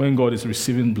blood, when God is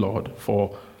receiving blood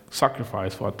for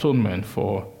sacrifice, for atonement,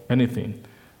 for anything,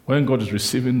 when God is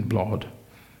receiving blood,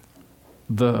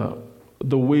 the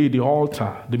way the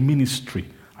altar, the ministry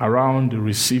around the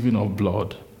receiving of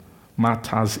blood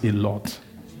matters a lot.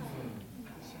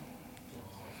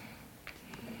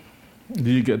 Do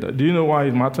you get that? Do you know why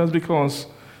it matters? Because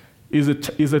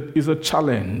it's a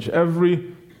challenge.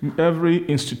 Every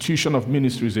institution of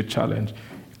ministry is a challenge.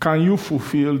 Can you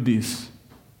fulfill this?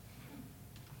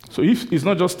 So if it's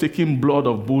not just taking blood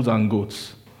of bulls and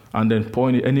goats and then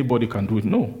pouring it, anybody can do it.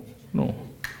 No.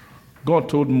 God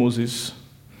told Moses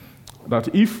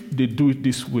that if they do it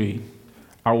this way,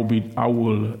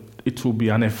 it will be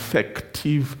an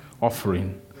effective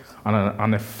offering and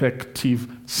an effective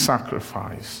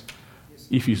sacrifice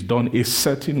if it's done a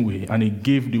certain way, and he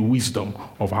gave the wisdom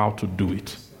of how to do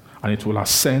it. And it will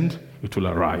ascend, it will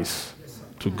arise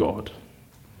to God.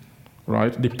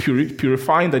 Right? The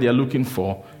purifying that they are looking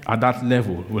for at that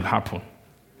level will happen.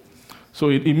 So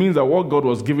it means that what God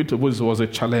was giving to Moses was a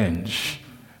challenge.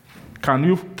 Can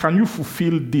you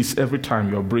fulfill this every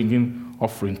time you're bringing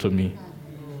offering to me?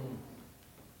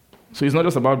 So it's not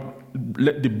just about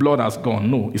the blood has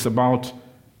gone. No, it's about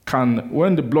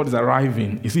when the blood is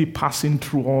arriving, is it passing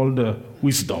through all the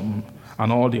wisdom and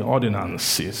all the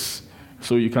ordinances?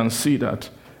 So you can see that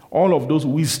all of those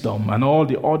wisdom and all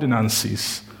the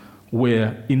ordinances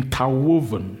were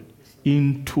interwoven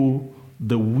into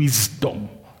the wisdom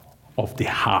of the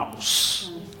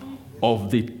house, of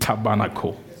the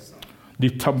tabernacle.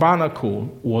 The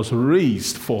tabernacle was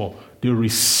raised for the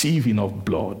receiving of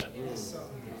blood.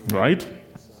 Right?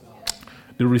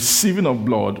 The receiving of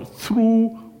blood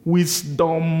through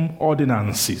wisdom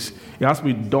ordinances. It has to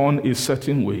be done a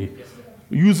certain way,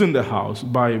 using the house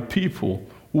by people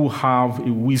who have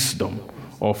a wisdom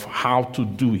of how to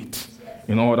do it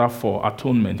in order for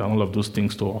atonement and all of those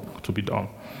things to be done.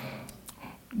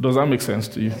 Does that make sense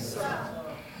to you? Yes, sir.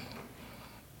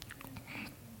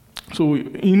 So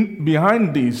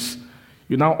behind this,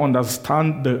 you now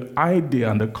understand the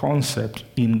idea and the concept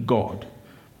in God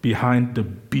behind the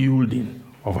building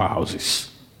of houses.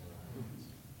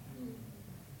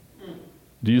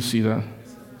 Do you see that?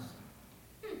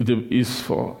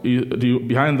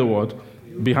 Behind the what?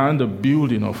 Behind the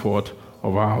building of what?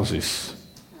 Of houses.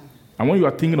 And when you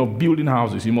are thinking of building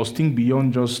houses, you must think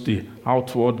beyond just the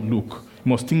outward look. You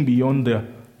must think beyond the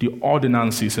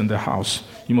ordinances in the house.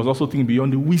 You must also think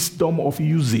beyond the wisdom of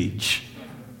usage.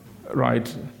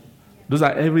 Right? Those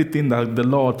are everything that the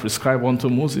Lord prescribed unto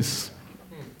Moses.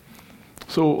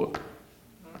 So,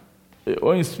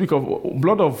 when you speak of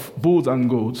blood of bulls and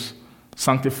goats,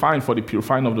 sanctifying for the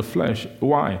purifying of the flesh,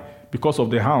 why? Because of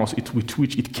the house with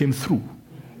which it came through.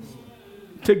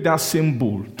 Take that same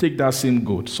bull, take that same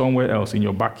goat somewhere else in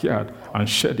your backyard and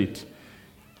shed it.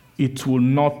 It will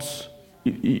not.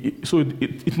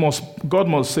 God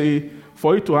must say,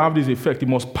 for it to have this effect, it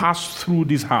must pass through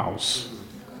this house.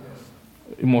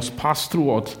 It must pass through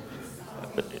what?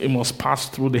 It must pass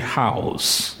through the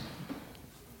house.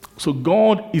 So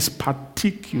God is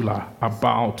particular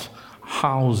about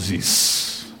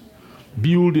houses,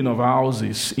 building of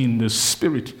houses in the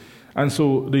spirit. And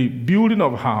so the building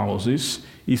of houses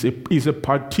is a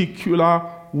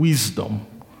particular wisdom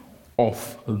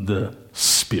of the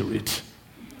spirit.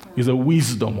 Is a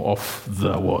wisdom of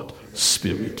the what?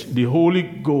 Spirit. The Holy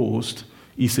Ghost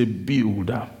is a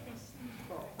builder.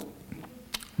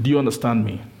 Do you understand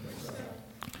me?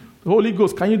 The Holy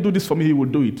Ghost, can you do this for me? He will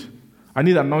do it. I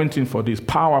need anointing for this,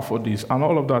 power for this, and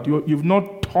all of that. You've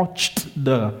not touched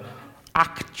the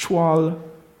actual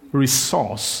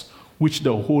resource which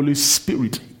the Holy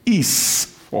Spirit is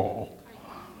for.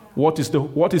 What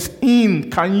is in?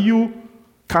 Can you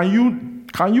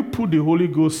put the Holy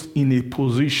Ghost in a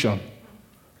position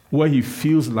where he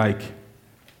feels like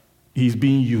he's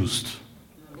being used,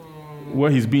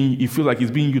 where he feels like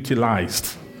he's being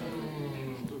utilized,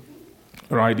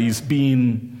 right? He's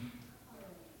being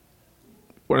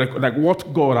like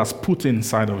what God has put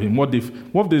inside of him, what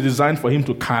they designed for him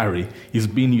to carry is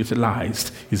being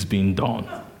utilized, is being done.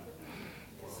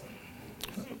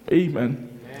 Amen.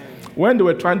 When they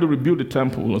were trying to rebuild the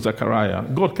temple of Zechariah,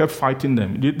 God kept fighting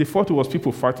them. They thought it was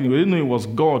people fighting. They didn't know it was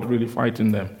God really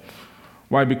fighting them.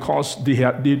 Why? Because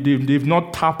they've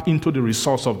not tapped into the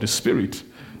resource of the Spirit.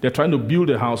 They're trying to build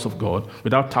the house of God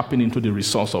without tapping into the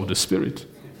resource of the Spirit.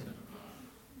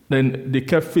 Then they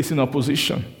kept facing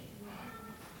opposition.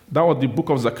 That was the book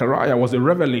of Zechariah, was a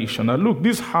revelation. Now look,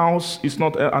 this house is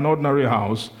not an ordinary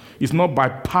house. It's not by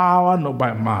power nor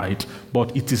by might,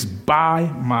 but it is by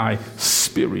my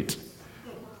Spirit,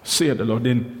 saith the Lord.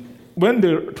 Then when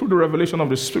through the revelation of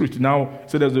the Spirit, now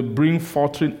said there's a bring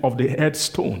forth of the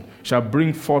headstone, shall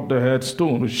bring forth the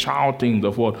headstone with shoutings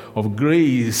of what? Of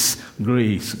grace,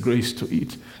 grace, grace to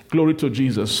it. Glory to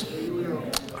Jesus.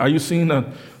 Are you seeing that?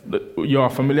 You are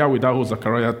familiar with that whole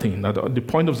Zechariah thing. That the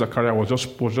point of Zechariah was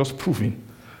just proving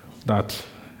that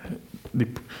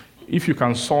if you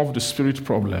can solve the spirit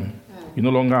problem, you no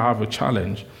longer have a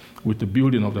challenge with the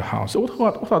building of the house. So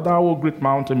what art thou, O great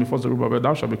mountain, before Zerubbabel?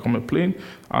 Thou shalt become a plain,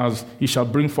 as he shall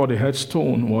bring forth the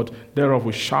headstone, what? Thereof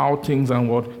with shoutings and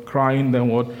what? Crying, then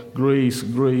what? Grace,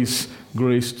 grace,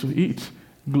 grace to it.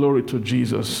 Glory to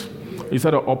Jesus. He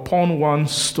said, upon one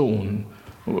stone,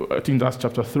 I think that's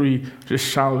chapter 3, there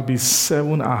shall be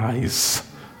 7 eyes.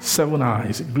 7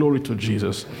 eyes. Glory to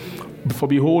Jesus. For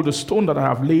behold, the stone that I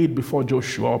have laid before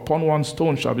Joshua, upon one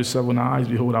stone shall be 7 eyes.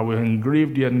 Behold, I will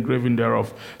engrave the engraving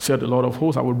thereof, said the Lord of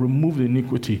hosts. I will remove the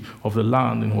iniquity of the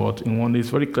land in what? In one day. It's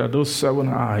very clear. Those 7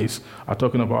 eyes are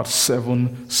talking about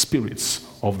 7 spirits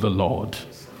of the Lord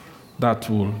that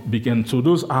will begin. So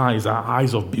those eyes are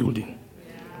eyes of building.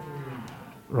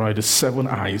 Right? The 7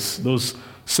 eyes. Those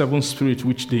 7 spirits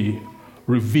which they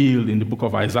revealed in the book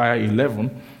of Isaiah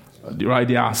 11, right?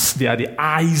 They are the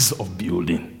eyes of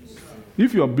building.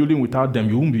 If you are building without them,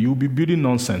 you'll be building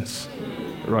nonsense,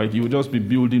 right? You will just be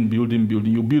building.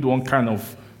 You build one kind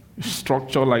of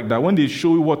structure like that. When they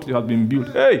show you what has been built,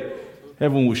 hey,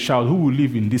 heaven will shout, who will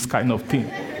live in this kind of thing?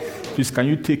 Please, can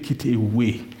you take it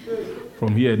away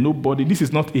from here? Nobody. This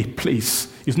is not a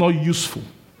place. It's not useful.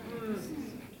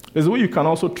 There's a way you can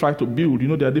also try to build.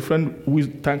 There are different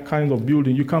kinds of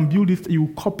building. You can build it, you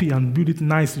copy and build it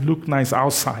nice, it look nice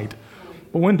outside.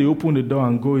 But when they open the door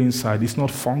and go inside, it's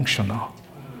not functional.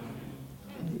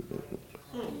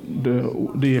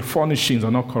 the furnishings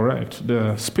are not correct.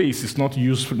 The space is not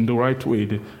used in the right way.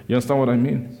 You understand what I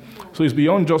mean? So it's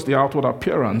beyond just the outward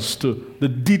appearance to the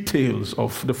details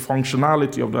of the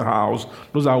functionality of the house.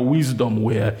 Those are wisdom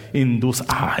were in those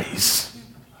eyes.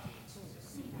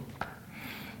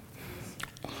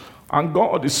 And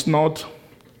God is not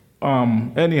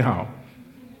anyhow.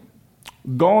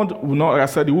 God will not, like I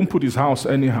said, he won't put his house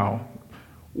anyhow.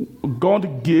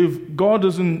 God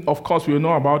doesn't, of course, we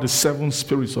know about the 7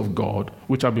 spirits of God,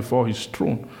 which are before his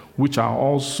throne, which are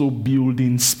also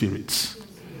building spirits.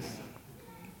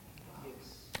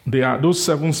 Those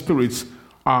 7 spirits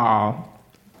are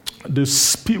the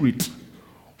spirit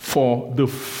for the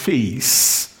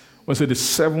face. When I say the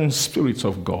 7 spirits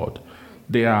of God,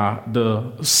 they are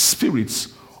the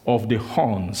spirits of the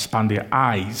horns and the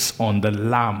eyes on the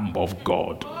Lamb of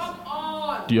God.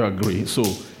 Do you agree? So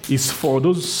it's for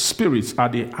those spirits are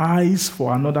the eyes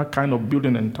for another kind of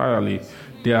building entirely.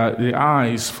 They are the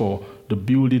eyes for the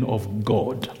building of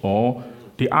God, or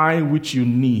the eye which you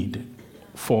need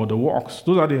for the works.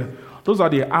 Those are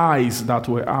the eyes that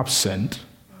were absent,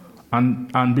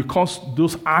 and because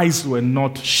those eyes were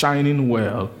not shining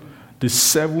well, the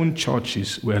 7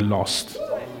 churches were lost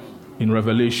in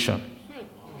Revelation.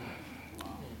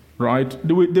 Right?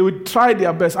 They would try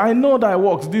their best. I know that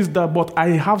works, this, that, but I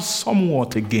have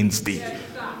somewhat against thee.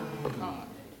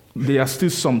 There are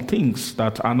still some things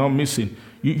that are not missing.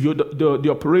 The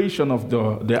operation of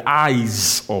the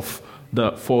eyes of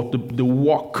for the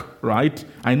work, right?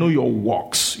 I know your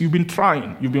works. You've been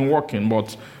trying, you've been working,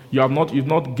 but you've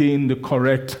not gained the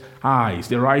correct eyes,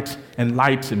 the right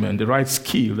enlightenment, the right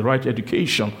skill, the right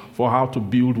education for how to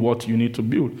build what you need to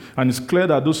build. And it's clear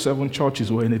that those 7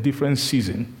 churches were in a different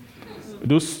season.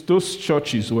 Those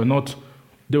churches were not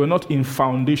in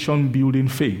foundation building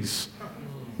phase,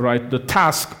 right? The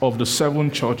task of the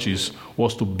 7 churches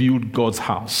was to build God's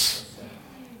house.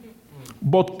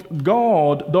 But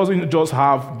God doesn't just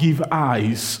give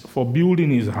eyes for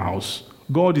building his house.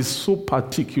 God is so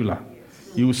particular.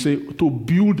 He will say, to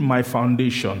build my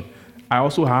foundation, I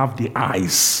also have the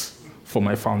eyes for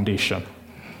my foundation.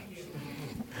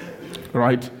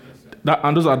 Right?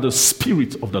 And those are the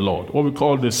Spirit of the Lord. What we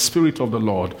call the Spirit of the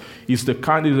Lord is a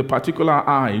particular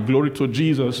eye. Glory to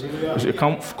Jesus. It's a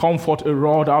comfort, a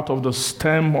rod out of the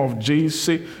stem of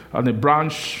Jesse, and a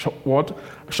branch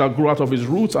shall grow out of his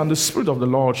roots, and the Spirit of the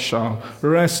Lord shall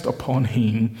rest upon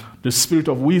him. The Spirit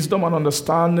of wisdom and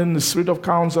understanding, the Spirit of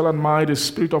counsel and might, the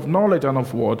Spirit of knowledge and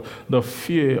of what? The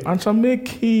fear. And shall make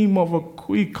him of a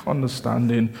quick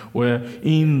understanding, where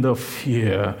in the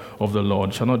fear of the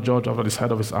Lord shall not judge after the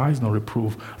sight of his eyes, nor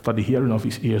reprove after the hearing of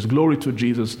his ears. Glory to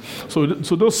Jesus. So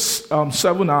those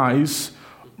 7 eyes,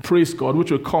 praise God,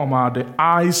 which will come are the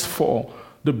eyes for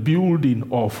the building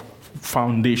of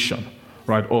foundation.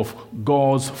 Right, of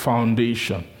God's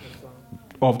foundation,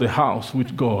 of the house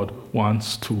which God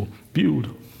wants to build.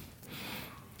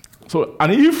 So,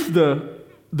 and if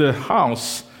the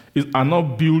house are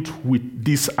not built with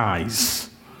these eyes,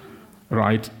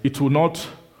 right, it will not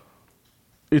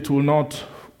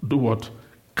do what?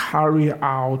 Carry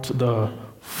out the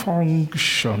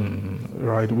function,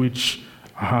 right, which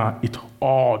it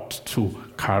ought to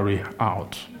carry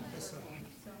out.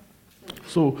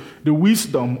 So the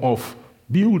wisdom of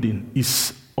building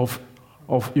is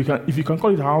if you can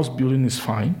call it house building is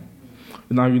fine.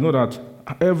 Now you know that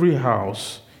every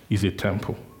house is a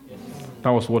temple.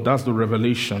 That's the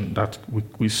revelation that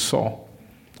we saw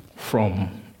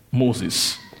from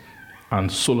Moses and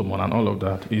Solomon and all of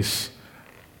that is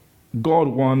God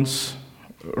wants,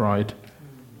 right,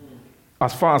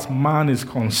 as far as man is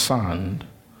concerned,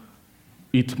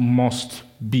 it must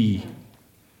be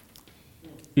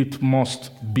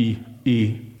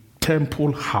a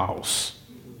temple house.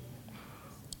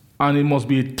 And it must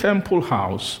be a temple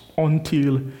house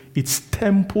until its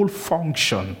temple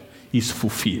function is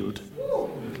fulfilled.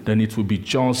 Then it will be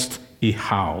just a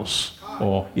house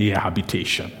or a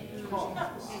habitation.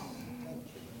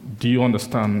 Do you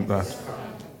understand that?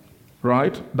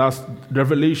 Right? That's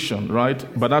revelation,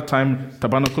 right? By that time,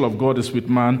 tabernacle of God is with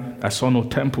man. I saw no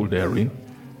temple therein.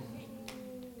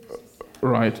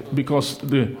 Right? Because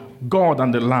the God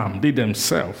and the Lamb, they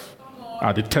themselves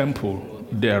are the temple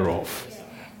thereof.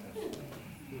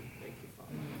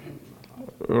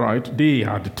 Right? They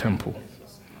are the temple.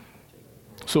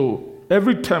 So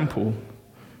every temple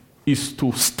is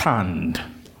to stand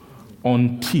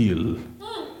until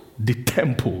the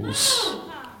temples,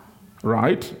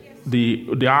 right?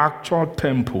 The actual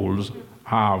temples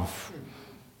have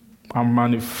and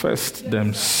manifest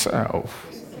themselves,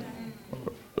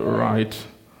 right?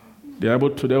 There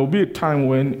will be a time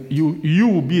when you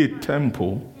will be a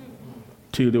temple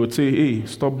till they would say, hey,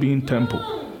 stop being temple.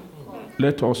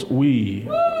 Let us, we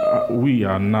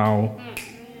are now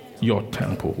your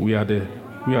temple. We are the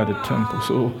temple.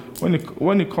 So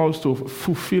when it comes to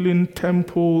fulfilling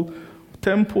temple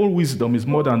wisdom is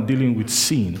more than dealing with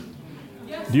sin.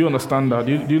 Do you understand that?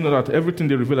 Do you know that everything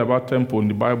they reveal about temple in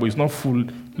the Bible is not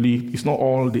it's not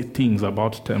all the things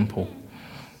about temple.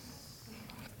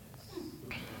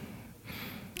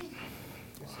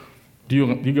 Do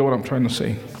you get what I'm trying to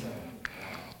say?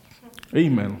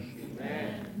 Amen.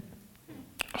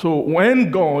 So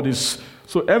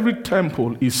every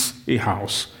temple is a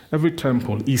house. Every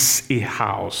temple is a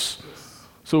house.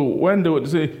 So when they would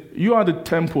say, you are the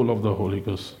temple of the Holy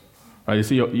Ghost, they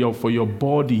say, for your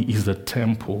body is the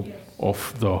temple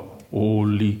of the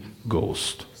Holy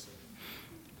Ghost.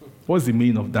 What's the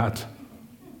meaning of that?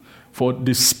 For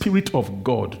the Spirit of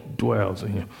God dwells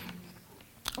in you.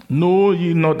 Know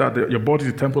ye not that your body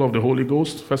is the temple of the Holy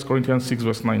Ghost? 1 Corinthians 6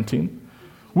 verse 19.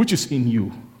 Which is in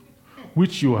you,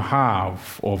 which you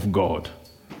have of God.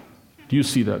 Do you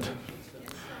see that?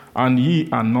 And ye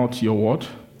are not your what?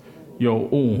 Your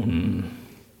own.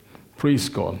 Praise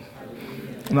God.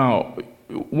 Now,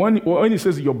 when he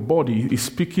says your body, he's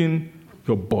speaking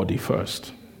your body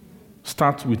first.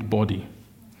 Start with body.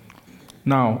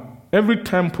 Now, every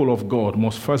temple of God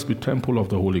must first be temple of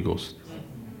the Holy Ghost.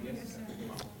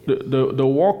 The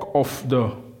work of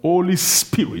the Holy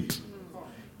Spirit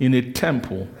in a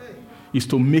temple is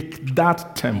to make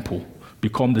that temple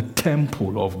become the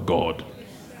temple of God.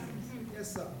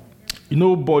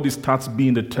 Nobody starts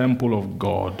being the temple of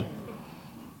God.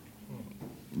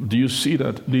 Do you see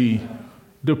that? The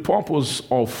purpose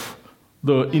of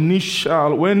the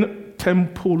initial, when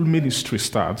temple ministry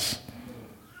starts,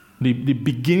 the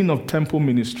beginning of temple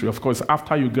ministry, of course,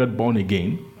 after you get born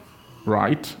again,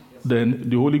 right? Then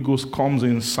the Holy Ghost comes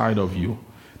inside of you.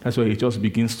 That's where it just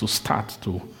begins to start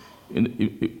to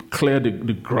clear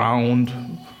the ground,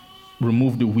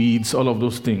 remove the weeds, all of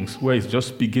those things, where it's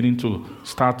just beginning to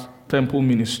start temple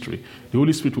ministry. The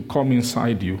Holy Spirit will come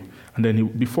inside you, and then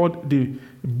before the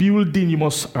building, you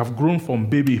must have grown from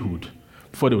babyhood.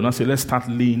 Before they will not say, let's start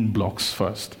laying blocks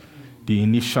first. The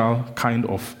initial kind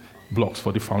of blocks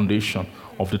for the foundation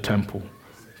of the temple.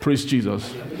 Praise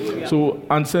Jesus. So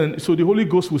the Holy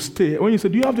Ghost will stay. When you say,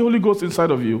 do you have the Holy Ghost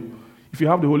inside of you? If you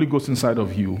have the Holy Ghost inside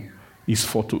of you, is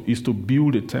to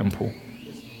build a temple.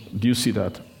 Do you see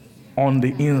that? On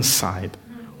the inside,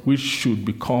 which should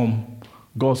become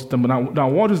God's temple. Now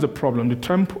what is the problem?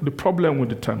 The problem with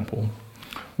the temple,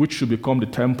 which should become the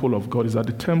temple of God, is that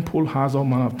the temple has all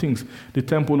manner of things. The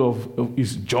temple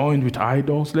is joined with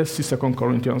idols. Let's see 2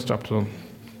 Corinthians chapter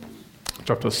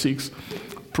 6.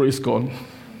 Praise God.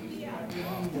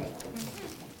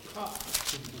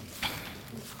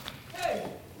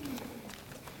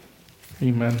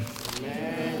 Amen.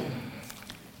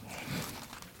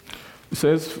 It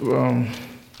says, 2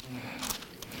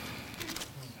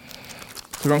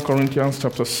 Corinthians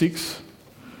chapter 6.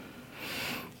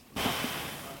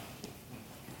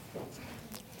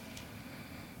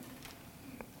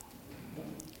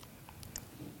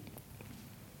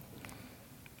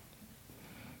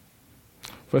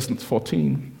 Verse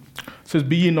 14. Says,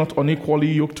 be ye not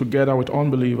unequally yoked together with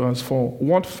unbelievers, for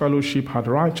what fellowship had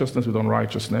righteousness with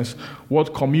unrighteousness?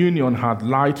 What communion had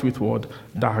light with what?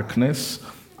 Darkness?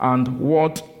 And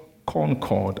what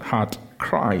concord had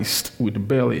Christ with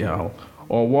Belial?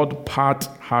 Or what part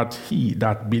had he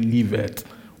that believeth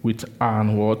with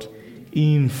an what?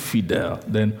 Infidel?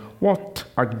 Then what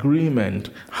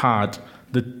agreement had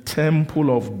the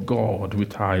temple of God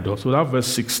with idols? So that verse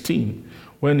 16,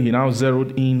 when he now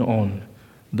zeroed in on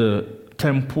the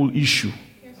temple issue,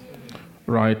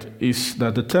 right, is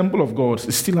that the temple of God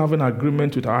is still having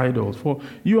agreement with idols. For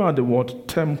you are the what?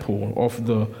 Temple of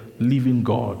the living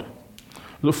God.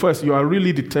 So first, you are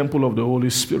really the temple of the Holy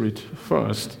Spirit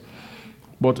first.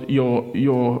 But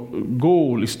your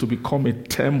goal is to become a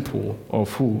temple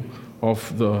of who?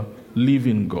 Of the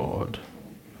living God.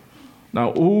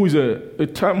 Now, who is a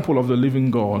temple of the living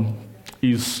God?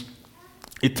 Is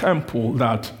a temple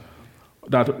that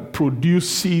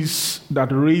produces,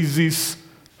 that raises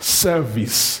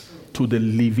service to the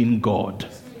living God.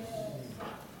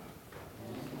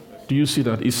 Do you see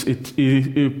that? It's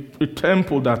a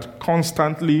temple that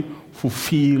constantly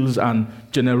fulfills and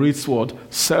generates what?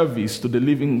 Service to the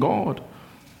living God.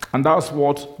 And that's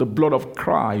what the blood of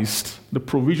Christ, the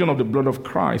provision of the blood of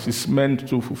Christ is meant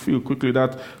to fulfill. Quickly,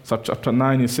 that chapter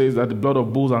 9, it says that the blood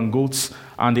of bulls and goats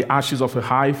and the ashes of a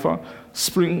heifer,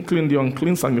 sprinkling the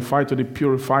unclean, sanctified to the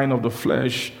purifying of the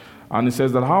flesh, And it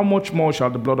says that how much more shall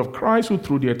the blood of Christ, who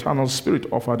through the eternal Spirit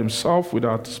offered himself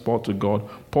without spot to God,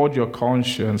 purge your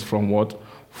conscience from what?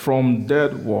 From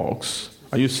dead works.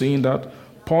 Are you seeing that?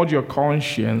 Purge your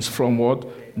conscience from what?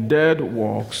 Dead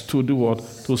works to do what?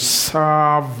 To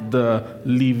serve the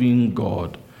living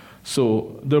God.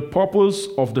 So the purpose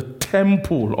of the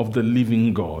temple of the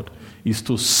living God is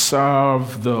to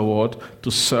serve the what?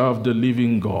 To serve the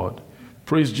living God.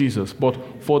 Praise Jesus. But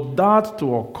for that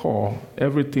to occur,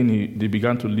 everything they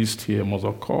began to list here must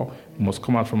occur. It must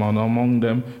come out from among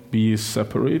them, be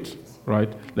separate,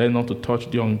 right? Learn not to touch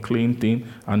the unclean thing,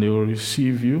 and they will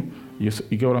receive you. You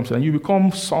get what I'm saying? You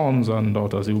become sons and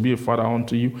daughters. He will be a father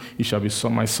unto you. You shall be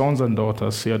my sons and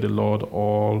daughters, saith the Lord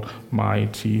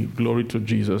Almighty. Glory to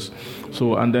Jesus.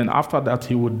 So, and then after that,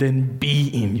 he will then be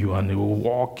in you, and he will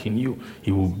walk in you.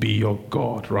 He will be your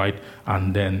God, right?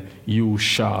 And then you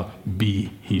shall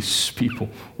be his people.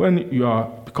 When you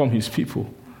become his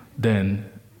people, then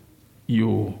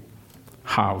you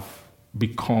have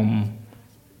become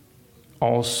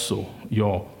also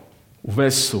your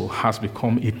vessel has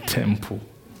become a temple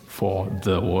for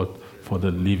the word, for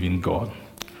the living God.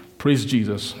 Praise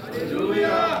Jesus.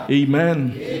 Hallelujah.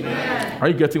 Amen. Amen. Are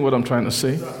you getting what I'm trying to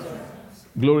say?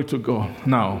 Glory to God.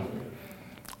 Now,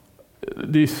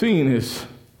 the thing is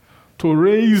to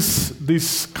raise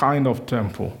this kind of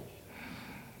temple,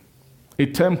 a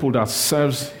temple that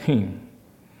serves him.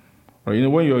 Right? You know,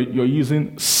 when you're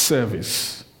using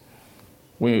service,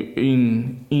 when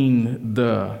in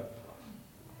the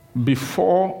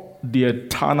before the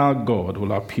eternal God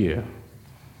will appear,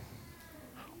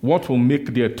 what will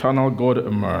make the eternal God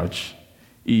emerge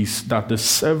is that the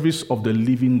service of the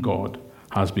living God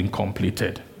has been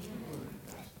completed.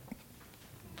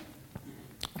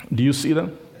 Do you see that?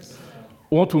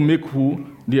 What will make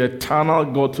the eternal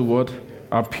God to what?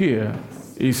 Appear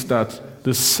is that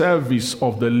the service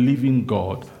of the living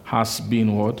God has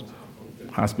been what?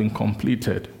 Has been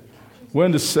completed.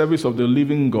 When the service of the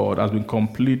living God has been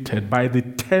completed by the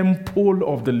temple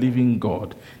of the living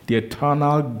God, the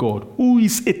eternal God, who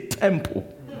is a temple,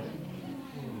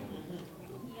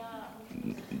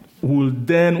 will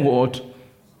then what?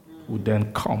 Will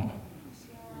then come.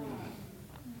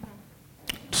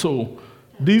 So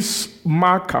this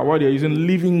marker, why they are using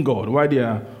living God, why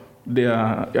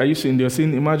they're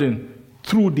saying, imagine,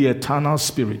 through the eternal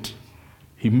Spirit,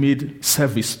 he made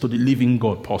service to the living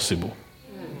God possible.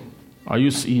 Are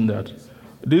you seeing that?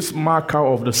 This marker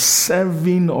of the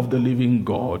serving of the living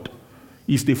God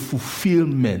is the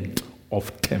fulfillment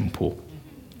of temple.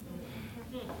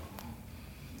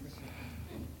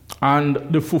 And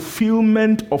the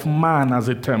fulfillment of man as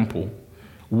a temple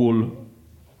will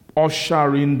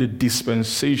usher in the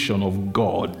dispensation of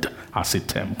God as a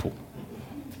temple.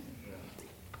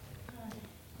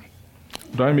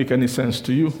 Do I make any sense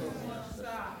to you?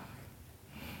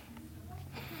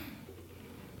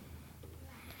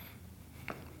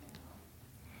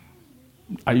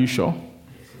 Are you sure?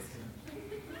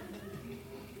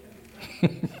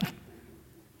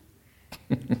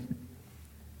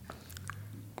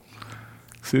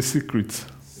 Say secret.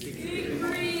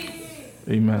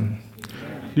 Amen.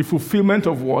 The fulfillment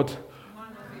of what?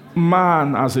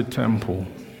 Man as a temple.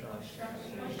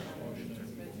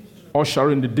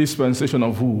 Ushering the dispensation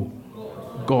of who?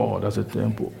 God as a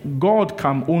temple. God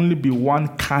can only be one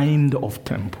kind of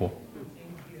temple.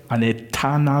 An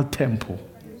eternal temple.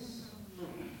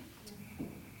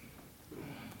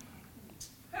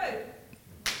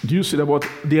 Do you see that? About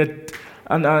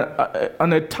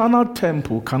an eternal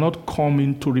temple cannot come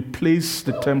in to replace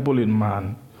the temple in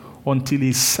man until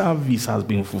a service has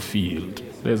been fulfilled.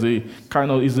 There's a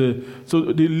kind of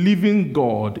so the living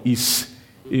God is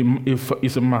a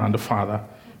man, the Father,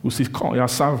 who says, "Come,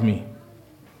 serve me,"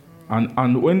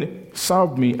 and when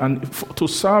serve me, and to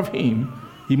serve him,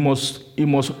 he must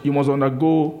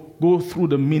go through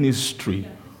the ministry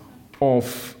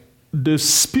of the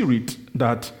Spirit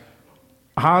that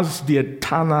has the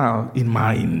eternal in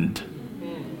mind.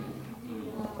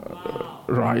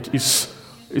 Right? It's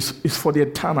for the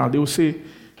eternal. They will say,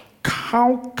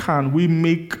 how can we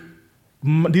make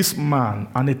this man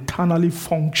an eternally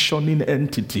functioning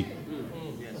entity?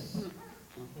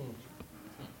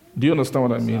 Do you understand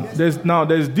what I mean?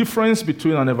 There's difference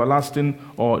between an everlasting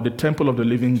or the temple of the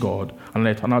living God and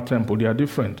an eternal temple. They are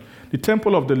different. The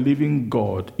temple of the living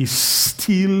God is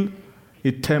still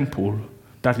a temple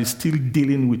that is still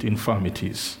dealing with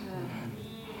infirmities.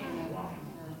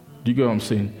 Do you get what I'm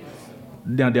saying?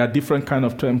 There are different kind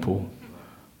of temple.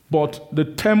 But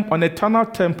an eternal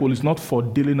temple is not for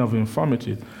dealing of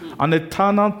infirmity. An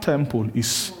eternal temple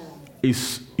is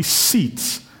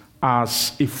sits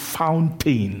as a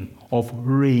fountain of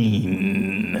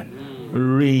rain.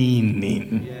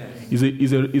 Raining.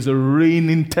 Is a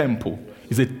raining temple.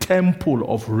 It's a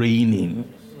temple of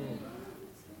raining.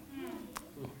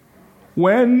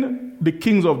 When the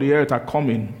kings of the earth are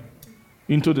coming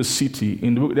into the city,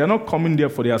 they're not coming there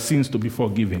for their sins to be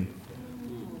forgiven.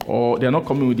 Or they're not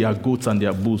coming with their goats and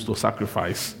their bulls to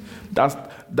sacrifice.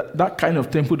 That kind of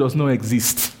temple does not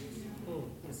exist.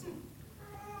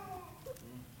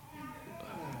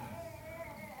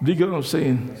 Do you get what I'm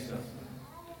saying?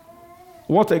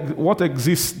 What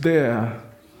exists there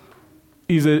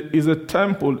is a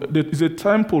temple. Is a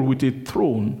temple with a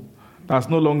throne that's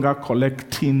no longer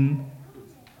collecting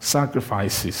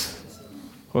sacrifices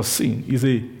for sin. Is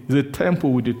a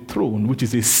temple with a throne which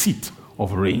is a seat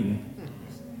of rain.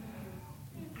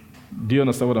 Do you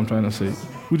understand what I'm trying to say?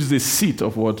 Which is a seat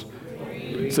of what?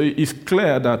 So it's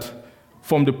clear that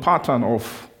from the pattern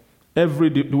of the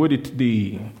way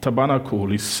the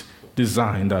tabernacle is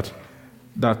designed,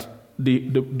 that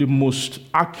the most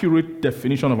accurate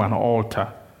definition of an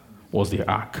altar was the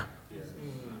ark.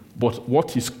 But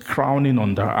what is crowning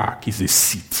on the ark is a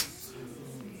seat.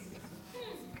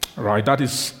 Right? That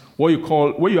is what you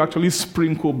call, where you actually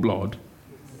sprinkle blood,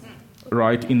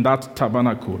 right, in that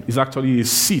tabernacle, is actually a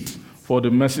seat for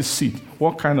the mercy seat.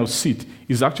 What kind of seat?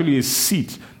 Is actually a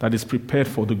seat that is prepared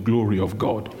for the glory of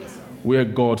God, where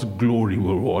God's glory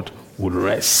will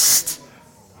rest.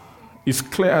 It's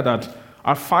clear that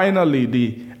finally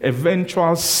the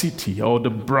eventual city or the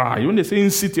bride, when they say in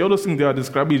city, all those things they are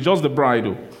describing is just the bride.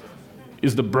 Though.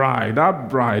 It's the bride. That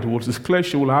bride, it's clear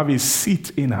she will have a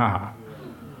seat in her.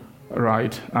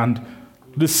 Right? And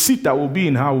the seat that will be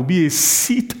in her will be a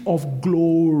seat of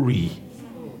glory.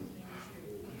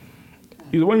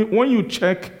 When you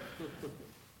check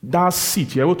that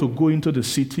seat, you're able to go into the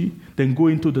city, then go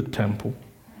into the temple.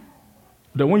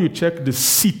 Then when you check the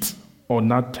seat on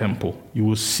that temple, you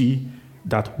will see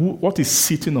that what is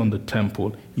sitting on the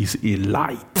temple is a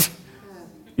light.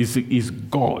 Is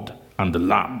God and the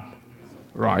Lamb.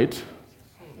 Right?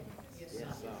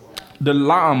 The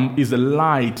Lamb is the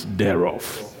light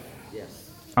thereof.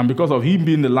 And because of him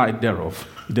being the light thereof,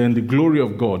 then the glory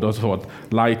of God does what?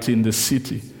 Lighting the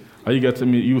city. Are you getting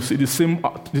me? You see the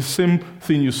same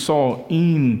thing you saw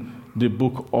in the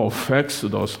book of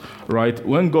Exodus, right?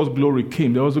 When God's glory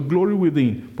came, there was a glory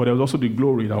within, but there was also the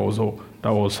glory that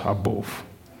was above.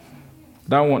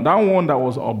 That one that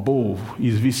was above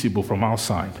is visible from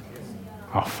outside,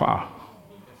 afar.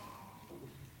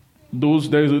 There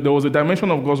was a dimension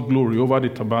of God's glory over the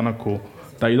tabernacle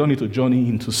that you don't need to journey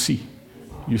in to see.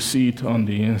 You see it on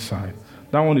the inside.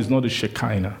 That one is not the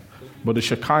Shekinah, but the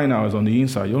Shekinah is on the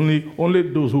inside. Only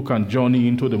those who can journey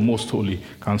into the most holy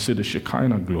can see the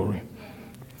Shekinah glory.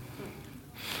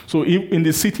 So in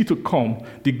the city to come,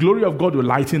 the glory of God will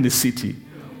lighten the city,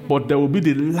 but there will be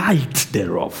the light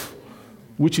thereof,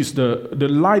 which is the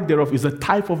light thereof is a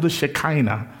type of the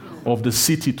Shekinah of the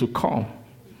city to come.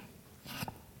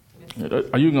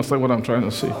 Are you understand what I'm trying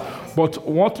to say? But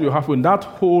what will happen, that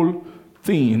whole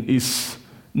thing is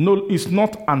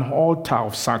not an altar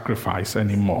of sacrifice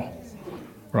anymore.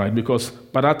 Right? Because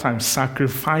by that time,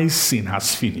 sacrificing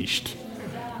has finished.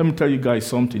 Let me tell you guys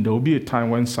something. There will be a time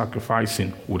when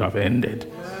sacrificing would have ended.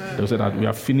 They say that we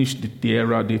have finished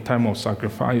the time of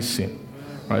sacrificing.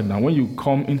 Right now, when you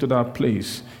come into that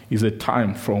place, is a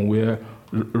time from where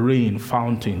rain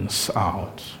fountains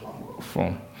out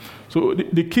from. So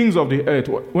the kings of the earth,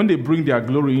 when they bring their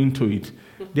glory into it,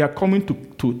 they are coming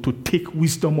to take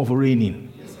wisdom of raining.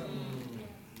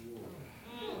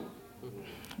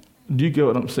 Do you get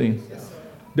what I'm saying?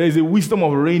 There is a wisdom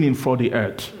of reigning for the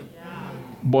earth.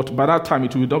 But by that time,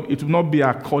 it will not be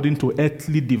according to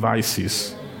earthly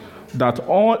devices. That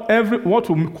what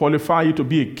will qualify you to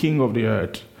be a king of the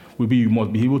earth will be you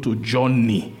must be able to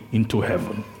journey into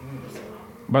heaven.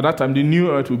 By that time, the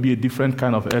new earth will be a different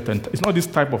kind of earth. And it's not this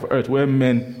type of earth where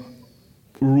men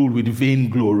rule with vain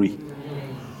glory.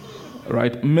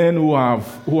 Right? Men who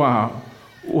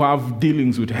have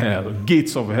dealings with hell,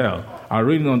 gates of hell, are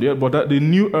reigning on the earth, but the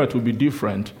new earth will be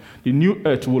different. The new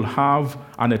earth will have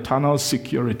an eternal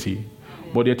security,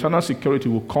 but the eternal security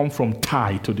will come from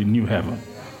tie to the new heaven.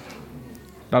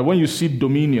 That when you see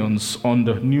dominions on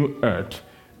the new earth,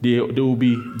 they will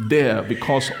be there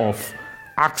because of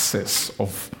access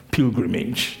of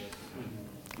pilgrimage.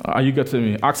 Are you getting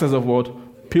me? Access of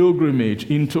what? Pilgrimage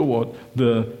into what?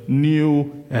 The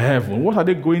new heaven. What are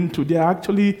they going to? They are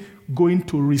actually going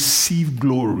to receive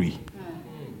glory.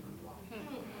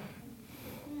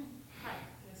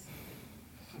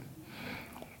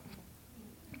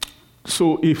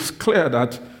 So it's clear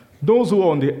that those who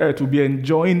are on the earth will be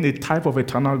enjoying a type of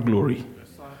eternal glory.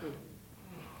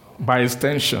 By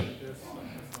extension.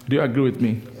 Do you agree with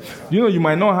me? You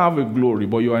might not have a glory,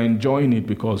 but you are enjoying it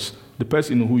because the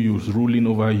person who is ruling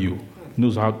over you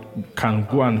knows how can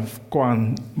go and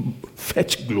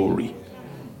fetch glory.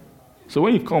 So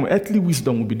when you come, earthly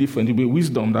wisdom will be different. It will be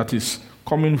wisdom that is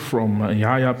coming from a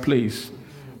higher place.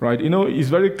 Right? It's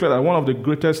very clear that one of the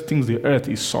greatest things the earth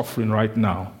is suffering right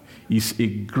now is a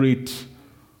great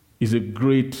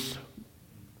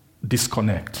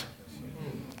disconnect.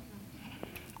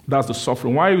 That's the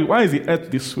suffering. Why is the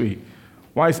earth this way?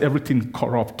 Why is everything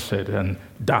corrupted and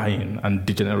dying and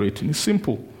degenerating? It's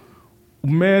simple.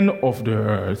 Men of the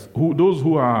earth, those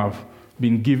who have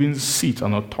been given seat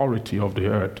and authority of the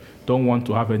earth, don't want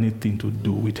to have anything to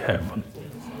do with heaven.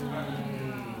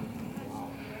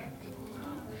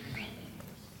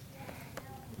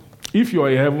 If you are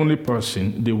a heavenly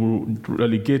person, they will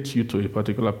relegate you to a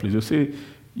particular place. They say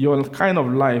your kind of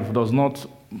life does not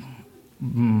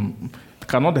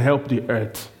cannot help the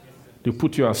earth. They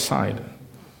put you aside.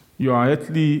 You are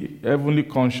heavenly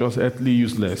conscious, earthly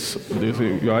useless. They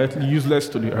say you are earthly useless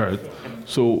to the earth,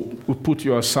 so we put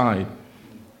you aside.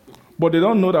 But they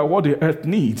don't know that what the earth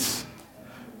needs,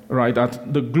 right?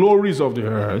 That the glories of the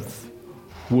earth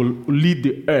will lead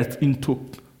the earth into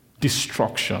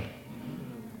destruction.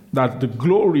 That the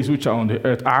glories which are on the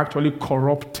earth are actually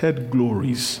corrupted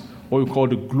glories, what we call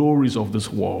the glories of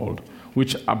this world,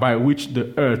 by which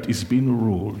the earth is being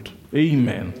ruled.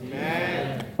 Amen.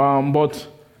 Amen. But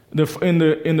in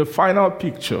the final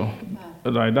picture,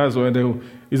 right, that's where there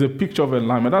is a picture of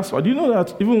alignment. That's why. Do you know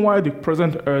that even while the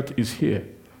present earth is here,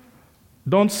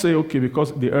 don't say, okay,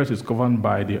 because the earth is governed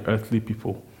by the earthly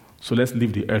people, so let's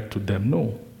leave the earth to them.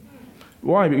 No.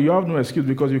 Why? You have no excuse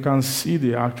because you can see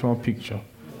the actual picture.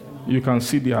 You can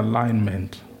see the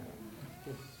alignment.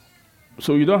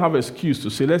 So you don't have an excuse to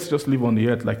say, let's just live on the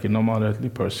earth like a normal earthly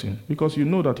person, because you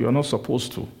know that you are not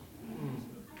supposed to.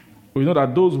 We know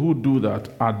that those who do that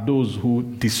are those who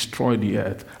destroy the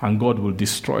earth, and God will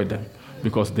destroy them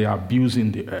because they are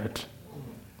abusing the earth.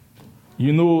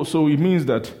 So it means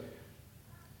that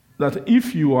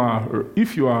if you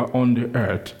are on the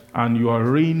earth and you are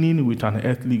reigning with an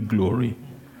earthly glory,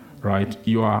 right,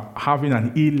 you are having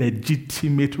an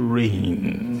illegitimate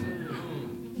reign.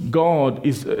 God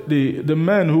is the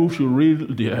men who should rule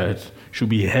the earth should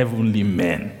be heavenly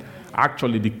men.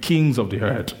 Actually, the kings of the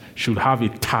earth should have a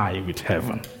tie with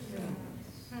heaven.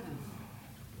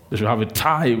 They should have a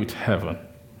tie with heaven.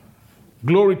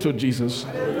 Glory to Jesus.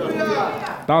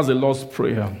 That's the Lord's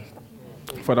Prayer.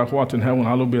 Father, who art in heaven,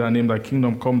 hallowed be thy name, thy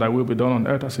kingdom come, thy will be done on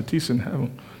earth as it is in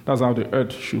heaven. That's how the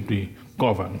earth should be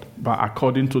governed, but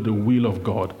according to the will of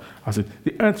God.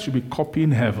 The earth should be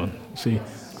copying heaven. See,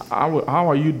 how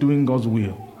are you doing God's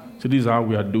will? So this is how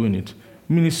we are doing it.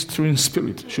 Ministering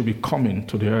spirit should be coming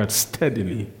to the earth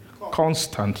steadily,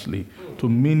 constantly, to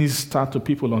minister to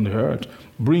people on the earth,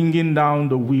 bringing down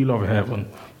the will of heaven,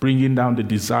 bringing down the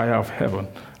desire of heaven,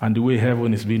 and the way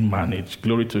heaven is being managed.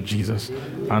 Glory to Jesus.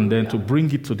 And then to bring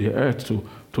it to the earth,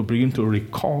 to begin to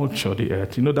reculture the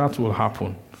earth. That will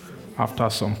happen after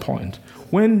some point.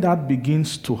 When that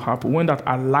begins to happen, when that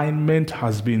alignment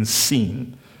has been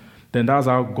seen, then that's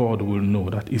how God will know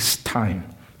that it's time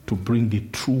to bring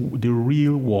the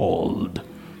real world,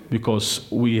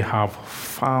 because we have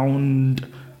found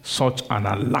such an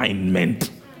alignment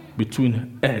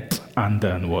between earth and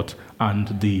then what? And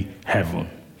the heaven.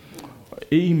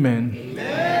 Amen.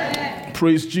 Amen.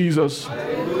 Praise Jesus.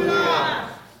 Hallelujah.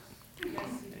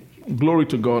 Glory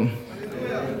to God.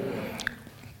 Hallelujah.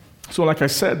 So like I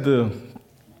said,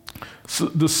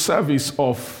 the service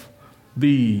of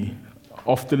the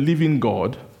living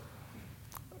God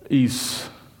is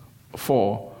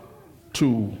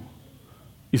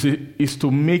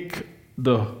to make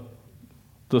the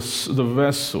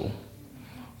vessel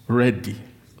ready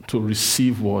to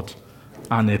receive what?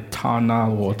 An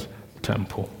eternal what?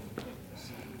 Temple.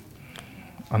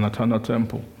 An eternal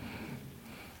temple.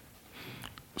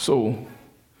 So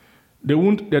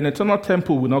an eternal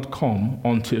temple will not come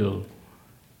until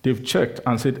they've checked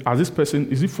and said,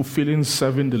 is he fulfilling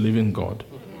serving the living God?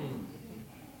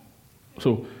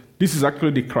 So this is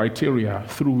actually the criteria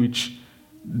through which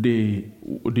they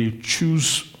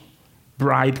choose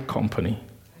bride company.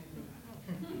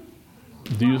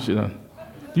 Do you see that?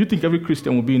 Do you think every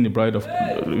Christian will be in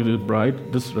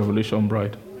this revelation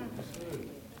bride?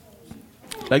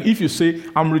 Like if you say,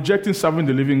 I'm rejecting serving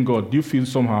the living God, do you feel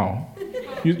somehow?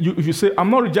 If you say, I'm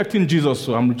not rejecting Jesus,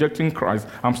 so I'm rejecting Christ,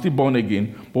 I'm still born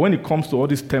again. But when it comes to all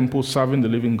these temples serving the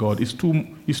living God, it's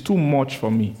too much for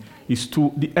me. It's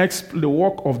the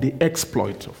work of the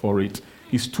exploit for it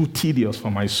is too tedious for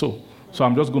my soul. So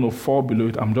I'm just going to fall below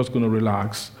it. I'm just going to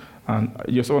relax. And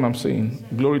you see what I'm saying?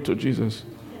 Glory to Jesus.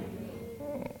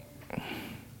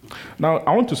 Now,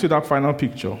 I want to see that final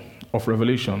picture of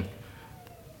Revelation.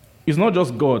 It's not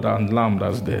just God and Lamb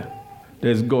that's there.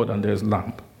 There's God and there's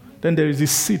Lamb. Then there is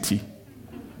this city,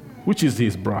 which is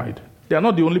his bride. They are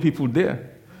not the only people there.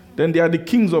 Then they are the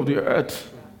kings of the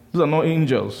earth. These are not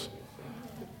angels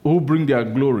who bring their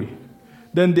glory.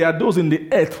 Then there are those in the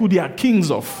earth who they are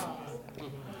kings of.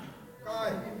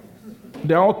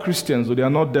 They are all Christians, so they are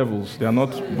not devils. They are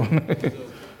not.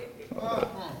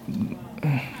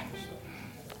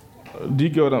 Do you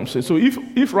get what I'm saying? So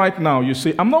if right now you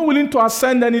say, I'm not willing to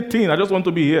ascend anything, I just want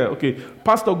to be here. Okay,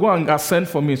 Pastor, go and ascend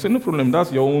for me. Say, no problem,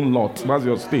 that's your own lot. That's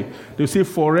your stay. They say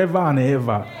forever and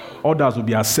ever, others will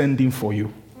be ascending for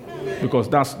you. Because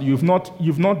you've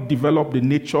not developed the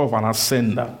nature of an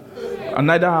ascender. And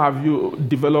neither have you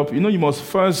developed, you must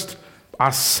first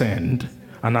ascend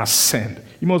and ascend.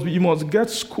 You must get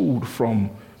schooled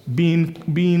from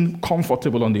being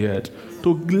comfortable on the earth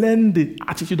to learn the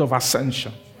attitude of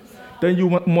ascension. Then you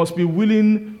must be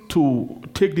willing to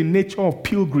take the nature of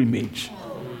pilgrimage.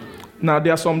 Now,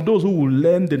 there are those who will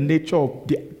learn the nature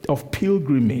of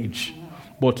pilgrimage,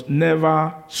 but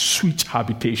never switch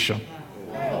habitation.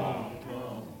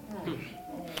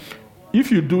 If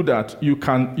you do that, you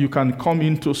can come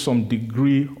into some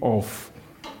degree of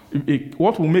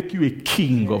what will make you a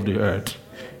king of the earth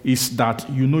is that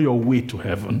you know your way to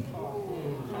heaven.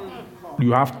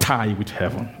 You have tie with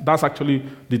heaven. That's actually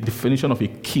the definition of a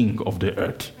king of the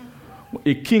earth.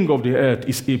 A king of the earth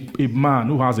is a man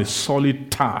who has a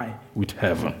solid tie with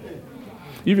heaven.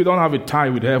 If you don't have a tie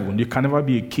with heaven, you can never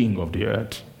be a king of the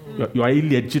earth. You are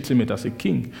illegitimate as a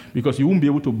king because you won't be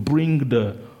able to bring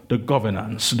the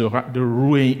governance, the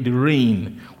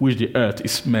reign which the earth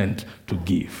is meant to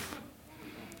give.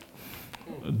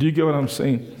 Do you get what I'm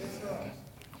saying?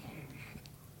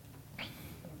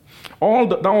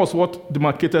 That was what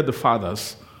demarcated the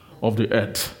fathers of the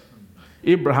earth.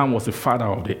 Abraham was the father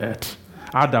of the earth.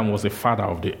 Adam was the father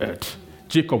of the earth.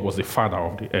 Jacob was the father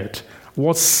of the earth.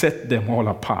 What set them all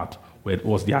apart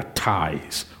was their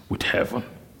ties with heaven.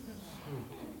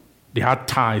 They had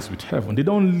ties with heaven. They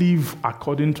don't live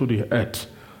according to the earth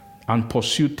and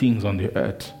pursue things on the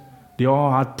earth. They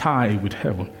all had ties with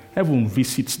heaven. Heaven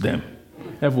visits them.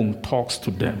 Heaven talks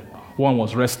to them. One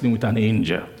was wrestling with an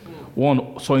angel.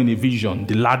 One saw in a vision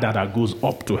the ladder that goes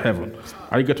up to heaven.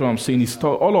 Are you get what I'm saying?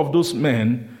 All of those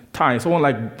men, ties. Someone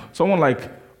like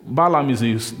Balaam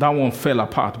that one fell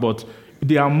apart, but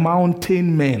they are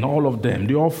mountain men, all of them.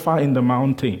 They all fight in the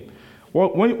mountain.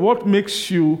 What makes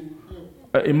you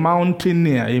a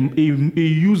mountaineer, a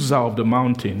user of the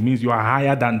mountain, means you are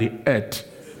higher than the earth.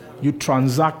 You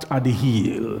transact at the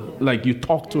hill, like you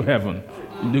talk to heaven.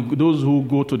 Those who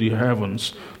go to the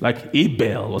heavens, like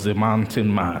Abel was a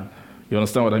mountain man. You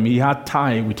understand what I mean? He had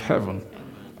tie with heaven.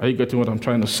 Are you getting what I'm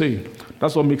trying to say?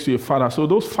 That's what makes you a father. So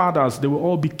those fathers, they will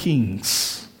all be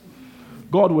kings.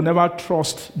 God will never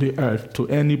trust the earth to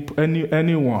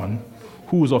anyone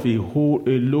who is of a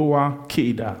lower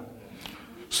cadre.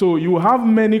 So you have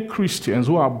many Christians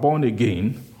who are born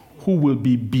again who will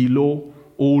be below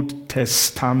Old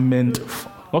Testament,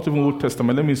 not even Old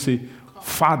Testament, let me say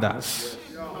fathers.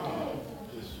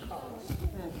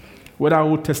 Whether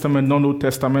Old Testament, non-Old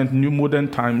Testament, New Modern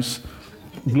Times,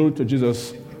 glory to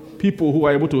Jesus, people who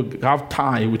are able to have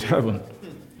tie with heaven.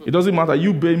 It doesn't matter,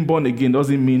 you being born again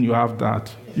doesn't mean you have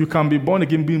that. You can be born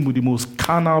again being with the most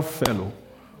carnal fellow.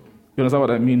 You understand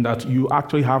what I mean? That you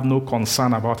actually have no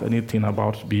concern about anything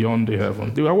about beyond the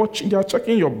heaven. They are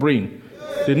checking your brain.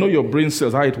 They know your brain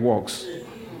cells, how it works.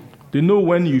 They know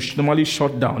when you normally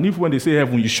shut down. If when they say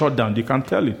heaven, you shut down, they can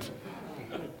tell it.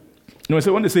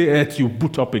 When they say earth, you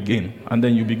boot up again, and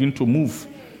then you begin to move.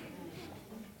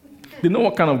 They know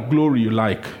what kind of glory you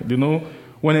like. They know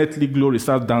when earthly glory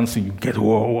starts dancing, you get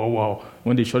whoa, whoa, whoa.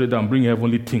 When they shut it down, bring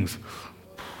heavenly things.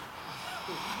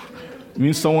 It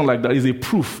means someone like that is a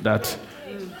proof that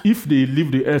if they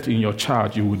leave the earth in your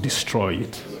charge, you will destroy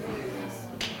it.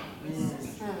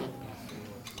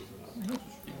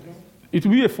 It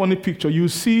will be a funny picture. You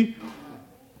see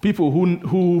people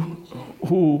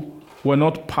who were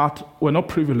not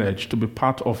privileged to be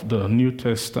part of the New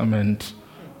Testament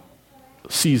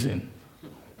season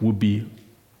will be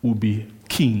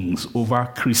kings over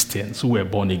Christians who were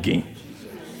born again.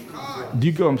 Do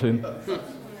you get what I'm saying?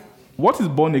 What is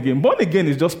born again? Born again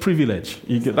is just privilege.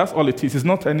 That's all it is. It's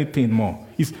not anything more.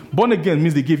 Born again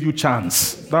means they give you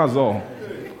chance. That's all.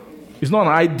 It's not an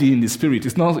ID in the spirit.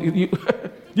 It's not. You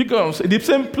get what I'm saying? The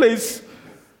same place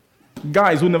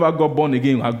guys who never got born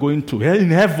again are going to hell in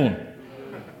heaven.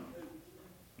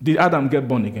 Did Adam get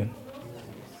born again?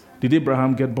 Did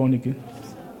Abraham get born again?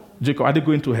 Jacob, are they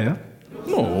going to hell?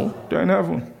 No, they're in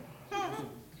heaven.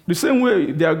 The same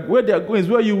way, where they are going is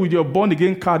where you with your born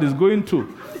again card is going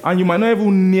to. And you might not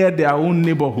even near their own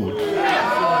neighborhood.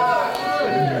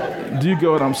 Do you get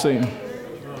what I'm saying?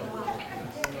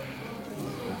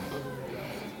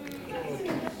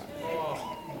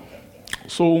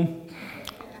 So,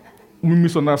 we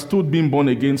misunderstood being born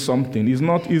again something.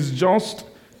 It's just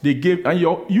they gave, and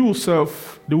you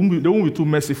yourself, they won't be too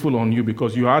merciful on you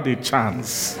because you had a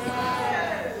chance.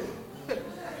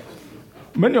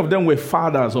 Many of them were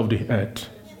fathers of the earth.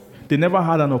 They never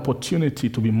had an opportunity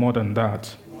to be more than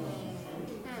that.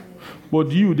 But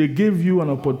they gave you an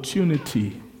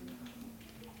opportunity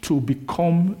to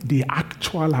become the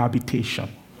actual habitation,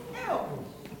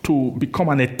 to become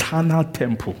an eternal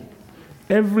temple.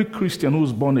 Every Christian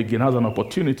who's born again has an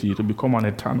opportunity to become an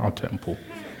eternal temple.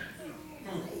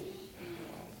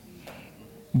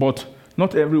 But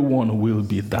not everyone will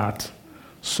be that.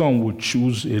 Some will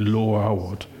choose a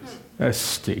lower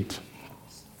estate.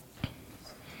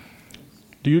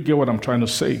 Do you get what I'm trying to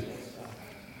say?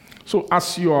 So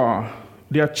as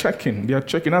they are checking.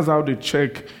 That's how they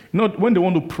check. When they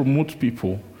want to promote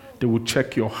people, they will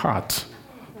check your heart.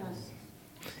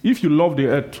 If you love the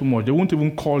earth too much, they won't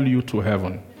even call you to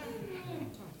heaven.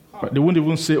 But they won't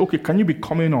even say, okay, can you be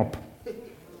coming up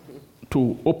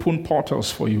to open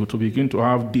portals for you to begin to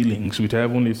have dealings with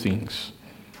heavenly things?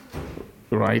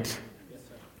 Right?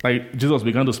 Like Jesus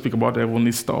began to speak about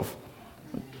heavenly stuff.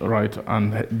 Right?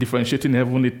 And differentiating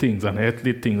heavenly things and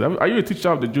earthly things. Are you a teacher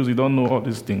of the Jews? You don't know all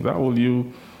these things. How will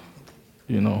you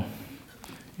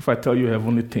if I tell you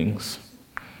heavenly things?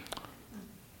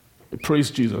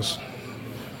 Praise Jesus.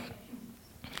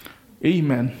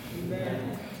 Amen.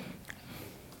 Amen.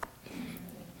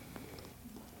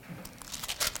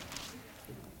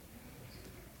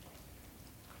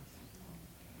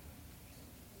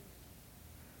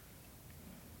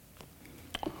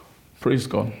 Praise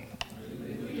God.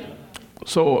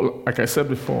 So, like I said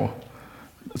before,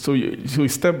 so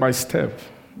step by step,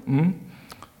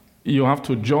 you have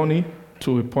to journey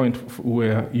to a point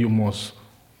where you must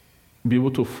be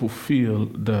able to fulfill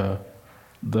the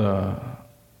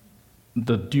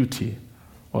duty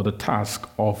or the task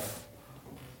of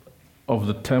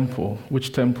the temple.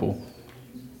 Which temple?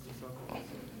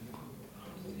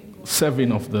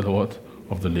 Serving of the Lord,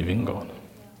 of the living God.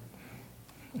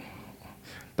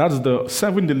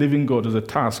 Serving the living God is a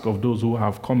task of those who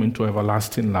have come into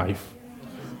everlasting life.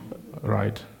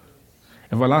 Right?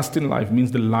 Everlasting life means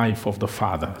the life of the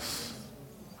fathers.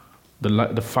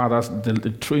 The fathers, the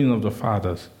training of the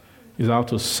fathers is how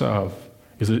to serve.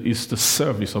 Is the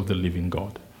service of the living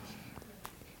God.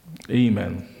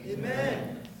 Amen.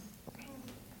 Amen.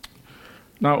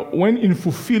 Now, when in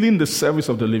fulfilling the service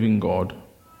of the living God,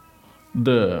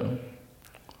 the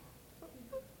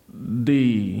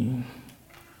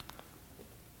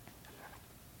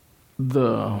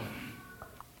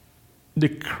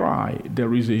cry,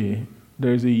 there is a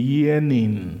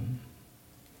yearning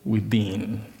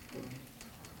within.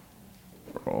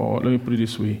 Or let me put it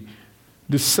this way.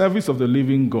 The service of the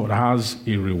living God has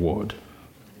a reward.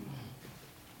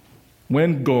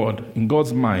 When in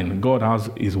God's mind, God has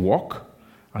his work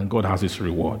and God has his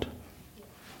reward.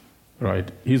 Right?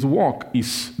 His work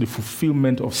is the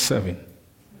fulfillment of serving.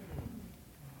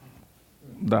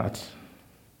 That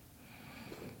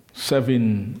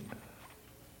serving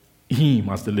him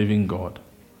as the living God.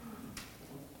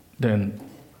 Then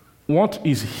what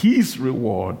is his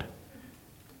reward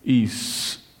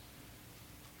is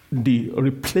the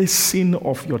replacing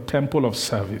of your temple of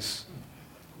service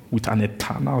with an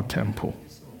eternal temple.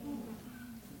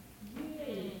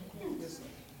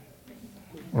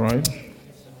 Right?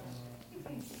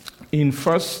 In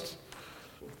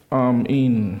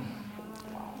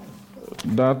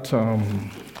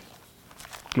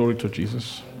glory to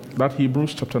Jesus, that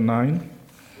Hebrews chapter 9.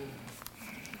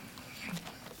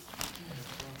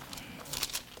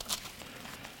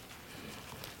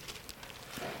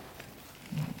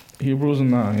 Hebrews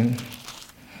 9.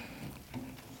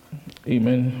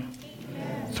 Amen.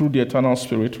 Through the eternal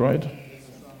Spirit, right?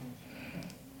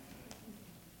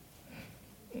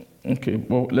 Okay,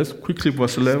 well, let's quickly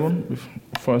verse 11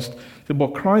 first.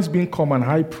 But Christ being come and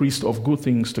high priest of good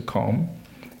things to come,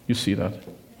 you see that?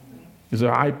 He's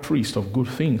a high priest of good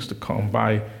things to come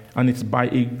and it's by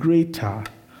a greater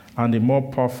and a more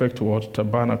perfect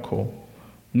tabernacle,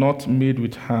 not made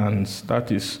with hands,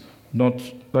 that is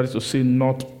to say,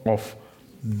 not of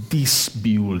this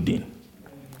building.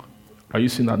 Are you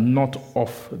seeing that? Not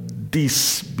of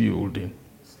this building.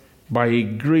 By a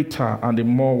greater and a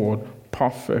more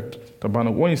perfect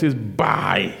tabernacle. When he says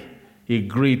by a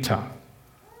greater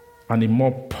and a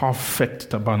more perfect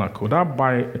tabernacle,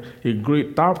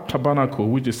 that tabernacle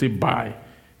which they say by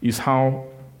is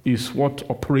what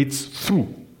operates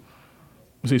through.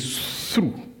 It says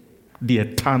through the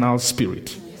eternal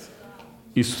spirit.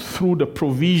 It's through the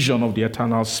provision of the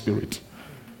eternal spirit.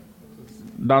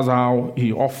 That's how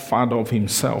he offered of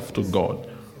himself to God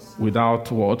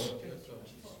without what?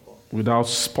 Without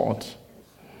spot.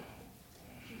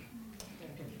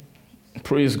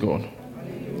 Praise God.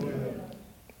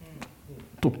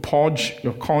 To purge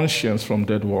your conscience from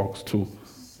dead works,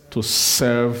 to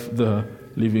serve the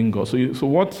living God.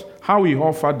 How he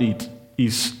offered it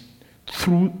is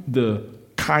through the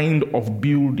kind of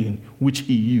building which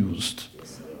he used,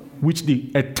 which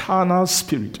the eternal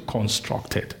spirit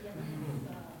constructed.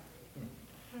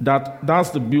 That's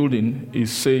the building, it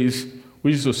says,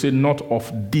 which is to say not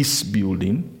of this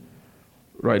building,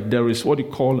 right? There is what you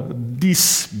call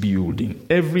this building.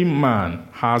 Every man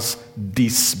has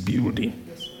this building.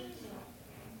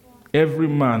 Every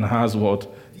man has what?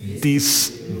 This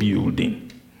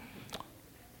building.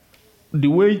 The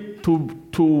way to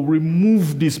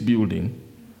remove this building,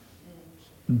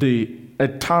 the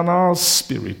eternal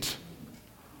spirit,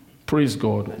 praise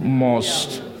God,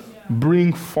 must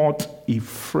bring forth a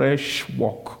fresh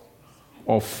work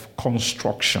of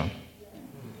construction.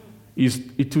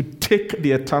 It will take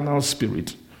the eternal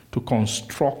spirit to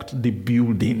construct the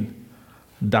building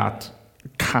that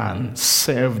can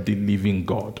serve the living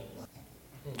God.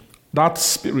 That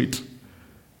spirit,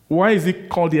 why is it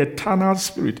called the eternal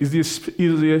spirit? Is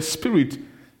a spirit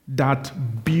that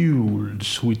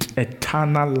builds with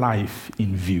eternal life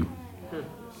in view.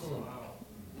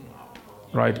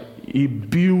 Right? He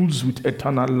builds with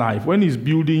eternal life. When he's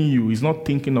building you, he's not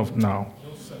thinking of now.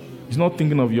 He's not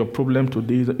thinking of your problem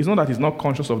today. It's not that he's not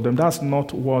conscious of them. That's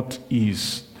not what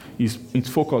his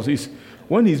focus is.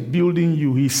 When he's building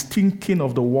you, he's thinking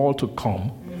of the world to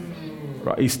come.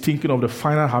 Right? He's thinking of the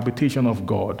final habitation of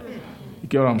God. You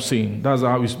get what I'm saying? That's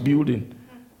how he's building.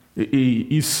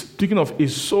 He's thinking of a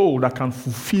soul that can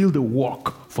fulfill the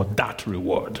work for that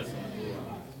reward.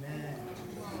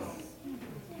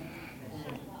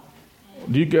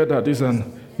 Do you get that?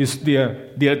 It's the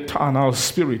eternal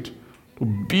spirit to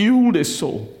build a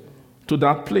soul to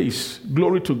that place.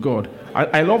 Glory to God.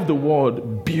 I love the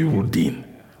word building.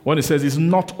 When it says it's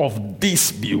not of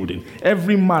this building.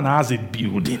 Every man has a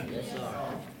building.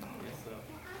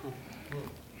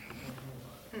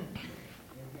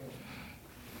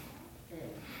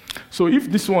 So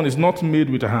if this one is not made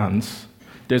with hands,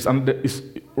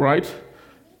 right?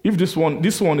 If this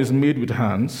one is made with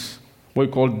hands, what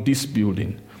we call this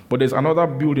building, but there's another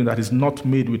building that is not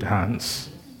made with hands.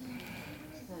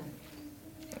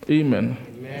 Amen.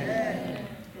 Amen.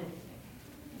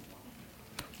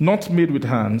 Not made with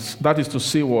hands, that is to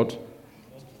say what?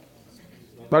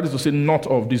 That is to say not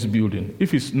of this building.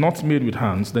 If it's not made with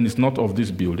hands, then it's not of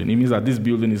this building. It means that this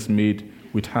building is made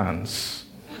with hands.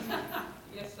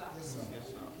 Yes, sir.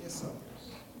 Yes, sir.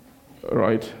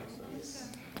 Right?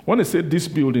 When they say this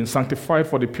building, sanctified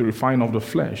for the purifying of the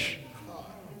flesh,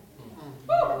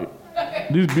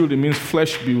 this building means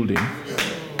flesh building,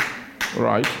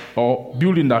 right? Or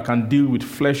building that can deal with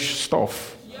flesh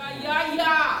stuff.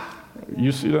 Yeah.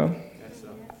 You see that?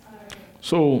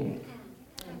 So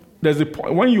there's a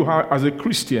point when you have, as a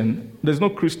Christian, there's no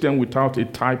Christian without a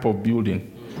type of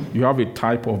building. You have a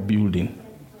type of building.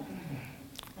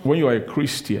 When you are a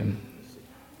Christian,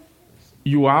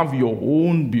 you have your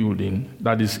own building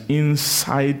that is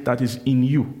inside, that is in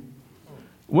you.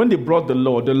 When they brought the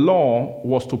law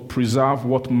was to preserve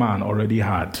what man already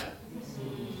had.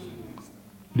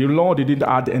 The law didn't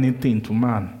add anything to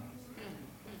man.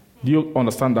 Do you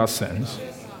understand that sense?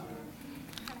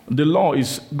 The law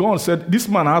is, God said, this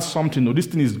man has something, this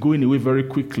thing is going away very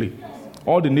quickly.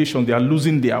 All the nations, they are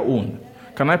losing their own.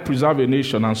 Can I preserve a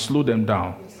nation and slow them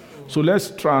down? So let's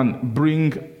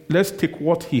take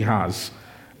what he has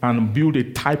and build a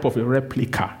type of a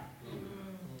replica.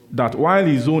 That while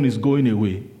his own is going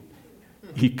away,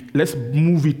 let's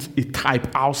move it a type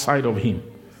outside of him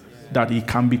that he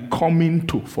can be coming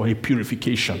to for a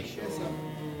purification.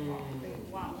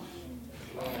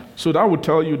 So that would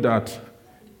tell you that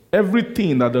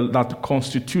everything that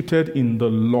constituted in the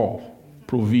law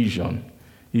provision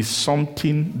is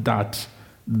something that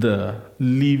the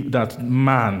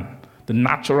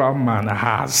natural man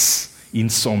has in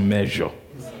some measure.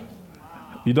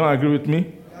 You don't agree with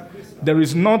me? There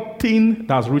is nothing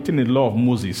that's written in the law of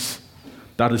Moses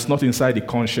that is not inside the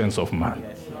conscience of man.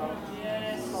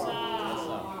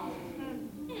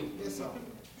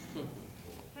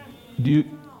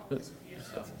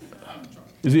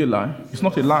 Is it a lie? It's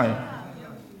not a lie.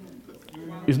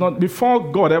 It's not.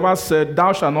 Before God ever said,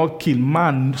 thou shalt not kill,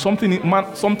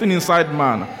 something inside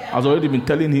man has already been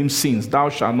telling him since, thou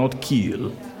shalt not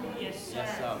kill.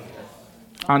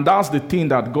 And that's the thing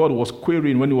that God was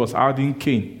querying when he was adding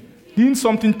Cain. Didn't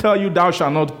something tell you, thou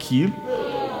shalt not kill?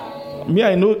 Me,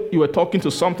 I know you were talking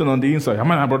to something on the inside.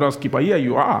 Am I my brother's keeper? Yeah,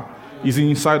 you are. He's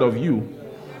inside of you.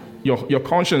 Your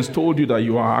conscience told you that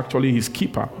you are actually his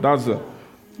keeper. That's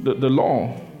the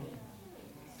law.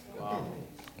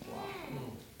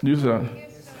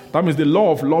 That means the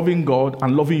law of loving God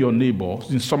and loving your neighbor,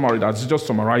 in summary, that's just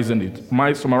summarizing it.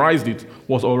 Summarized it,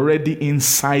 was already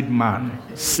inside man,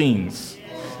 sins.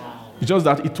 It's just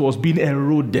that it was being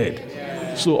eroded.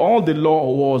 So all the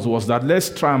law was that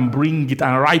let's try and bring it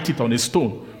and write it on a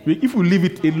stone. If we leave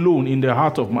it alone in the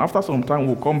heart of man, after some time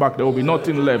we'll come back, there will be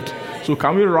nothing left. So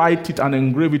can we write it and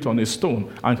engrave it on a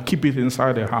stone and keep it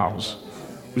inside the house?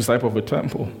 This type of a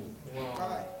temple.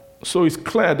 So it's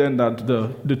clear then that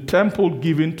the temple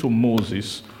given to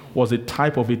Moses was a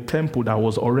type of a temple that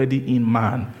was already in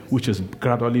man, which is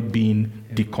gradually being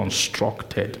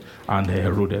deconstructed and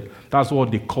eroded. That's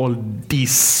what they call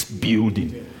this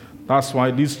building. That's why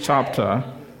this chapter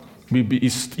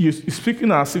is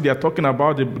speaking as if they are talking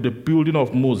about the building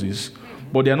of Moses,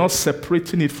 but they are not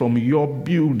separating it from your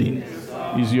building.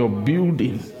 It's your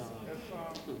building.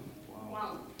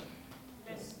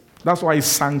 That's why it's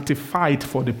sanctified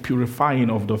for the purifying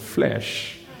of the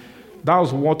flesh. That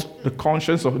was what the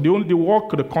conscience of, the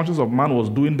work the conscience of man was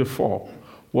doing before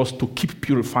was to keep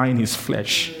purifying his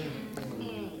flesh.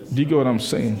 Do you get what I'm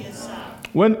saying?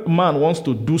 When man wants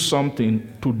to do something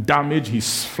to damage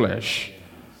his flesh,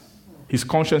 his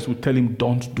conscience will tell him,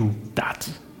 don't do that.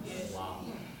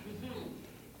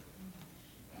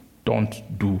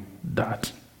 Don't do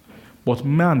that. But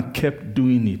man kept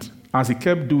doing it. As he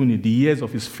kept doing it, the years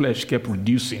of his flesh kept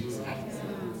reducing.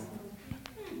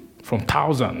 From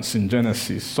thousands in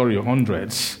Genesis,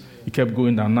 hundreds, it kept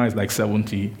going down. Now it's like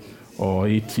 70 or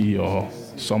 80 or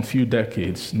some few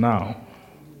decades now.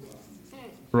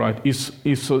 Right?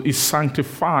 It's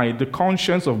sanctified. The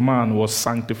conscience of man was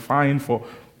sanctifying for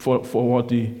what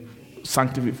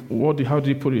how do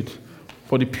you put it?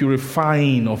 For the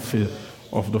purifying of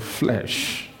the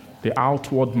flesh, the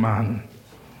outward man.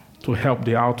 To help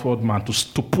the outward man,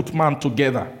 to put man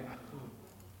together,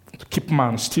 to keep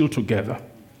man still together.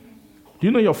 You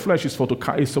know your flesh is a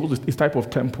type of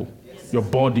temple. Yes. Your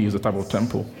body is a type of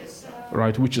temple,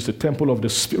 right? Which is a temple of the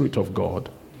Spirit of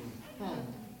God.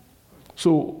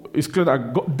 So it's clear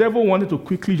that the devil wanted to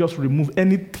quickly just remove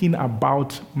anything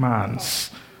about man's.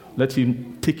 Let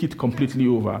him take it completely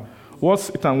over. What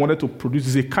Satan wanted to produce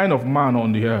is a kind of man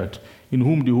on the earth in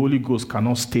whom the Holy Ghost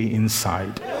cannot stay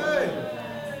inside.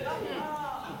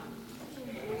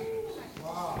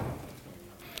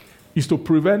 Is to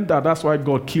prevent that. That's why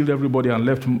God killed everybody and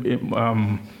left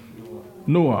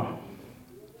Noah.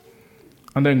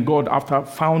 And then God, after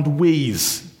found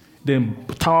ways, then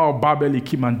Tower of Babel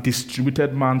came and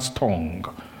distributed man's tongue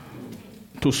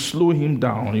to slow him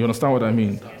down. You understand what I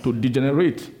mean? To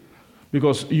degenerate.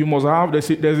 Because you must have,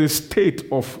 there's a state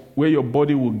of where your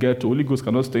body will get to. Holy Ghost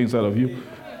cannot stay inside of you.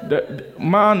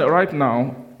 Man, right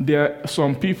now, there are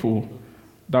some people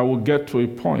that will get to a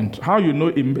point. How you know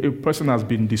a person has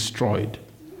been destroyed?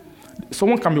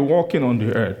 Someone can be walking on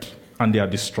the earth and they are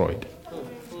destroyed.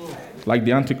 Like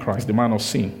the Antichrist, the man of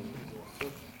sin.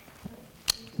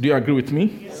 Do you agree with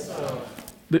me? Yes, sir.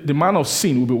 The man of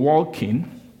sin will be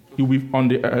walking, he will be on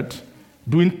the earth,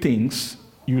 doing things.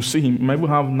 You see him, he might even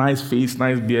have nice face,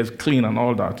 nice beard, clean and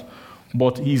all that.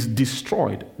 But he's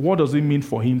destroyed. What does it mean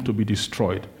for him to be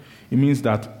destroyed? It means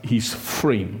that his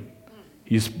frame,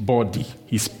 his body,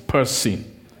 his person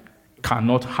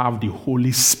cannot have the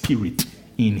Holy Spirit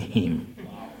in him.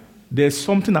 There's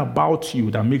something about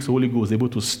you that makes the Holy Ghost able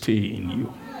to stay in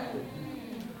you.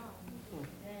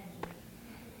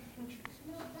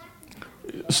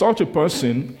 Such a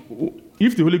person,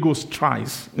 if the Holy Ghost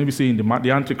tries, maybe say in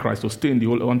the Antichrist, to stay in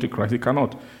the Antichrist, he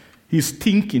cannot. He's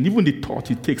thinking, even the thought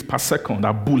he takes per second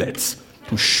are bullets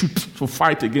to shoot, to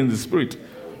fight against the Spirit.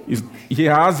 He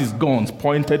has his guns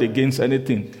pointed against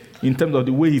anything in terms of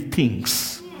the way he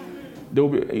thinks. There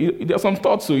are some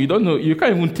thoughts, so you don't know. You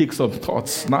can't even take some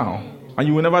thoughts now, and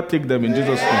you will never take them in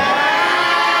Jesus' name.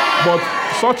 But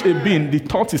such a being, the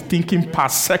thought is thinking per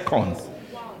second.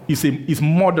 Is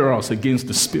murderous against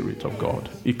the Spirit of God.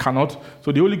 It cannot.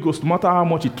 So the Holy Ghost, no matter how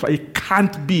much it tries, it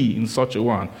can't be in such a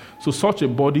one. So such a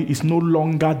body is no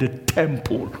longer the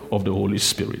temple of the Holy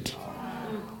Spirit.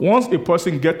 Once a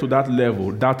person gets to that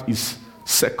level, that is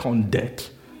second death.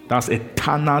 That's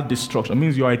eternal destruction. It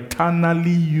means you are eternally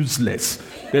useless.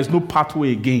 There's no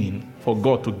pathway again for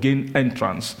God to gain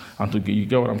entrance and to gain. You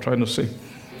get what I'm trying to say?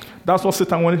 That's what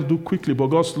Satan wanted to do quickly, but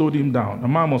God slowed him down. A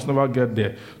man must never get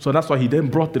there. So that's why he then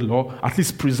brought the law, at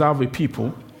least preserve a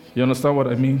people. You understand what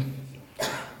I mean?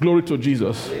 Glory to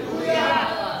Jesus.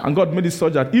 Yeah. And God made it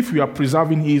such that if we are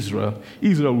preserving Israel,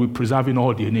 Israel will be preserving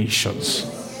all the nations.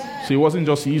 So it wasn't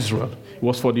just Israel. It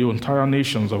was for the entire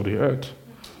nations of the earth.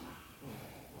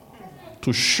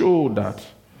 To show that.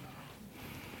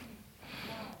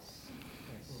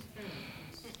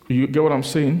 You get what I'm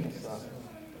saying?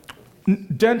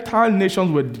 Gentile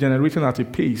nations were degenerating at a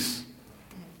pace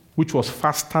which was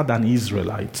faster than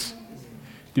Israelites.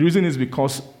 The reason is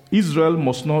because Israel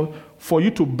must not, for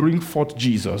you to bring forth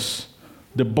Jesus,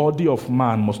 the body of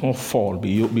man must not fall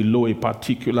below a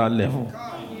particular level.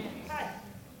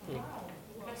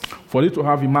 For you to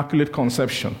have immaculate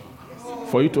conception,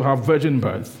 for you to have virgin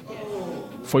birth,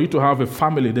 for you to have a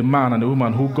family, the man and the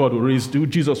woman who God will raise,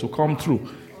 Jesus will come through.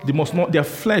 Their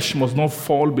flesh must not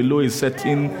fall below a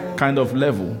certain kind of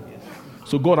level.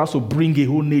 So God has to bring a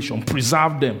whole nation,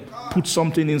 preserve them, put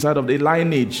something inside of the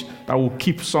lineage that will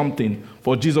keep something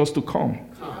for Jesus to come.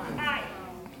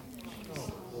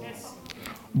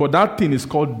 But that thing is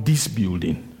called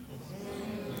disbuilding.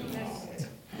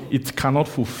 It cannot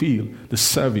fulfill the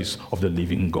service of the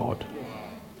living God.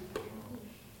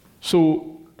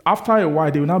 So after a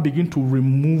while, they will now begin to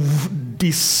remove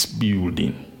this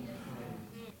building.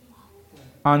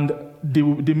 And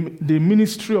the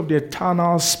ministry of the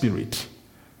eternal spirit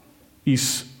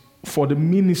is for the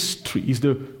ministry,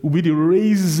 will be the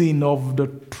raising of the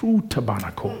true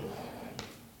tabernacle,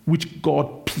 which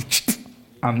God pitched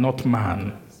and not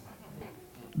man.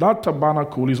 That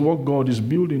tabernacle is what God is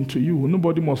building to you.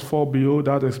 Nobody must fall below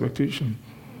that expectation.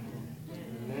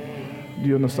 Do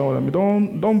you understand what I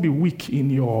mean? Don't be weak in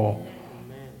your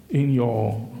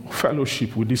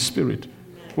fellowship with the Spirit.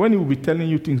 When he will be telling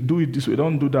you things, do it this way,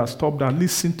 don't do that, stop that,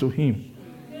 listen to him.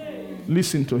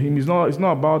 Listen to him. It's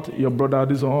not about your brother,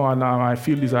 this, I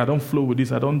feel this, I don't flow with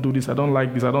this, I don't do this, I don't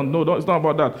like this, it's not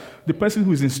about that. The person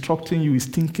who is instructing you is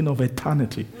thinking of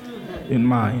eternity in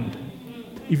mind.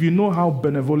 If you know how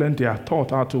benevolent their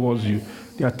thoughts are towards you,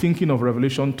 they are thinking of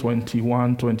Revelation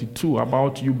 21, 22,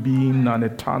 about you being an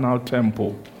eternal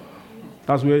temple.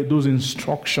 That's where those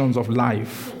instructions of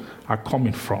life are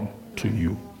coming from to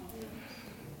you.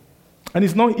 And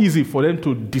it's not easy for them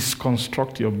to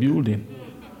deconstruct your building,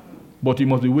 but you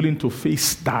must be willing to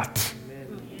face that.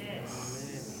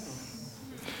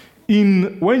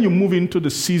 When you move into the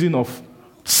season of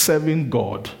serving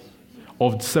God,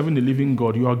 of serving the living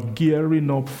God, you are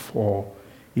gearing up for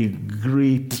a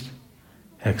great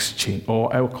exchange,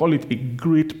 or I will call it a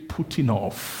great putting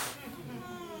off.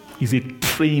 It's a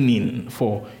training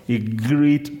for a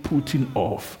great putting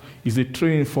off. It's a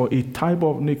training for a type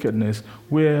of nakedness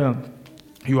where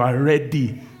you are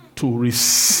ready to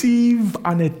receive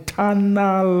an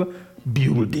eternal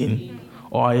building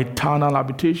or eternal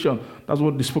habitation. That's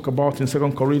what they spoke about in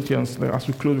 2 Corinthians. As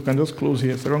we close, we can just close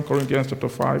here. 2 Corinthians chapter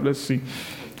 5. Let's see.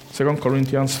 2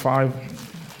 Corinthians 5.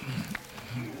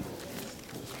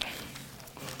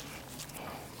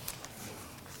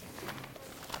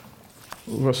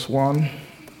 Verse 1.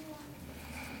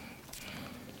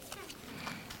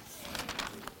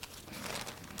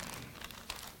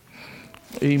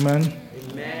 Amen.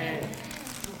 Amen.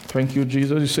 Thank you,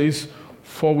 Jesus. He says,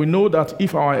 for we know that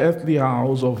if our earthly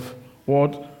house of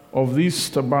this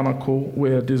tabernacle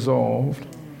were dissolved,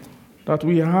 that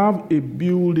we have a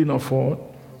building of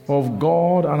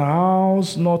God, an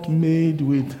house not made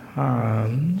with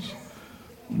hands.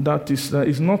 That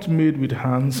is not made with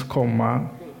hands, comma.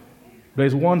 There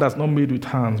is one that's not made with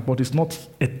hands, but it's not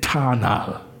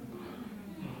eternal.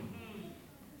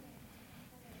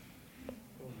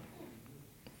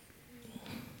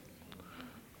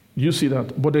 You see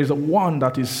that? But there is one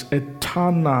that is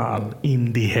eternal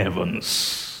in the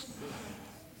heavens.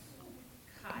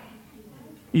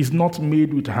 It's not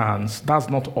made with hands. That's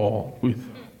not all.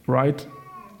 Right?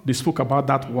 They spoke about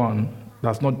that one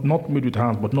that's not made with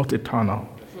hands, but not eternal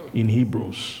in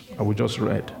Hebrews, that we just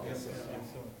read.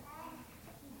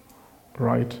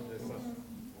 Right?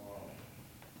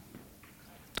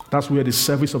 That's where the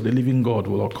service of the living God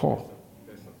will occur.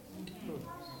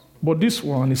 But this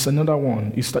one is another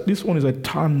one. This one is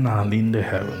eternal in the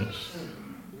heavens.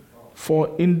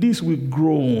 For in this we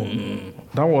groan.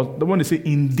 That was the one they say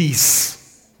in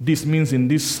this. This means in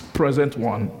this present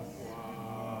one.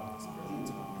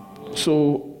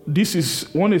 So this is,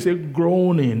 when they say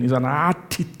groaning, is an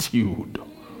attitude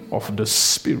of the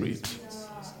Spirit.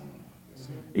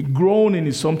 A groaning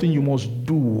is something you must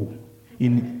do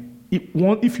in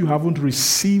if you haven't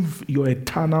received your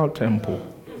eternal temple,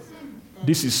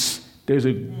 there's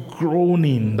a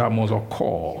groaning that must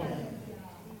occur.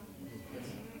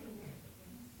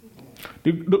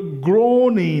 The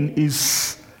groaning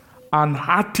is an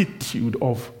attitude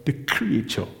of the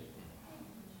creature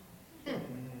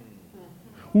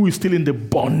who is still in the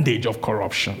bondage of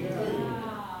corruption.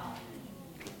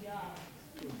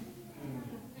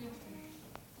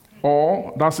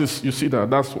 Or you see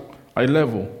that's a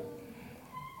level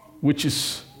which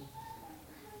is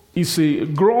a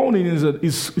groaning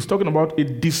is talking about a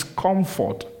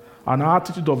discomfort, an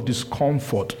attitude of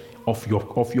discomfort of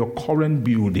your current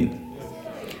building.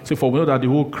 So for we know that the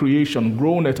whole creation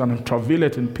groaneth and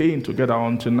travaileth in pain together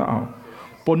until now.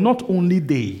 But not only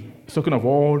they, it's talking of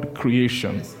all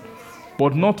creation,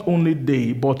 but not only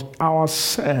they, but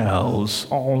ourselves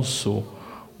also,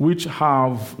 which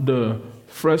have the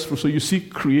first fruit. So you see,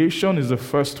 creation is the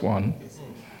first one.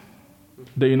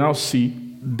 Then you now see,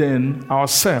 then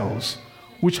ourselves,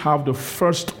 which have the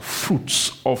first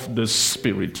fruits of the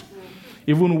Spirit.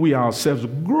 Even we ourselves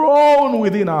groan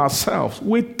within ourselves,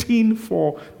 waiting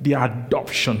for the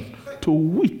adoption, to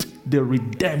wit the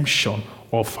redemption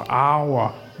of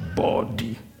our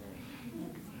body.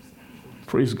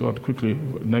 Praise God. Quickly,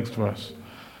 next verse.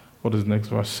 What does the next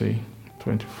verse say?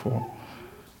 24.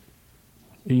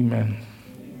 Amen.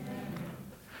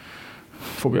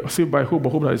 For we are saved by hope, but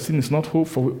hope that is seen is not hope.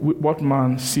 For what a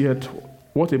man seeth,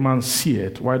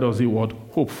 why does he what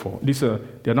hope for?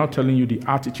 They are now telling you the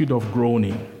attitude of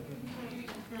groaning.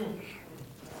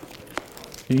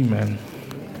 Amen.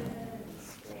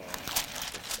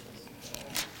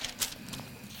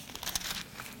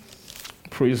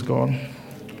 Praise God.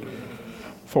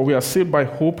 For we are saved by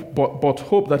hope, but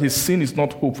hope that is seen is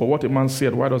not hope. For what a man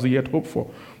said, why does he yet hope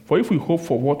for? For if we hope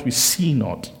for what we see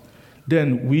not,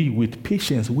 then we with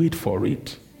patience wait for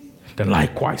it. Then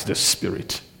likewise the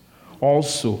Spirit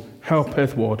also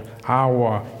helpeth what?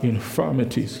 Our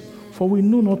infirmities. For we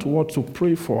know not what to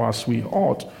pray for as we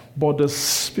ought, but the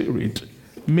Spirit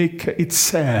make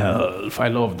itself, I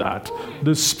love that,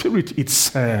 the Spirit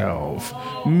itself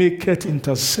maketh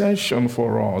intercession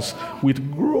for us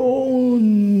with groanings,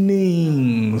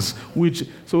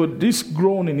 so this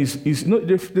groaning is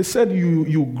they said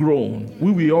you groan,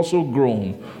 we will also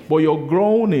groan, but your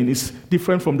groaning is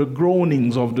different from the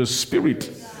groanings of the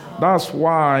Spirit. That's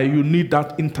why you need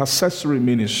that intercessory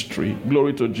ministry.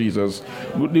 Glory to Jesus.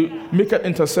 Make an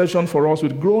intercession for us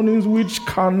with groanings which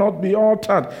cannot be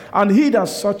uttered. And he that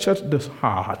searcheth the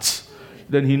hearts,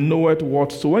 then he knoweth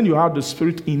what. So when you have the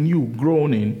Spirit in you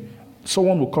groaning,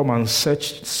 someone will come and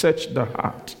search the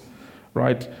heart.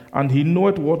 Right? And he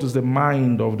knoweth what is the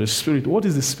mind of the Spirit. What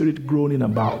is the Spirit groaning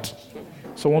about?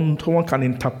 Someone can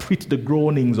interpret the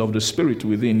groanings of the Spirit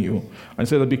within you and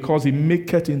say that because he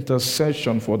maketh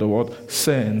intercession for the word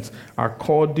saints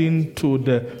according to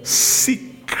the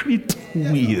secret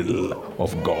will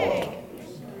of God.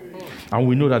 And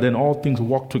we know that then all things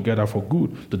work together for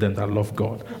good to them that love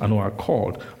God and who are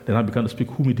called. Then I began to speak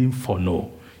whom he didn't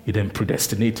foreknow. He then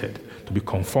predestinated to be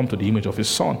conformed to the image of his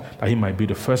Son, that he might be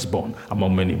the firstborn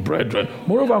among many brethren.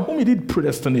 Moreover, whom he did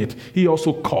predestinate, he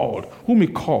also called. Whom he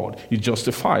called, he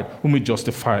justified. Whom he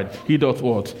justified, he doth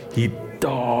what? He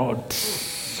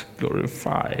doth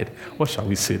glorified. What shall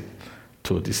we say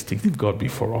to these things? If God be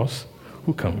for us,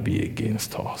 who can be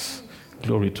against us?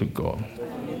 Glory to God.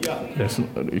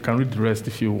 You can read the rest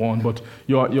if you want, but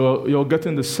you're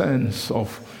getting the sense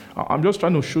of, I'm just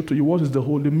trying to show to you what is the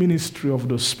holy ministry of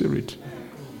the Spirit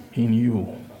in you.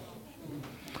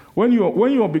 When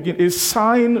you begin, a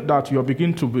sign that you are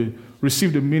beginning to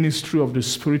receive the ministry of the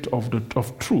Spirit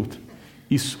of truth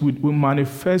will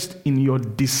manifest in your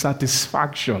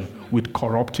dissatisfaction with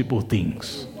corruptible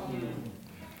things.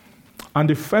 And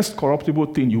the first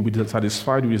corruptible thing you'll be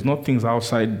satisfied with is not things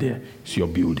outside there, it's your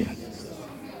building.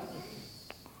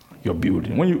 Your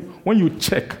building. When you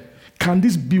check, can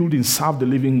this building serve the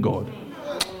living God?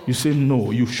 You say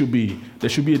no, there should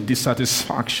be a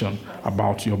dissatisfaction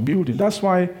about your building. That's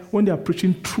why when they are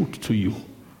preaching truth to you,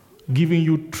 giving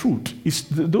you truth,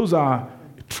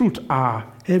 truth are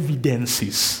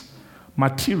evidences,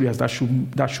 materials that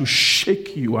should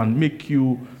shake you and make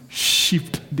you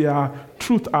shift.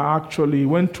 Truth are actually,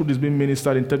 when truth is being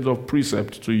ministered in terms of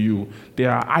precept to you, they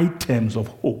are items of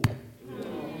hope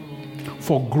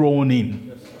for groaning.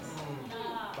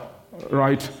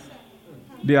 Right?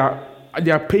 They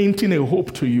are painting a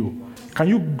hope to you. Can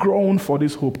you groan for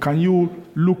this hope? Can you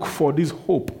look for this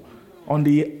hope on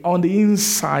the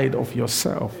inside of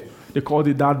yourself? They call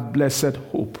it that blessed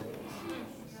hope.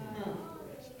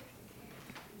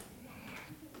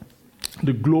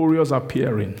 The glorious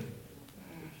appearing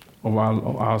of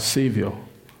our Savior,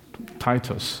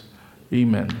 Titus.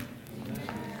 Amen.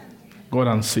 God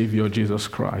and Savior Jesus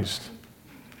Christ.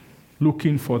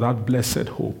 Looking for that blessed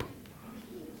hope.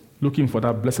 Looking for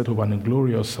that blessed hope and the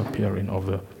glorious appearing of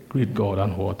the great God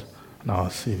and what? And our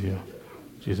Savior,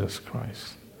 Jesus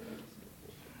Christ.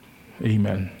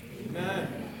 Amen. Amen.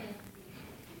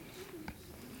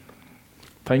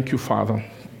 Thank you, Father.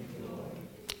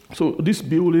 So this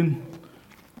building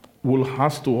will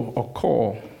have to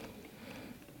occur,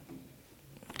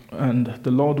 and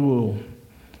the Lord will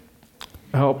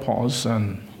help us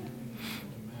and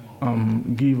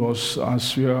give us,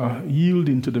 as we are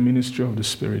yielding to the ministry of the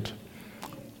Spirit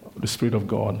of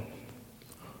God,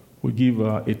 we give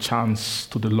a chance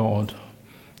to the Lord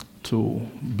to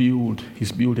build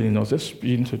His building in us. Let's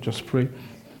begin to just pray.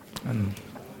 And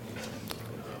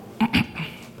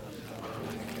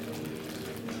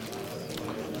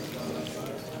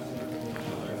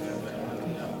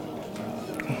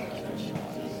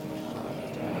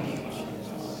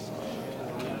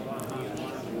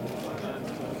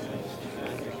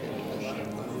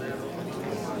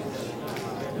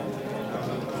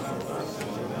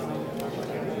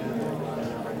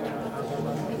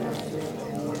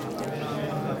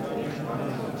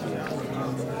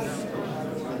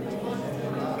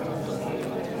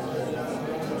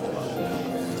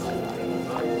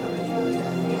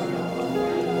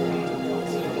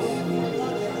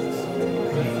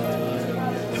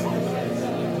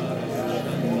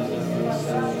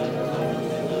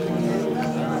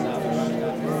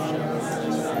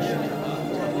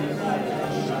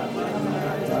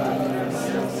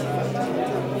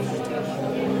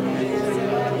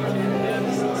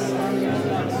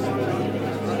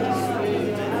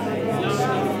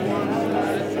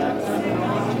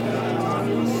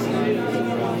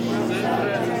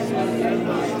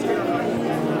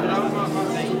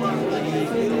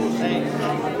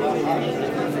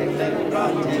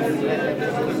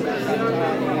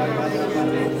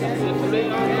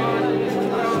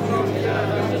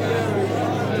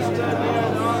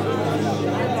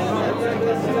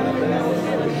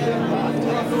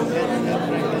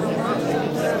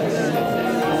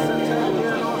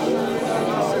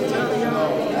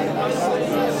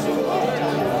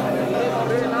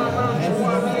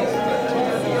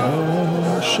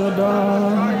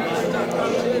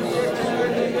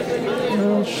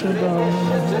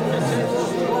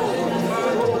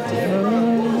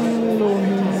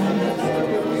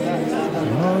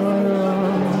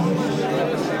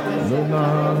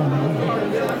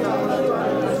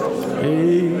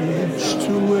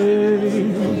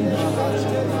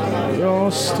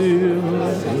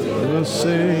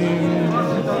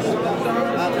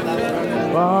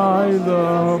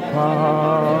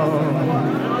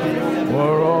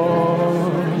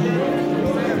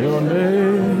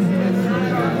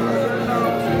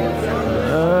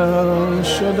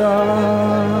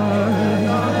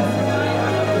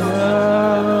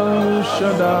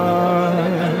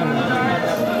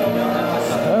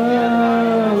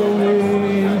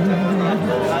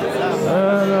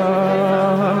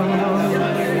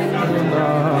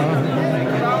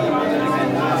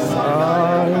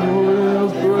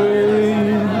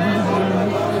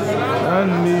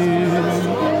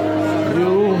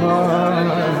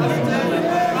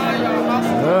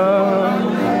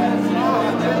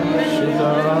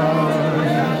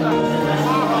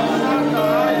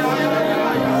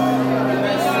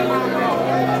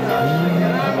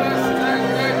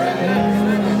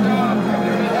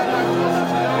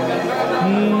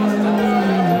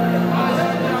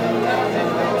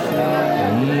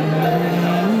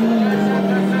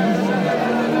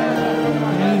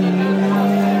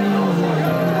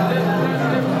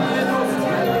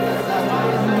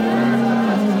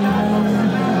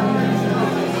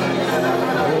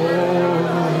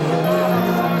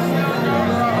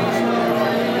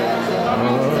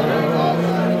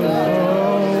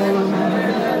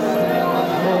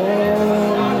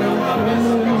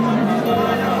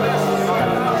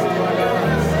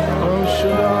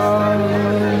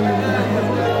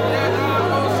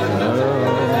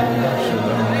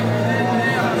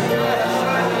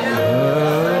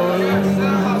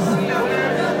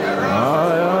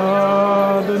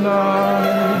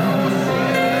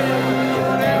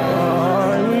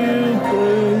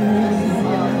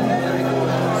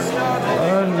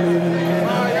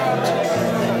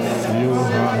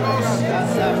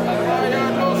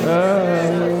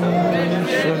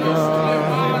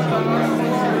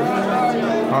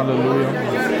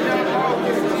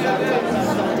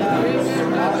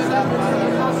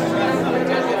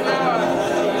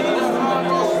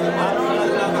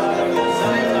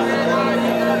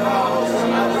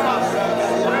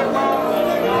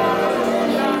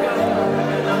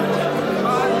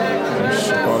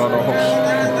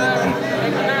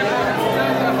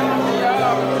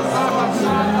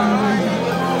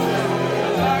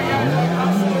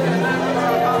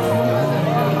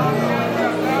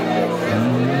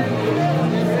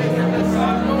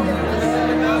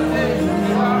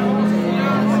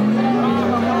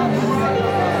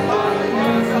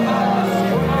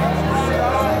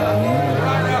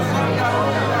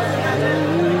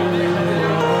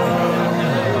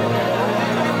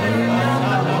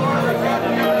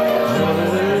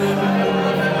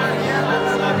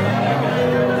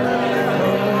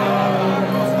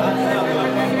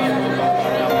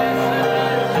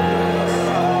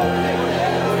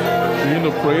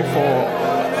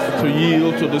to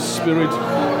yield to the Spirit,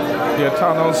 the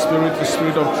eternal Spirit, the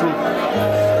Spirit of truth.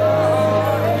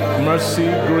 Mercy,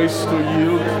 grace to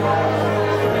yield,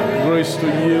 grace to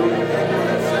yield,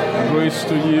 grace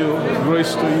to yield,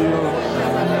 grace to yield,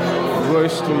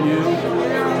 grace to yield.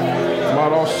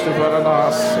 Maros to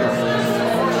Varanas.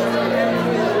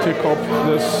 Take up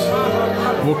this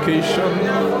vocation,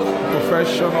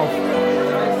 profession of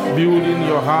building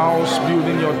your house,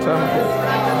 building your temple.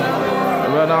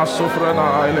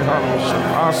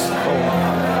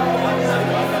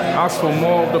 Ask for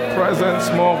more of the presence,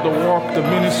 more of the work, the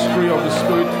ministry of the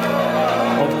Spirit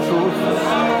of truth.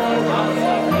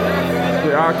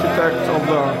 The architect of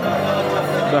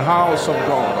the house of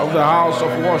God, of the house of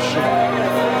worship.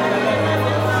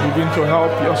 Begin to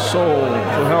help your soul,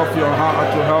 to help your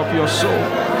heart, to help your soul.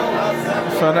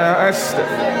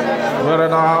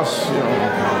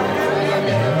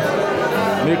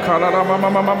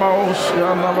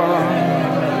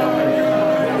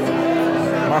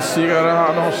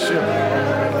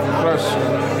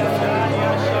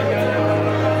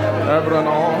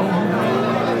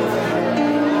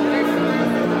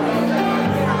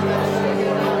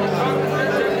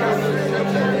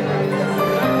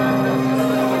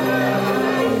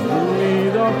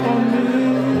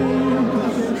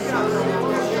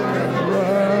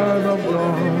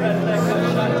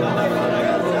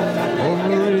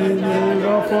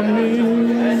 On me,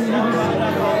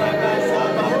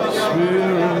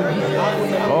 Spirit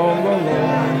of the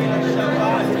Lord,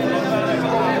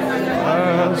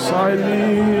 as I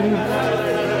lift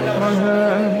my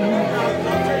hand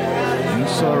and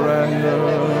surrender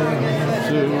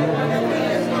to your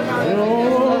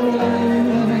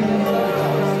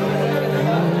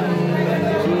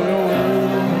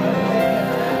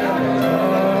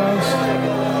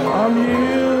I'm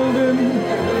yielding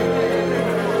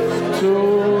to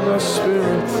the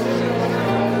Spirit,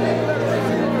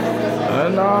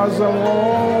 and as I'm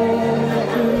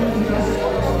walking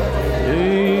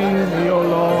in your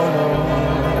love,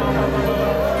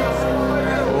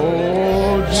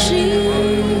 oh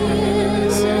Jesus,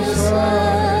 I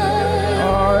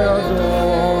adore.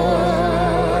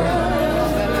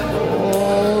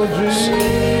 Oh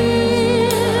Jesus,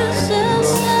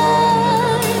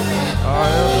 I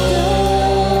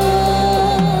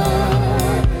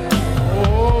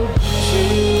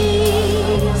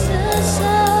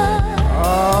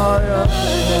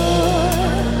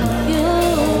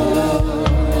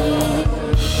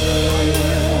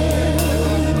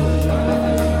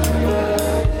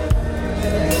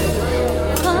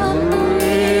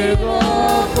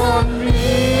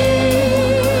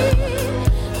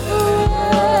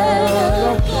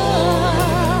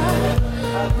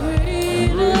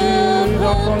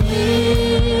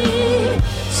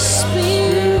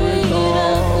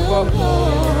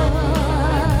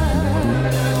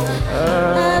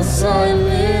as I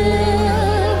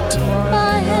lift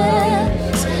my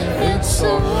hands in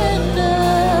surrender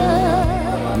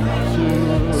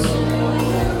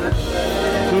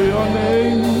to your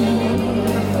name,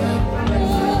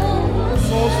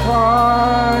 Most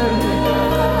High,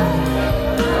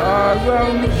 as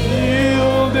I'm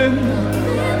yielding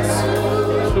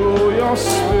to your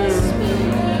Spirit,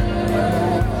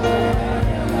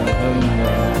 and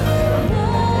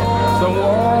I'm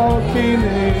walking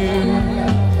in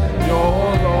your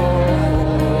love.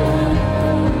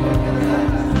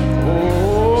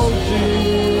 Oh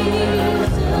Jesus,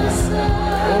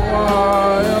 oh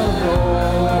I adore.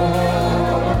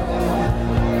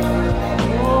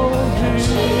 Oh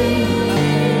Jesus,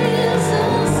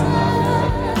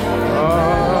 I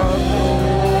adore.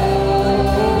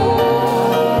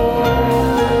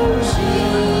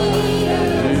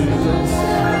 Jesus,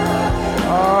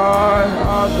 I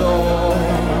adore.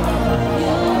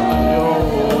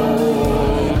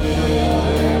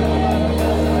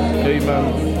 Amen.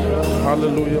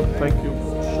 Hallelujah. Thank you.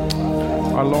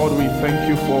 Our Lord, we thank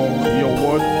you for your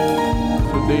word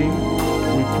today.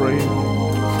 We pray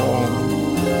for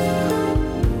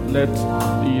let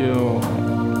your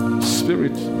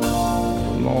Spirit,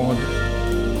 Lord,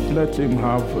 let him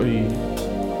have a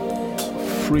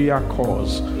freer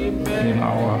cause in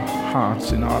our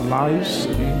hearts, in our lives,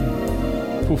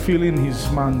 in fulfilling his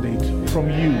mandate from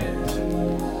you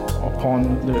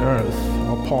upon the earth,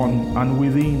 upon and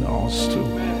within us to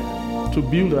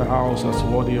build a house that's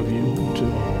worthy of you,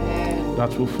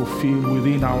 that will fulfill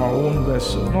within our own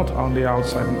vessel, not on the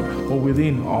outside, but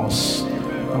within us,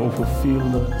 that will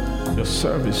fulfill the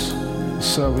service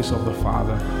of the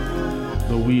Father,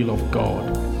 the will of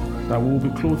God, that will be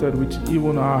clothed with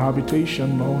even our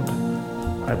habitation, Lord.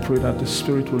 I pray that the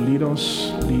Spirit will lead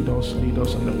us in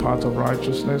the path of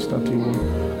righteousness, that He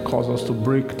will cause us to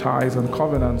break ties and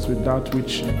covenants with that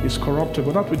which is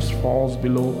corruptible, that which falls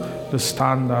below the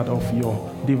standard of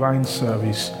your divine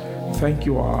service. Thank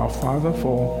you, our Father,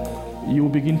 for you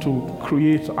begin to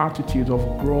create attitudes of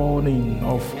groaning,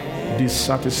 of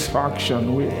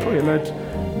dissatisfaction. We pray, let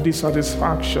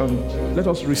dissatisfaction, let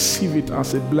us receive it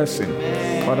as a blessing,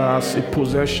 Father, as a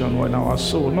possession in our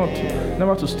soul,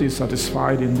 never to stay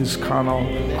satisfied in this carnal,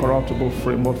 corruptible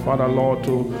frame, but Father, Lord,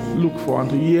 to look for and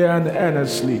to yearn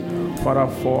earnestly, Father,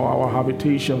 for our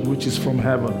habitation, which is from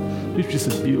heaven, which is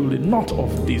a building not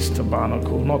of this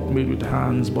tabernacle, not made with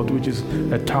hands, but which is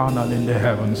eternal in the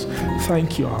heavens.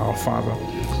 Thank you, our Father.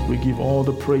 We give all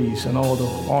the praise and all the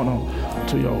honor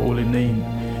to your holy name.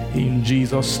 In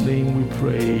Jesus' name we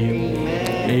pray.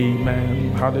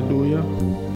 Amen. Hallelujah.